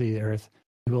relationship to the earth,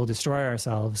 we will destroy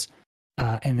ourselves.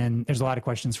 And then there's a lot of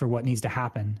questions for what needs to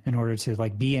happen in order to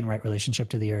be in right relationship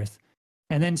to the earth.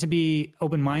 And then to be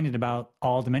open-minded about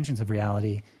all dimensions of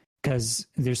reality, because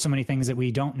there's so many things that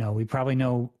we don't know.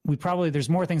 There's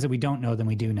more things that we don't know than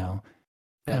we do know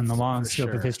in the long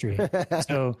scope of history.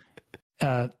 So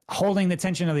holding the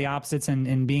tension of the opposites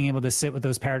and being able to sit with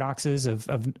those paradoxes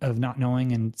of not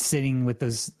knowing and sitting with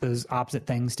those opposite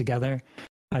things together.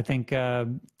 I think, I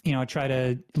try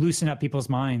to loosen up people's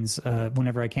minds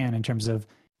whenever I can in terms of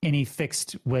any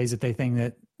fixed ways that they think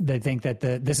that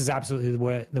this is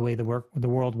absolutely the way the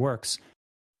world works.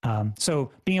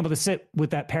 So being able to sit with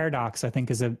that paradox, I think,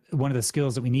 is one of the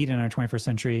skills that we need in our 21st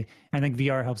century. I think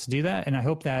VR helps do that. And I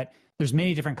hope that there's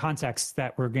many different contexts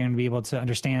that we're going to be able to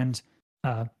understand.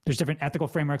 There's different ethical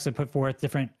frameworks that put forth,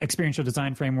 different experiential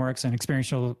design frameworks and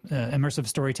experiential immersive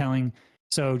storytelling.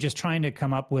 So just trying to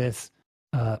come up with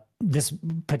this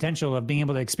potential of being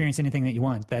able to experience anything that you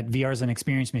want, that VR is an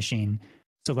experience machine.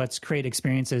 So let's create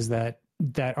experiences that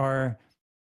are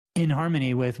in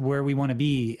harmony with where we want to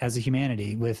be as a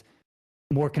humanity, with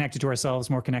more connected to ourselves,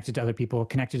 more connected to other people,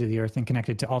 connected to the earth, and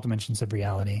connected to all dimensions of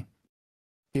reality.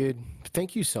 Dude,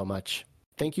 thank you so much.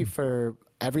 Thank you for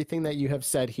everything that you have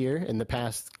said here in the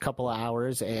past couple of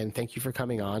hours, and thank you for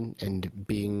coming on and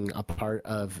being a part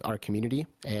of our community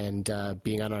and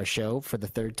being on our show for the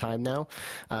third time now.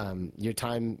 Your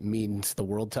time means the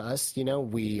world to us.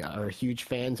 We are huge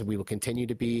fans, and we will continue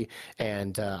to be,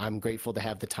 and I'm grateful to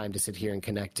have the time to sit here and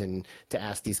connect and to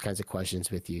ask these kinds of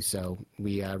questions with you. So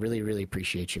we really, really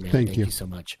appreciate you, man. Thank you so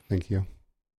much. Thank you.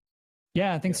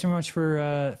 Yeah, thanks so much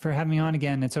for having me on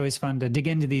again. It's always fun to dig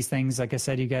into these things. Like I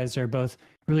said, you guys are both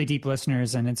really deep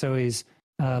listeners, and it's always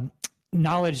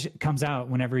knowledge comes out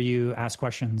whenever you ask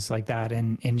questions like that,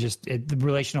 and just the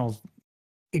relational.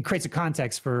 It creates a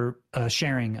context for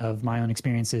sharing of my own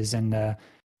experiences, and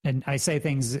I say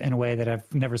things in a way that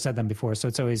I've never said them before. So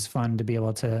it's always fun to be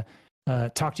able to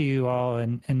talk to you all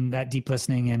and that deep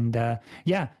listening, and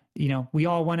we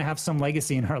all want to have some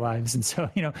legacy in our lives. And so,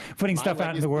 putting stuff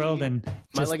out in the world and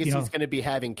my legacy is going to be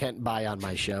having Kent Bai on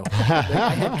my show. I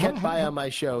had Kent Bai on my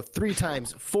show 3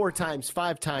 times, 4 times,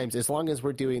 5 times. As long as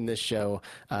we're doing this show,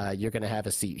 you're going to have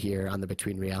a seat here on the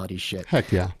Between Realities shit.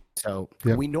 Heck yeah. So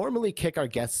we normally kick our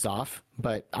guests off,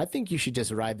 but I think you should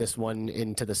just ride this one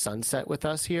into the sunset with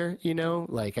us here.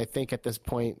 I think at this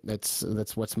point, that's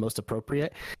what's most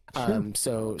appropriate. Sure.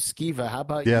 So Skiva, how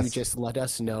about you just let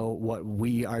us know what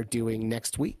we are doing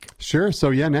next week? Sure.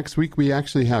 So next week we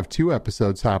actually have 2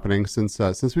 episodes happening since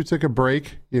we took a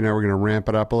break. We're going to ramp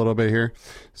it up a little bit here.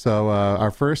 So our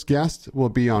first guest will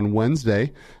be on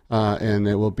Wednesday, and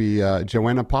it will be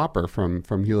Joanna Popper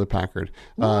from Hewlett Packard.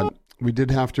 We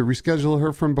did have to reschedule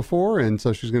her from before, and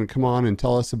so she's going to come on and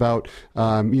tell us about,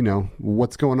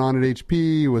 what's going on at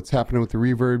HP, what's happening with the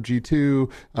Reverb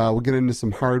G2. We'll get into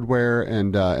some hardware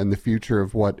and the future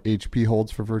of what HP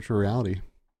holds for virtual reality.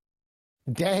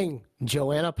 Dang,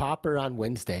 Joanna Popper on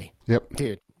Wednesday. Yep.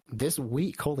 Dude, this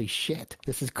week, holy shit.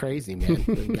 This is crazy, man.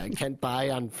 We got Kent Bai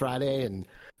on Friday and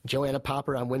Joanna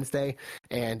Popper on Wednesday,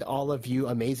 and all of you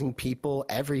amazing people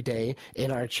every day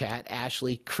in our chat.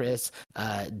 Ashley, Chris,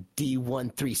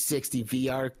 D1360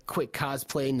 VR, Quick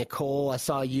Cosplay, Nicole, I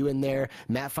saw you in there.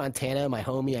 Matt Fontana, my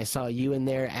homie, I saw you in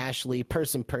there. Ashley,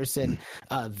 person,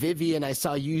 Vivian, I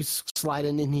saw you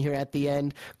sliding in here at the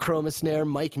end. Chromosnare,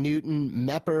 Mike Newton,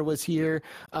 Mepper was here.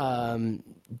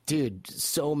 Dude,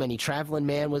 so many. Traveling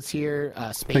Man was here.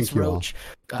 Space Roach.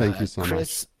 Thank you so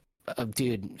Chris, much.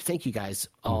 Dude, thank you guys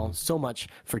all so much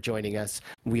for joining us.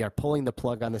 We are pulling the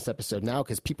plug on this episode now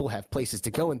because people have places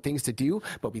to go and things to do,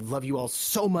 but we love you all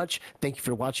so much. Thank you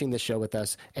for watching this show with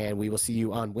us, and we will see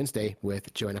you on Wednesday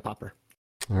with Joanna Popper.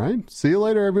 All right. See you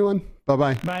later, everyone.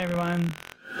 Bye-bye. Bye, everyone.